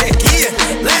chit checking. Yeah,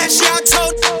 last year I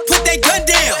told put that gun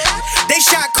down. They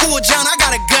shot Cool John, I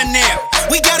got a gun now.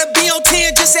 We gotta be on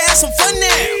 10 just to have some fun now.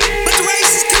 But the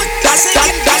race is good.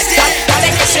 Dale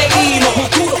que seguimos,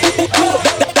 duro, duro.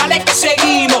 Dale que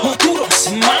seguimos, duro.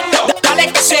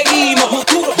 Dale que seguimos,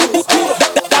 duro, duro.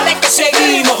 Dale que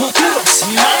seguimos, duro.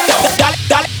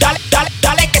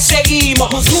 Dale que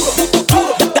seguimos, duro,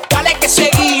 duro. Dale que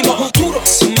seguimos, duro.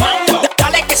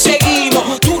 Dale que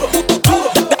seguimos, duro,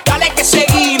 duro. Dale que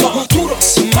seguimos, duro.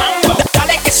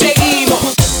 Dale que seguimos.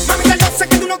 Mami, que yo sé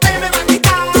que tú no te me vas a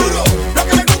quitar. Duro. Lo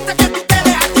que me gusta es que tú te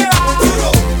dejas llevar.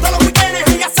 Duro. Todos los weekends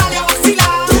ella sale a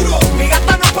vacilar. Duro. Mi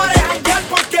gata no para de janguear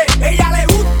porque ella le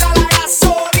gusta la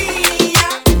gasolina.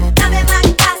 Dame más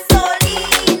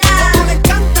gasolina. Como le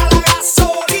encanta la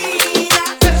gasolina.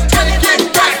 Dame más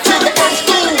gasolina.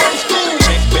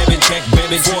 Check,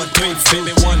 baby, 4, 3,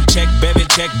 2, 1. Check, baby,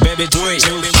 3,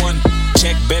 2, 1.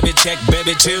 Check, baby,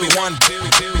 2, 1.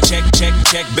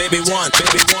 Check, baby, 1.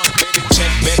 Check,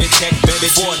 baby,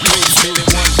 4, 3, 2,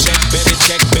 1. Check, baby,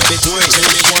 3, 2,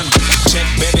 1. Check,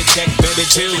 baby,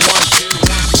 2, 1.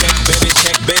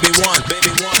 Check, baby, 1.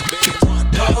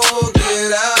 Oh,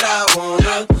 get out, I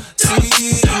wanna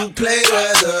see you play,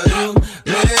 whether you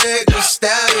make a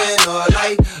stallion or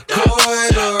like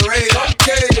corduroy.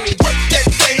 Okay, work that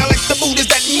thing, I like the booties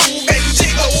that move and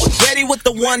jiggle. Ready with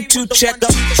the 1-2 checker.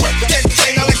 Work that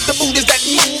thing, I like the booties that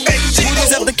move and jiggle.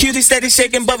 Booties up the cutie, steady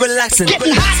shaking but relaxing.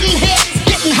 Getting hot in here,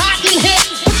 getting hot in here.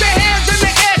 Put your hands in the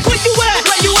air, where you at?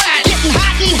 Where you at? Getting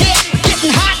hot in here,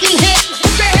 getting hot in here.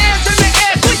 Put your hands in the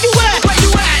air, where you at? Where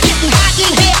you at? Getting hot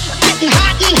in here, getting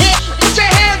hot in here. Put your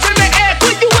hands in the air,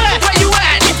 where you at? Where you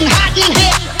at? Getting hot in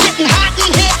here, getting hot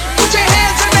in here. Put your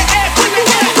hands in the air, where you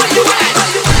at? Where you at?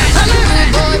 I'm a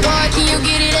rude boy, boy, can you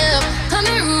get it up? I'm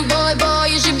a rude boy,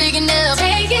 boy, is you big enough?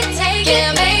 Take it,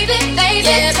 yeah, baby, baby.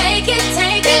 Yeah, Take it,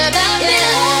 yeah,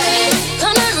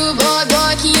 I'm a rude boy,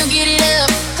 boy, can you get it up?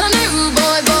 I'm a rude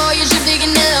boy, boy, is you big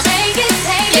enough? Take it,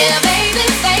 Yeah, baby,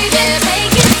 baby. yeah,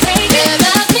 Take it, yeah,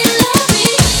 love me.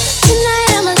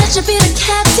 Tonight I'ma let you be the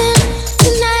captain.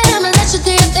 Tonight I'ma let you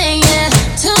do your thing, yeah.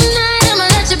 Tonight I'ma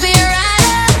let you be a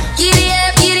rider. Giddy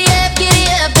up,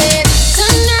 babe.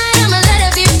 Tonight I'ma let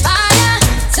it be fire.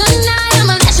 Tonight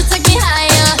I'ma let you take me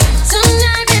higher.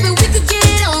 Tonight, baby, we could get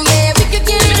it on, yeah. We could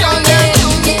get it on, yeah.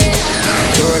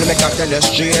 Girl, make I tell you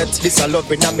straight. This a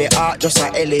love in my heart, just a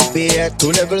elevate.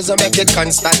 2 levels I make it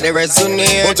constantly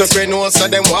resonate. But if you know so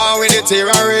them war with it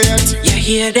deteriorate. You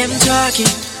hear them talking,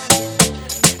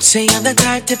 say I'm the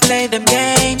type to play them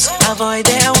games. Avoid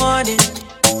their warning.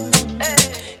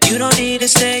 You don't need to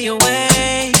stay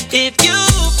away. If you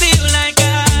feel like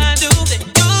I do, then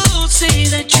you'll see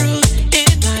the truth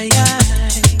in my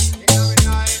eyes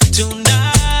tonight.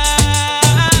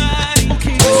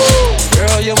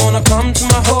 Girl, you wanna come to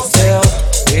my hotel?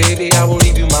 Baby, I will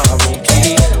leave you my room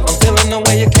key. I'm feeling the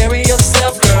way you carry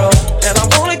yourself, girl, and I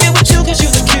wanna get with you 'cause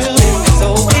you're the cutie.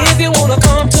 So if you wanna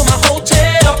come to my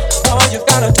hotel, all you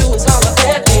gotta do is holler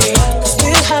at me. 'Cause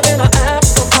we're having an hour.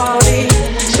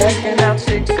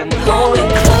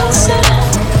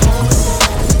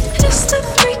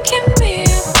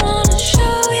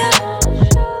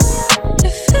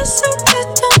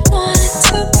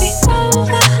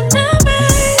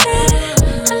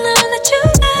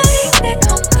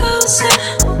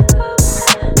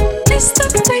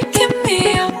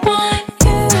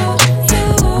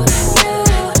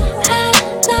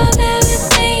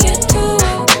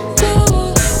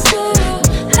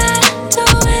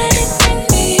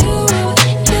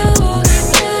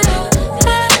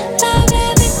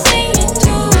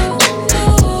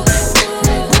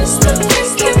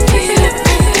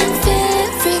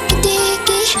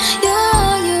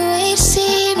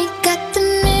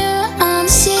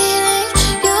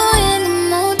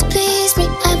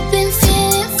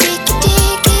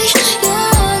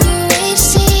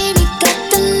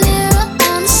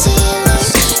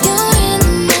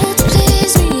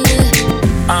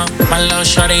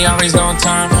 always on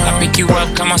time. I pick you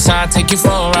up, come outside, take you for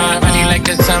a ride. Body like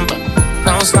December,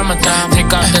 no summertime.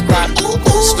 Take off the top,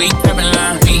 sweet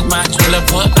Caroline. Beat my jeweler,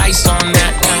 put ice on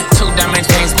that. 2 diamond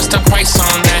chains, what's the price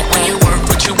on that? When you work,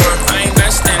 what you work, I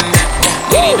invest in that.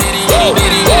 Itty bitty,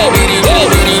 itty bitty,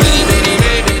 itty bitty,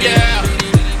 itty bitty,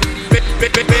 itty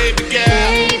bitty, baby girl.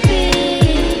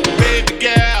 Baby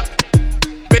girl.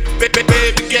 Baby girl.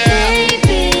 Baby girl.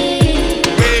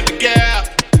 Baby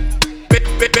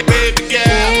girl. Baby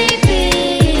girl.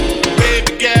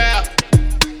 Baby girl.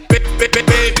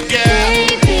 Baby girl.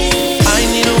 I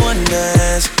need a one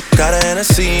dance, got a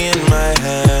Hennessy in my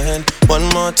hand. One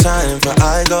more time before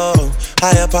I go.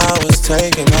 Higher powers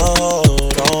taking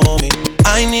hold on me.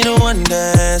 I need a one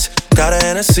dance, got a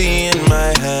Hennessy in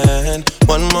my hand.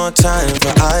 One more time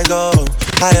before I go.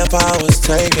 Higher powers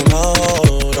taking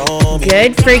hold on me.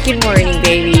 Good freaking morning,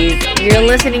 babies. You're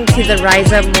listening to the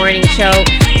Rise Up Morning Show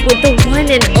with the one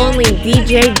and only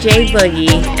DJ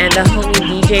J-Boogie and the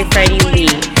homie DJ Freddy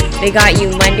Lee. They got you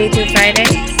Monday through Friday,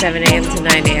 7 a.m. to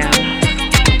 9 a.m.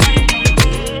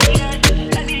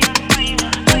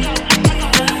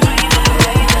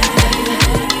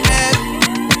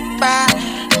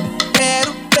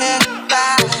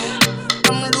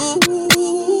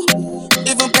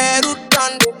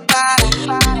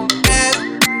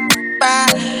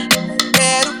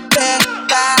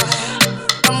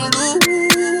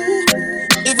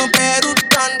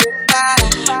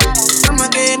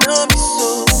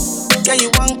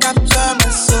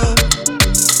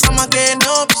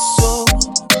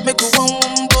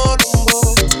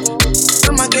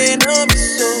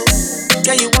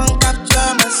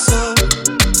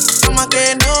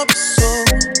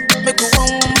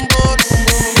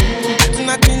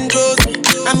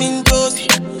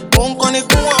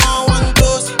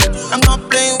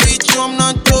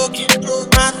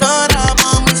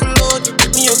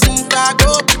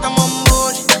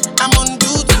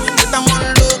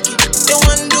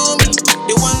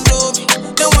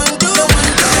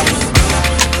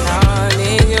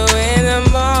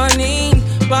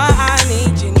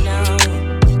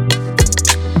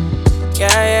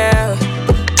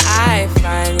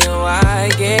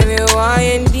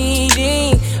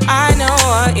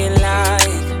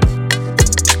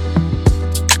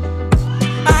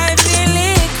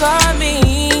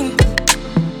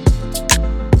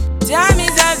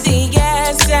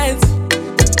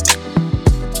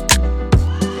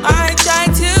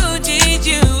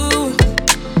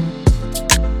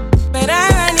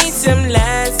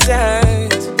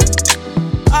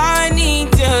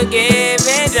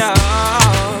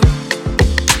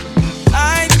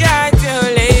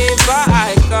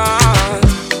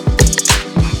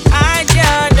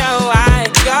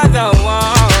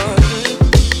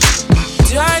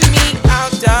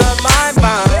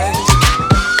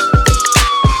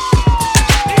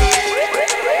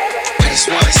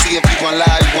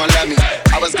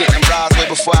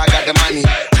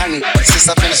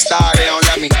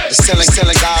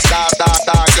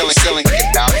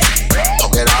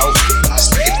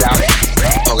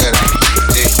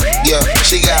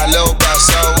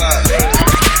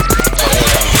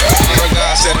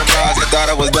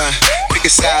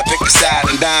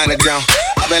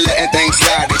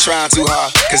 Trying too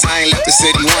hard, cause I ain't left the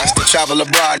city once to travel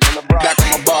abroad. Back on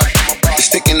my bar,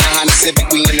 sticking the Honda Civic,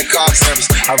 we in the car service.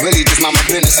 I really just mind my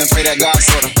business and pray that God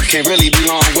sort of. Can't really be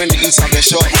long-winded, you talking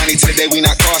short money today, we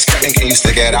not cost-cutting. Can you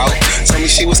stick it out? Told me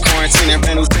she was quarantining,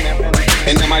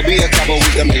 and there might be a couple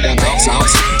weeks that made them bounce.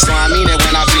 So I mean it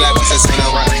when I be like, what's this in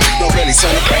around? Don't really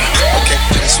turn it back. Okay,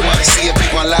 just wanna see if you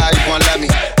gon' lie, you gon' love me.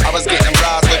 I was getting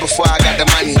bras way before I got the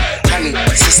money. Honey,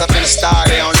 since I've been a star,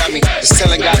 they don't love me. The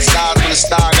ceiling got stars when the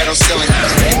star got no ceiling.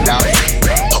 Stick it out,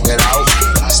 poke it out,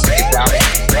 stick it out,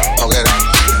 poke it out.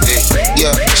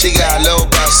 Yeah, she got a little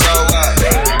butt, so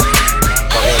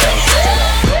poke it out.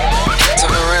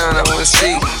 Turn around, I wanna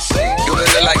see. You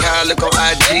really look like how I look on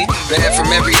IG. Bad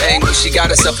from every angle, she got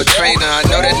herself a trainer. I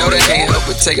know that can't help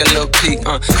but take a little peek.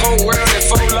 Cold world and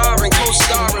Folar and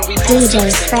co-starring.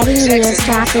 DJ Freddy Lee is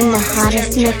dropping the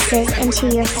hottest mixes into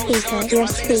your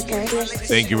speaker.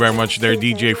 Thank you very much there,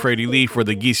 DJ Freddy Lee, for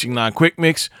the Geesing Nine Quick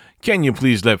Mix. Can you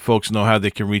please let folks know how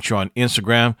they can reach you on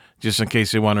Instagram, just in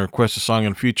case they want to request a song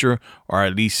in the future, or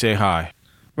at least say hi?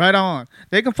 Right on.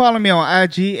 They can follow me on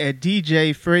IG at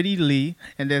DJ Freddy Lee,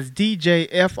 and that's DJ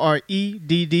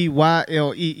FREDDYLEE.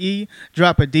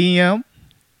 Drop a DM,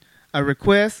 a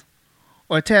request,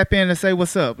 or tap in and say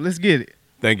what's up. Let's get it.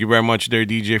 Thank you very much there,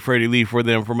 DJ Freddy Lee, for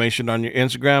the information on your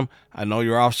Instagram. I know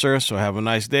you're off, sir, so have a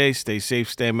nice day. Stay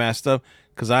safe, stay masked up,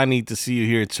 because I need to see you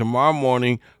here tomorrow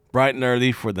morning, bright and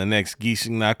early, for the next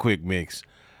Geesing Not Quick Mix.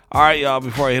 All right, y'all,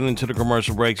 before I head into the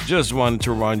commercial breaks, just wanted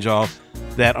to remind y'all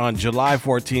that on July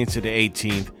 14th to the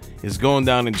 18th is going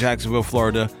down in Jacksonville,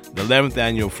 Florida, the 11th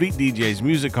annual Fleet DJs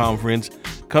Music Conference.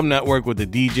 Come network with the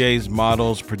DJs,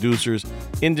 models, producers,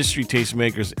 industry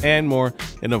tastemakers, and more.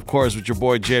 And of course, with your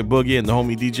boy J-Boogie and the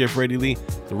homie DJ Freddy Lee,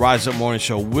 the Rise Up Morning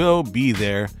Show will be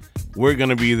there. We're going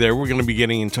to be there. We're going to be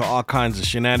getting into all kinds of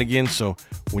shenanigans. So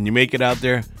when you make it out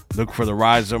there, look for the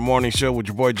Rise Up Morning Show with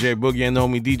your boy J-Boogie and the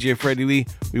homie DJ Freddy Lee.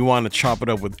 We want to chop it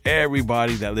up with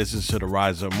everybody that listens to the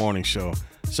Rise Up Morning Show.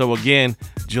 So again,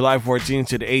 July 14th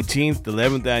to the 18th, the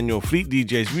 11th annual Fleet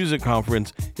DJs Music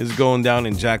Conference is going down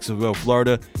in Jacksonville,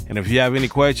 Florida. And if you have any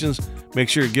questions, make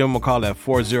sure you give them a call at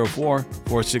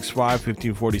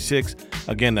 404-465-1546.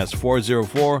 Again, that's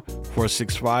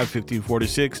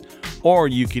 404-465-1546. Or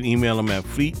you can email them at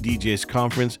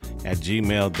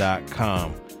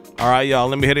fleetdjsconference@gmail.com. All right, y'all,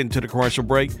 let me head into the commercial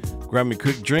break. Grab me a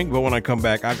quick drink, but when I come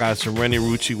back, I got some Rennie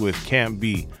Rucci with Can't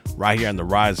Be right here on the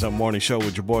Rise Up Morning Show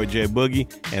with your boy J-Boogie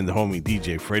and the homie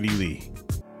DJ Freddy Lee.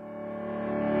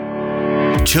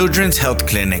 Children's Health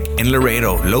Clinic in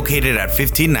Laredo, located at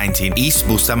 1519 East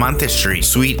Bustamante Street,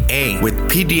 Suite A, with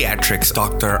pediatrics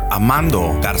Dr.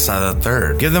 Armando Garza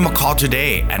III. Give them a call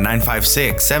today at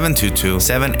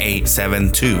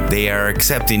 956-722-7872. They are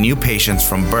accepting new patients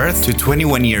from birth to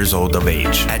 21 years old of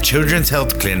age. At Children's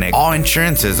Health Clinic, all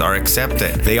insurances are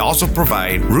accepted. They also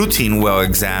provide routine well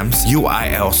exams,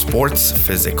 UIL sports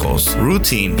physicals,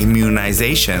 routine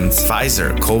immunizations,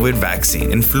 Pfizer COVID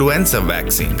vaccine, influenza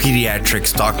vaccine.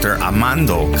 Pediatrics Dr.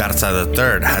 Armando Garza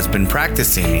III has been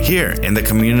practicing here in the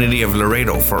community of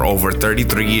Laredo for over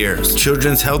 33 years.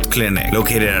 Children's Health Clinic,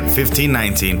 located at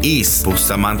 1519 East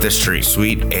Bustamante Street,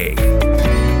 Suite A.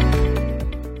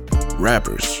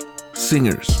 Rappers,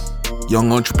 singers,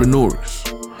 young entrepreneurs.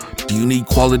 Do you need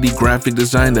quality graphic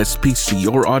design that speaks to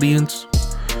your audience?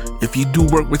 If you do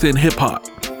work within hip-hop,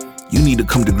 you need to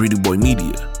come to Greedy Boy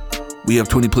Media. We have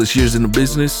 20 plus years in the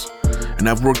business, and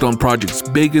I've worked on projects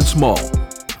big and small.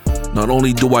 Not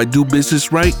only do I do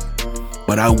business right,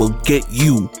 but I will get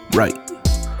you right.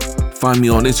 Find me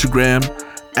on Instagram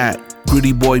at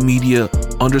GrittyBoyMedia_,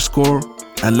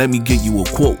 and let me get you a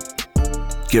quote.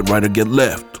 Get right or get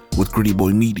left with Gritty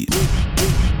Boy Media.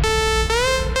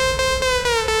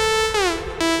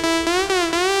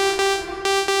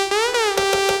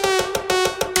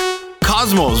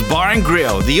 Cosmos Bar and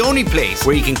Grill, the only place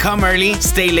where you can come early,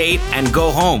 stay late, and go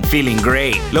home feeling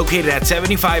great. Located at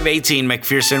 7518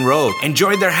 McPherson Road.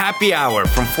 Enjoy their happy hour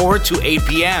from 4 to 8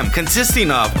 p.m.,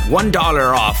 consisting of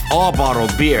 $1 off all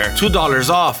bottled beer, $2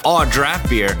 off all draft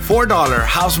beer, $4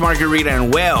 house margarita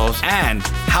and whales, and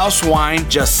house wine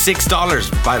just $6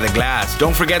 by the glass.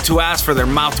 Don't forget to ask for their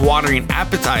mouth-watering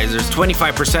appetizers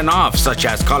 25% off, such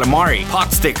as calamari,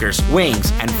 pot stickers,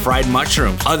 wings, and fried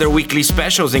mushrooms. Other weekly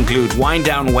specials include Wine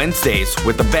Down Wednesdays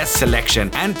with the best selection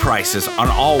and prices on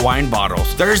all wine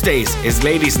bottles. Thursdays is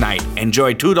ladies' night.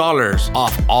 Enjoy $2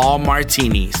 off all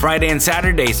martinis. Friday and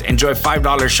Saturdays, enjoy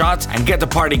 $5 shots and get the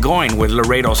party going with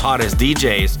Laredo's hottest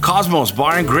DJs. Cosmos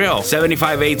Bar and Grill,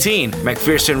 7518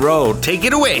 McPherson Road. Take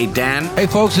it away, Dan. Hey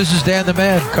folks, this is Dan the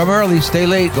Man. Come early, stay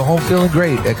late, go home feeling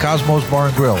great at Cosmos Bar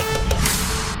and Grill.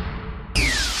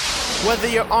 Whether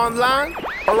you're online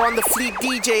or on the Fleet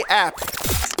DJ app.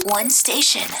 One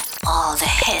station, all the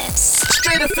hits.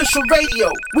 Straight official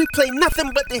radio. We play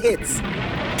nothing but the hits.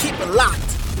 Keep it locked.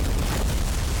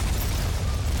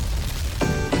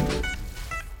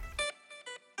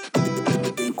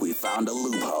 Think we found a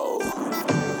loophole.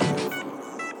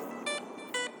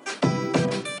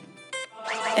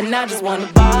 And I just wanna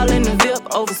ball in the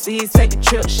VIP overseas, take a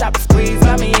trip, shop and squeeze,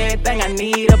 buy me everything I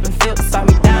need up in Philip. Saw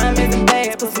me diamonds and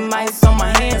bags, put some ice on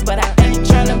my hands, but I ain't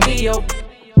tryna be your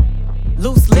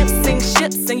loose lips, sink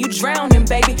ships, and you drowning,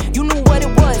 baby. You knew what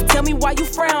it was, tell me why you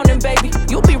frowning, baby.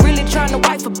 You be really trying to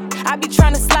wife a I be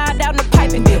trying to slide down the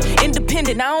pipe and deal.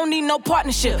 Independent, I don't need no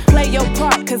partnership. Play your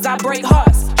part, cause I break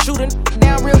hearts. Shooting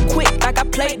down real quick, like I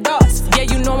played darts. Yeah,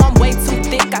 you know I'm way too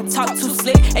thick, I talk too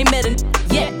slick. Ain't met a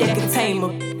yet that can tame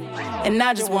her. And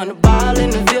I just wanna ball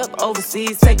in the VIP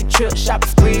overseas, take a trip, shop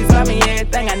and squeeze, buy me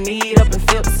everything I need up in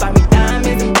Philip. Saw me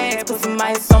diamonds and bags, put some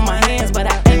ice on my hands, but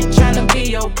I ain't tryna be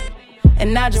your.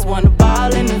 And I just wanna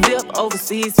ball in the VIP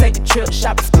overseas, take a trip,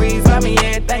 shop and squeeze, buy me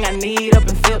everything I need up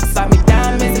in Philip. Saw me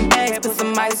diamonds and bags, put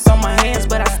some ice on my hands,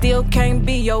 but I still can't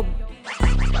be your.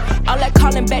 All that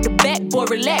calling back to back, boy,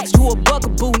 relax, you a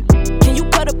bugaboo. Can you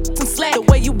cut up some slack? The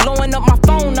way you blowing up my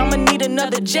phone, I'ma need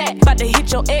another jack. About to hit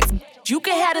your ex, you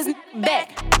can have this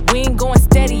back. We ain't going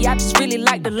steady, I just really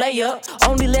like the layup.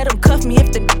 Only let him cuff me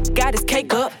if the got his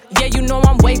cake up. Yeah, you know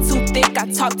I'm way too thick, I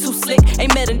talk too slick.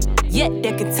 Ain't met a yet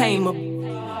that can tame him.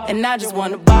 And I just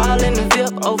wanna ball in the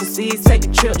VIP, overseas, take a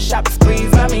trip, shopping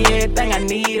sprees, buy me everything I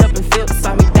need up in Phillips.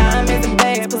 Buy me diamonds and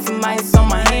bags, put some ice on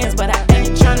my hands, but I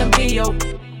ain't tryna be your.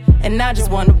 And I just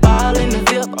wanna ball in the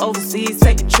VIP, overseas,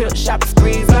 take a trip, shopping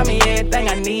sprees, buy me everything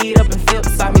I need up in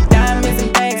Phillips. Buy me diamonds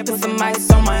and bags, put some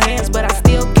ice on my hands, but I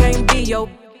still can't be your.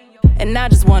 And I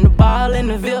just wanna ball in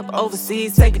the VIP,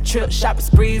 overseas, take a trip, shopping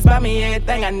sprees, buy me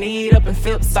everything I need up in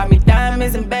Phillips. Buy me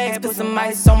diamonds and bags, put some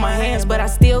ice on my hands, but I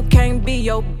still can't be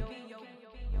your.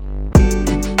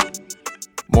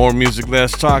 More music,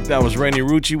 less talk. That was Rennie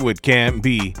Rucci with Can't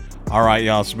Be. All right,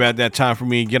 y'all, it's about that time for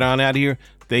me to get on out of here.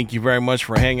 Thank you very much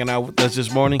for hanging out with us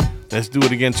this morning. Let's do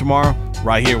it again tomorrow,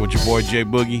 right here with your boy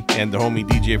J-Boogie and the homie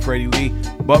DJ Freddy Lee.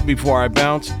 But before I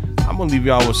bounce, I'm going to leave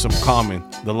y'all with some Common,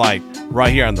 The Light,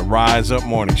 right here on the Rise Up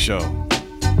Morning Show.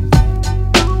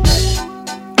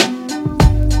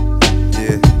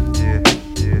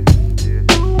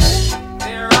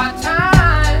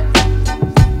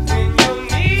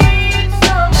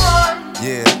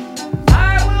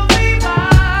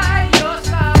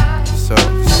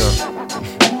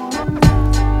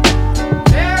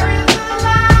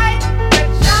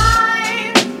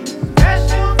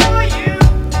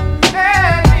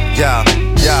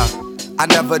 I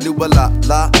never knew a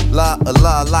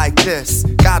la like this.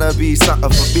 Gotta be something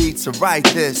for me to write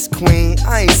this. Queen,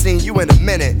 I ain't seen you in a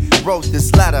minute. Wrote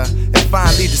this letter and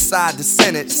finally decided to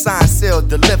send it. Signed, sealed,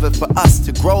 delivered for us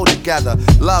to grow together.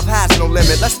 Love has no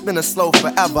limit, let's spin it slow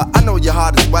forever. I know your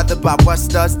heart is weathered by what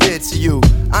studs did to you.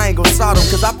 I ain't gon' sort them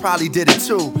cause I probably did it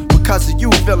too. Because of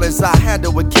you feelings I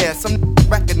handle with care. Some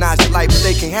recognize your light but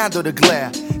they can't handle the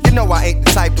glare. You know I ain't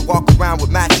the type to walk around with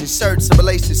matching shirts. A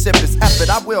relationship is effort,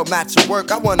 I will match your work.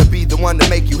 I wanna be the one to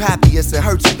make you happiest and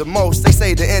hurt you the most. They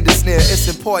say the end is near, it's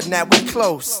important that we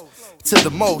close to the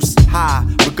most high.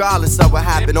 Regardless of what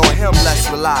happened on him, let's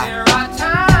rely. There are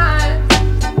times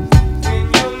when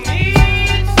you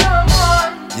need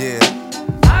someone. Yeah.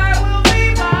 I will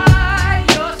be by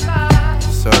your side.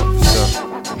 So.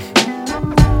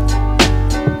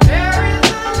 There is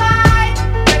a light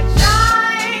that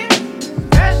shines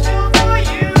special for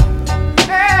you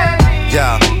and me.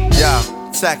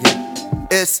 Yeah, second.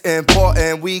 It's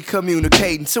important we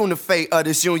communicating, tune the fate of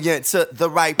this union to the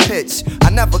right pitch. I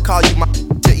never call you my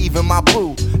to even my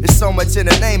boo. There's so much in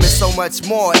the name and so much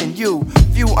more in you.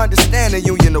 Few understand the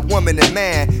union of woman and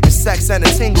man. And sex and a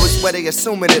tingle is where they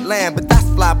assuming it land. But that's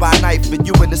fly by night for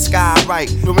you in the sky, right?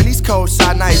 During these cold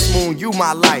shy nights, moon, you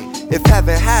my light. If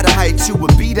heaven had a height, you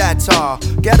would be that tall.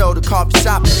 Ghetto, the coffee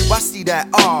shop, I see that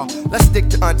all. Let's stick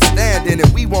to understanding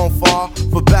and we won't fall.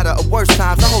 For better or worse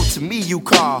times, I hope to me you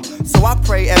call. So I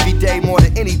pray every day more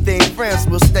than anything. Friends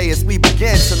will stay as we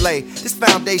begin to lay this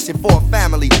foundation for a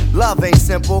family. Love ain't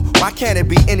simple. Why can't it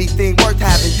be anything worth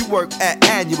having you work at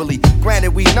annually? Granted,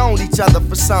 we known each other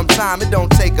for some time. It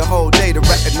don't take a whole day to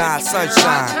recognize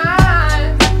sunshine. There are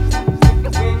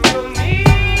times when you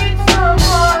need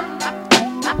someone.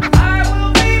 I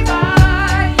will be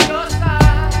by your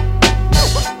side.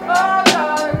 Oh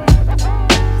Lord,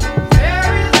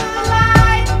 there is a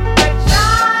light that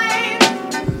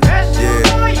shines special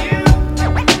for you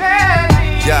and me.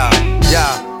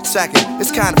 Yeah, second.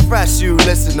 It's kinda fresh, you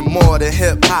listen to more than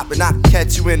hip-hop. And I can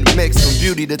catch you in the mix from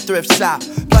beauty to thrift shop.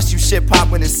 Plus you shit pop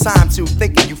when it's time to.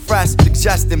 Thinking you fresh,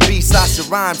 suggesting beats I should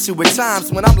rhyme to. At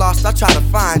times when I'm lost, I try to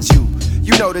find you.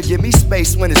 You know to give me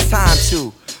space when it's time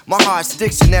to. My heart's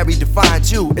dictionary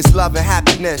defines you. It's love and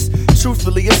happiness.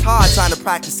 Truthfully, it's hard trying to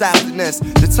practice abstinence.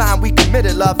 The time we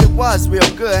committed love, it was real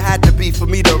good. Had to be for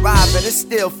me to arrive and it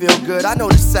still feel good. I know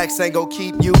the sex ain't gon'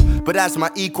 keep you, but as my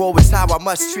equal, it's how I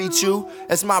must treat you.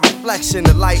 As my reflection,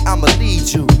 the light, I'ma lead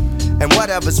you. And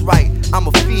whatever's right,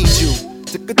 I'ma feed you.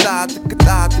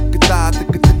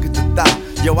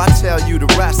 Yo, I tell you the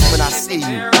rest when I see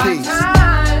you. Peace.